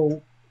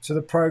critical to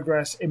the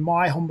progress, in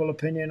my humble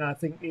opinion, I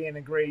think Ian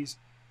agrees,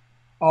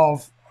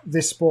 of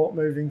this sport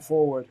moving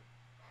forward.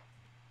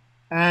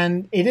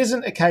 And it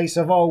isn't a case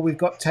of, oh, we've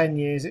got 10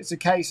 years. It's a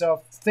case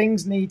of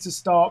things need to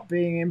start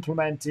being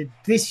implemented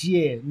this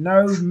year.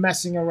 No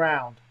messing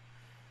around.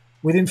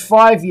 Within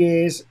 5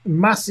 years,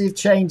 massive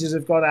changes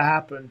have got to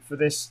happen for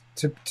this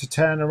to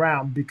turn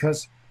around,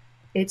 because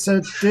it's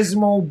a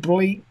dismal,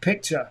 bleak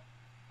picture,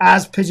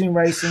 as pigeon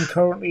racing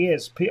currently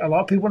is. A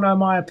lot of people know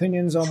my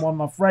opinions on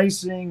one-off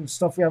racing,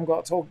 stuff we haven't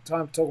got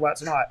time to talk about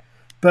tonight.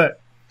 But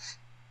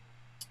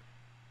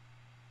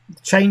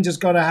change has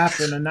got to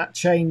happen, and that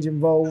change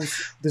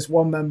involves this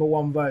one member,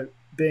 one vote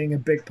being a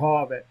big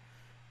part of it.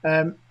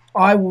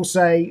 I will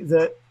say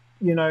that,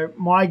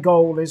 my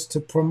goal is to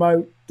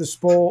promote the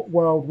sport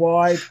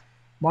worldwide.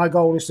 My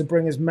goal is to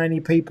bring as many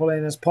people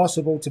in as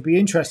possible to be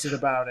interested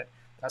about it.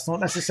 That's not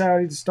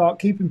necessarily to start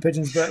keeping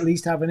pigeons, but at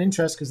least have an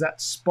interest, because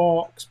that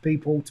sparks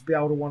people to be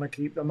able to want to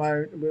keep them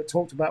out. We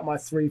talked about my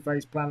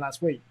 3-phase plan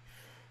last week.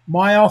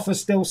 My offer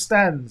still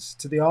stands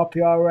to the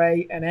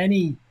RPRA and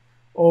any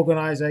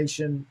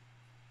organisation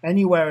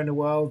anywhere in the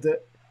world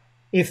that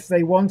if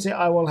they want it,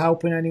 I will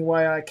help in any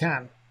way I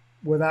can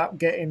without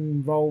getting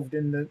involved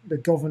in the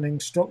governing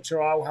structure.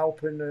 I'll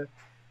help in the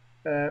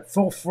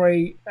for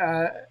free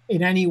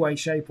in any way,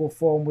 shape or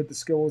form with the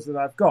skills that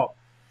I've got.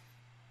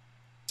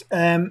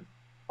 And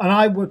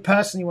I would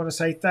personally want to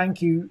say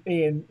thank you,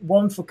 Ian,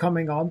 one, for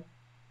coming on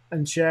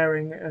and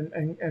sharing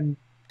and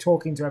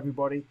talking to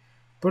everybody,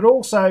 but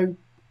also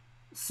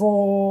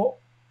for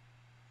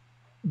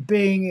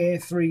being here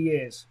 3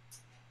 years,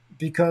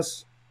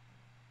 because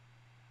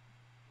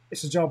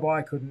it's a job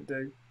I couldn't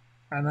do.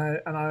 And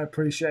I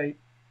appreciate,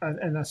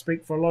 and I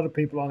speak for a lot of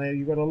people on here.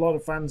 You've got a lot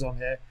of fans on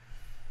here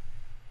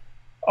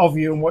of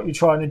you and what you're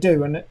trying to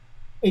do, and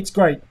it's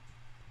great.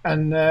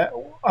 And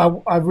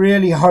I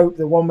really hope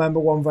the one member,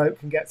 one vote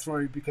can get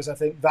through, because I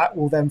think that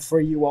will then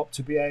free you up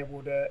to be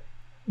able to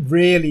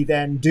really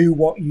then do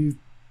what you've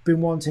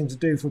been wanting to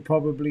do for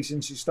probably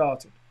since you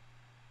started.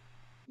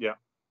 Yeah.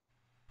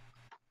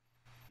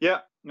 Yeah.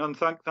 And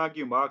thank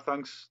you, Mark.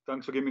 Thanks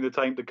for giving me the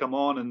time to come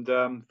on, and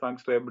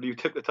thanks to everybody who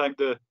took the time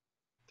to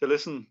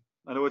listen.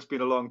 I know it's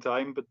been a long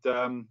time, but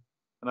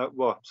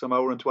some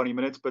hour and 20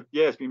 minutes, but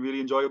yeah, it's been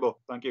really enjoyable.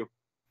 Thank you.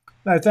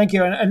 No, thank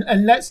you,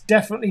 and let's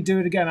definitely do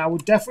it again. I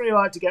would definitely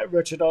like to get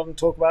Richard on and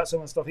talk about some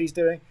of the stuff he's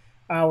doing.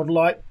 I would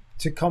like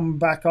to come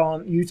back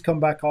on, you to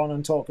come back on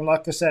and talk. And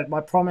like I said,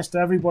 my promise to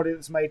everybody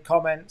that's made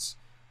comments,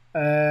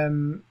 I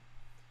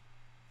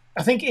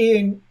think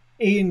Ian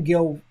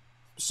Gill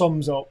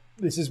sums up.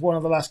 This is one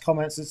of the last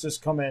comments that's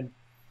just come in.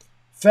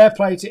 Fair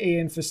play to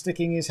Ian for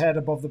sticking his head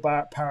above the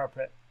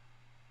parapet.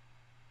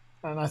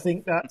 And I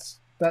think that's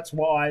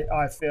what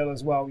I feel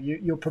as well.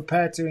 You're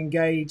prepared to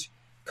engage,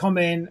 come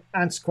in,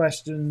 answer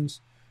questions,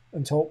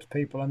 and talk to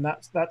people, and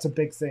that's a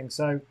big thing.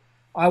 So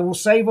I will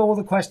save all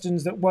the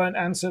questions that weren't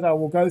answered. I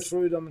will go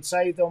through them and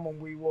save them,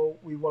 and we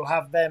will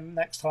have them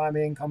next time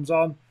Ian comes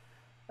on.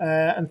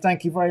 And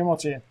thank you very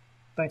much, Ian.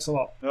 Thanks a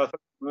lot. No,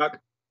 Mark.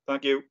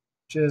 Thank you.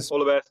 Cheers. All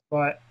the best.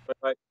 Bye.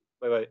 Bye.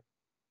 Bye.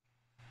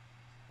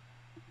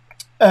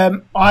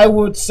 I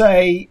would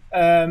say,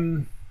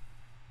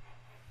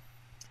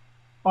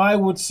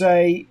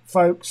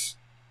 folks,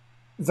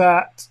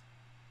 that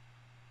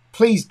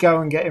please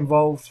go and get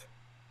involved.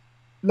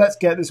 Let's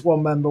get this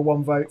one member,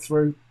 one vote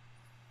through.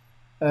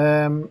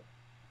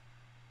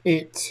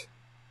 It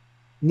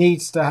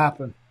needs to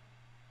happen.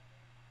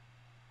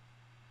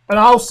 And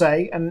I'll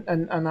say,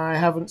 and I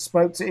haven't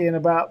spoke to Ian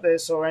about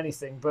this or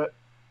anything, but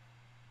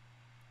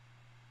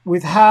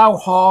with how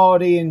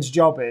hard Ian's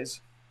job is,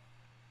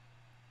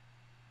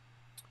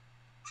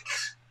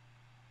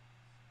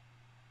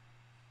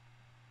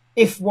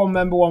 if one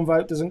member, one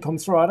vote doesn't come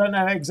through, I don't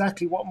know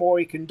exactly what more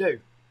he can do.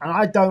 And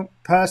I don't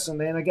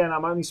personally, and again,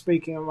 I'm only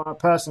speaking on my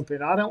personal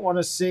opinion, I don't want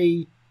to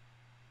see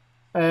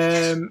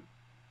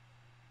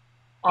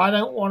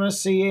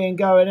Ian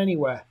going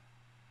anywhere.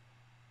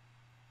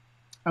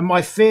 And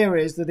my fear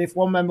is that if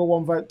one member,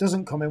 one vote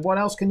doesn't come in, what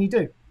else can he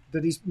do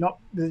that he's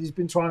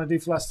been trying to do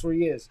for the last 3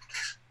 years?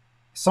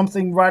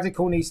 Something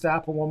radical needs to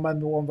happen. One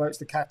member, one vote's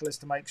the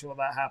catalyst to make sure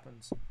that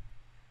happens.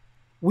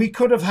 We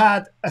could have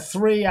had a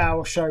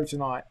 3-hour show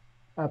tonight.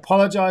 I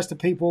apologise to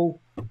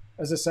people,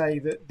 as I say,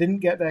 that didn't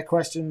get their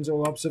questions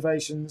or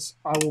observations.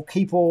 I will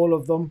keep all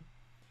of them.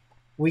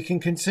 We can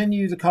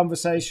continue the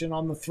conversation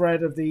on the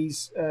thread of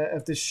this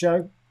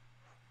show,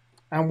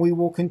 and we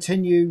will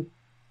continue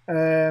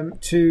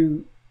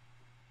to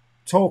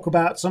talk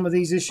about some of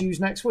these issues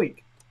next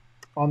week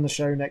on the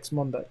show next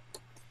Monday.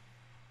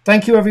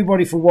 Thank you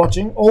everybody for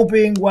watching. All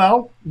being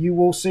well, you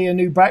will see a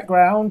new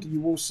background. You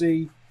will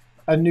see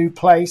a new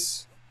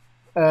place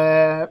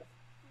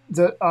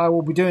that I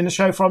will be doing the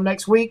show from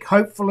next week.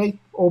 Hopefully,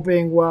 all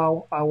being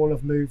well, I will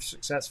have moved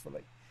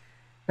successfully.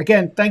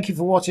 Again, thank you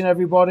for watching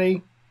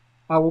everybody.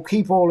 I will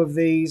keep all of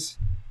these,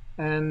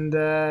 and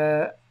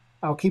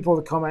I'll keep all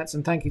the comments,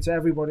 and thank you to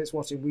everybody that's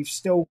watching. We've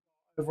still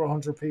over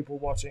 100 people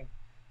watching,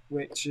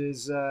 which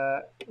is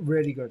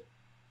really good.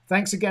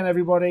 Thanks again,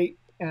 everybody,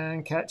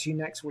 and catch you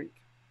next week.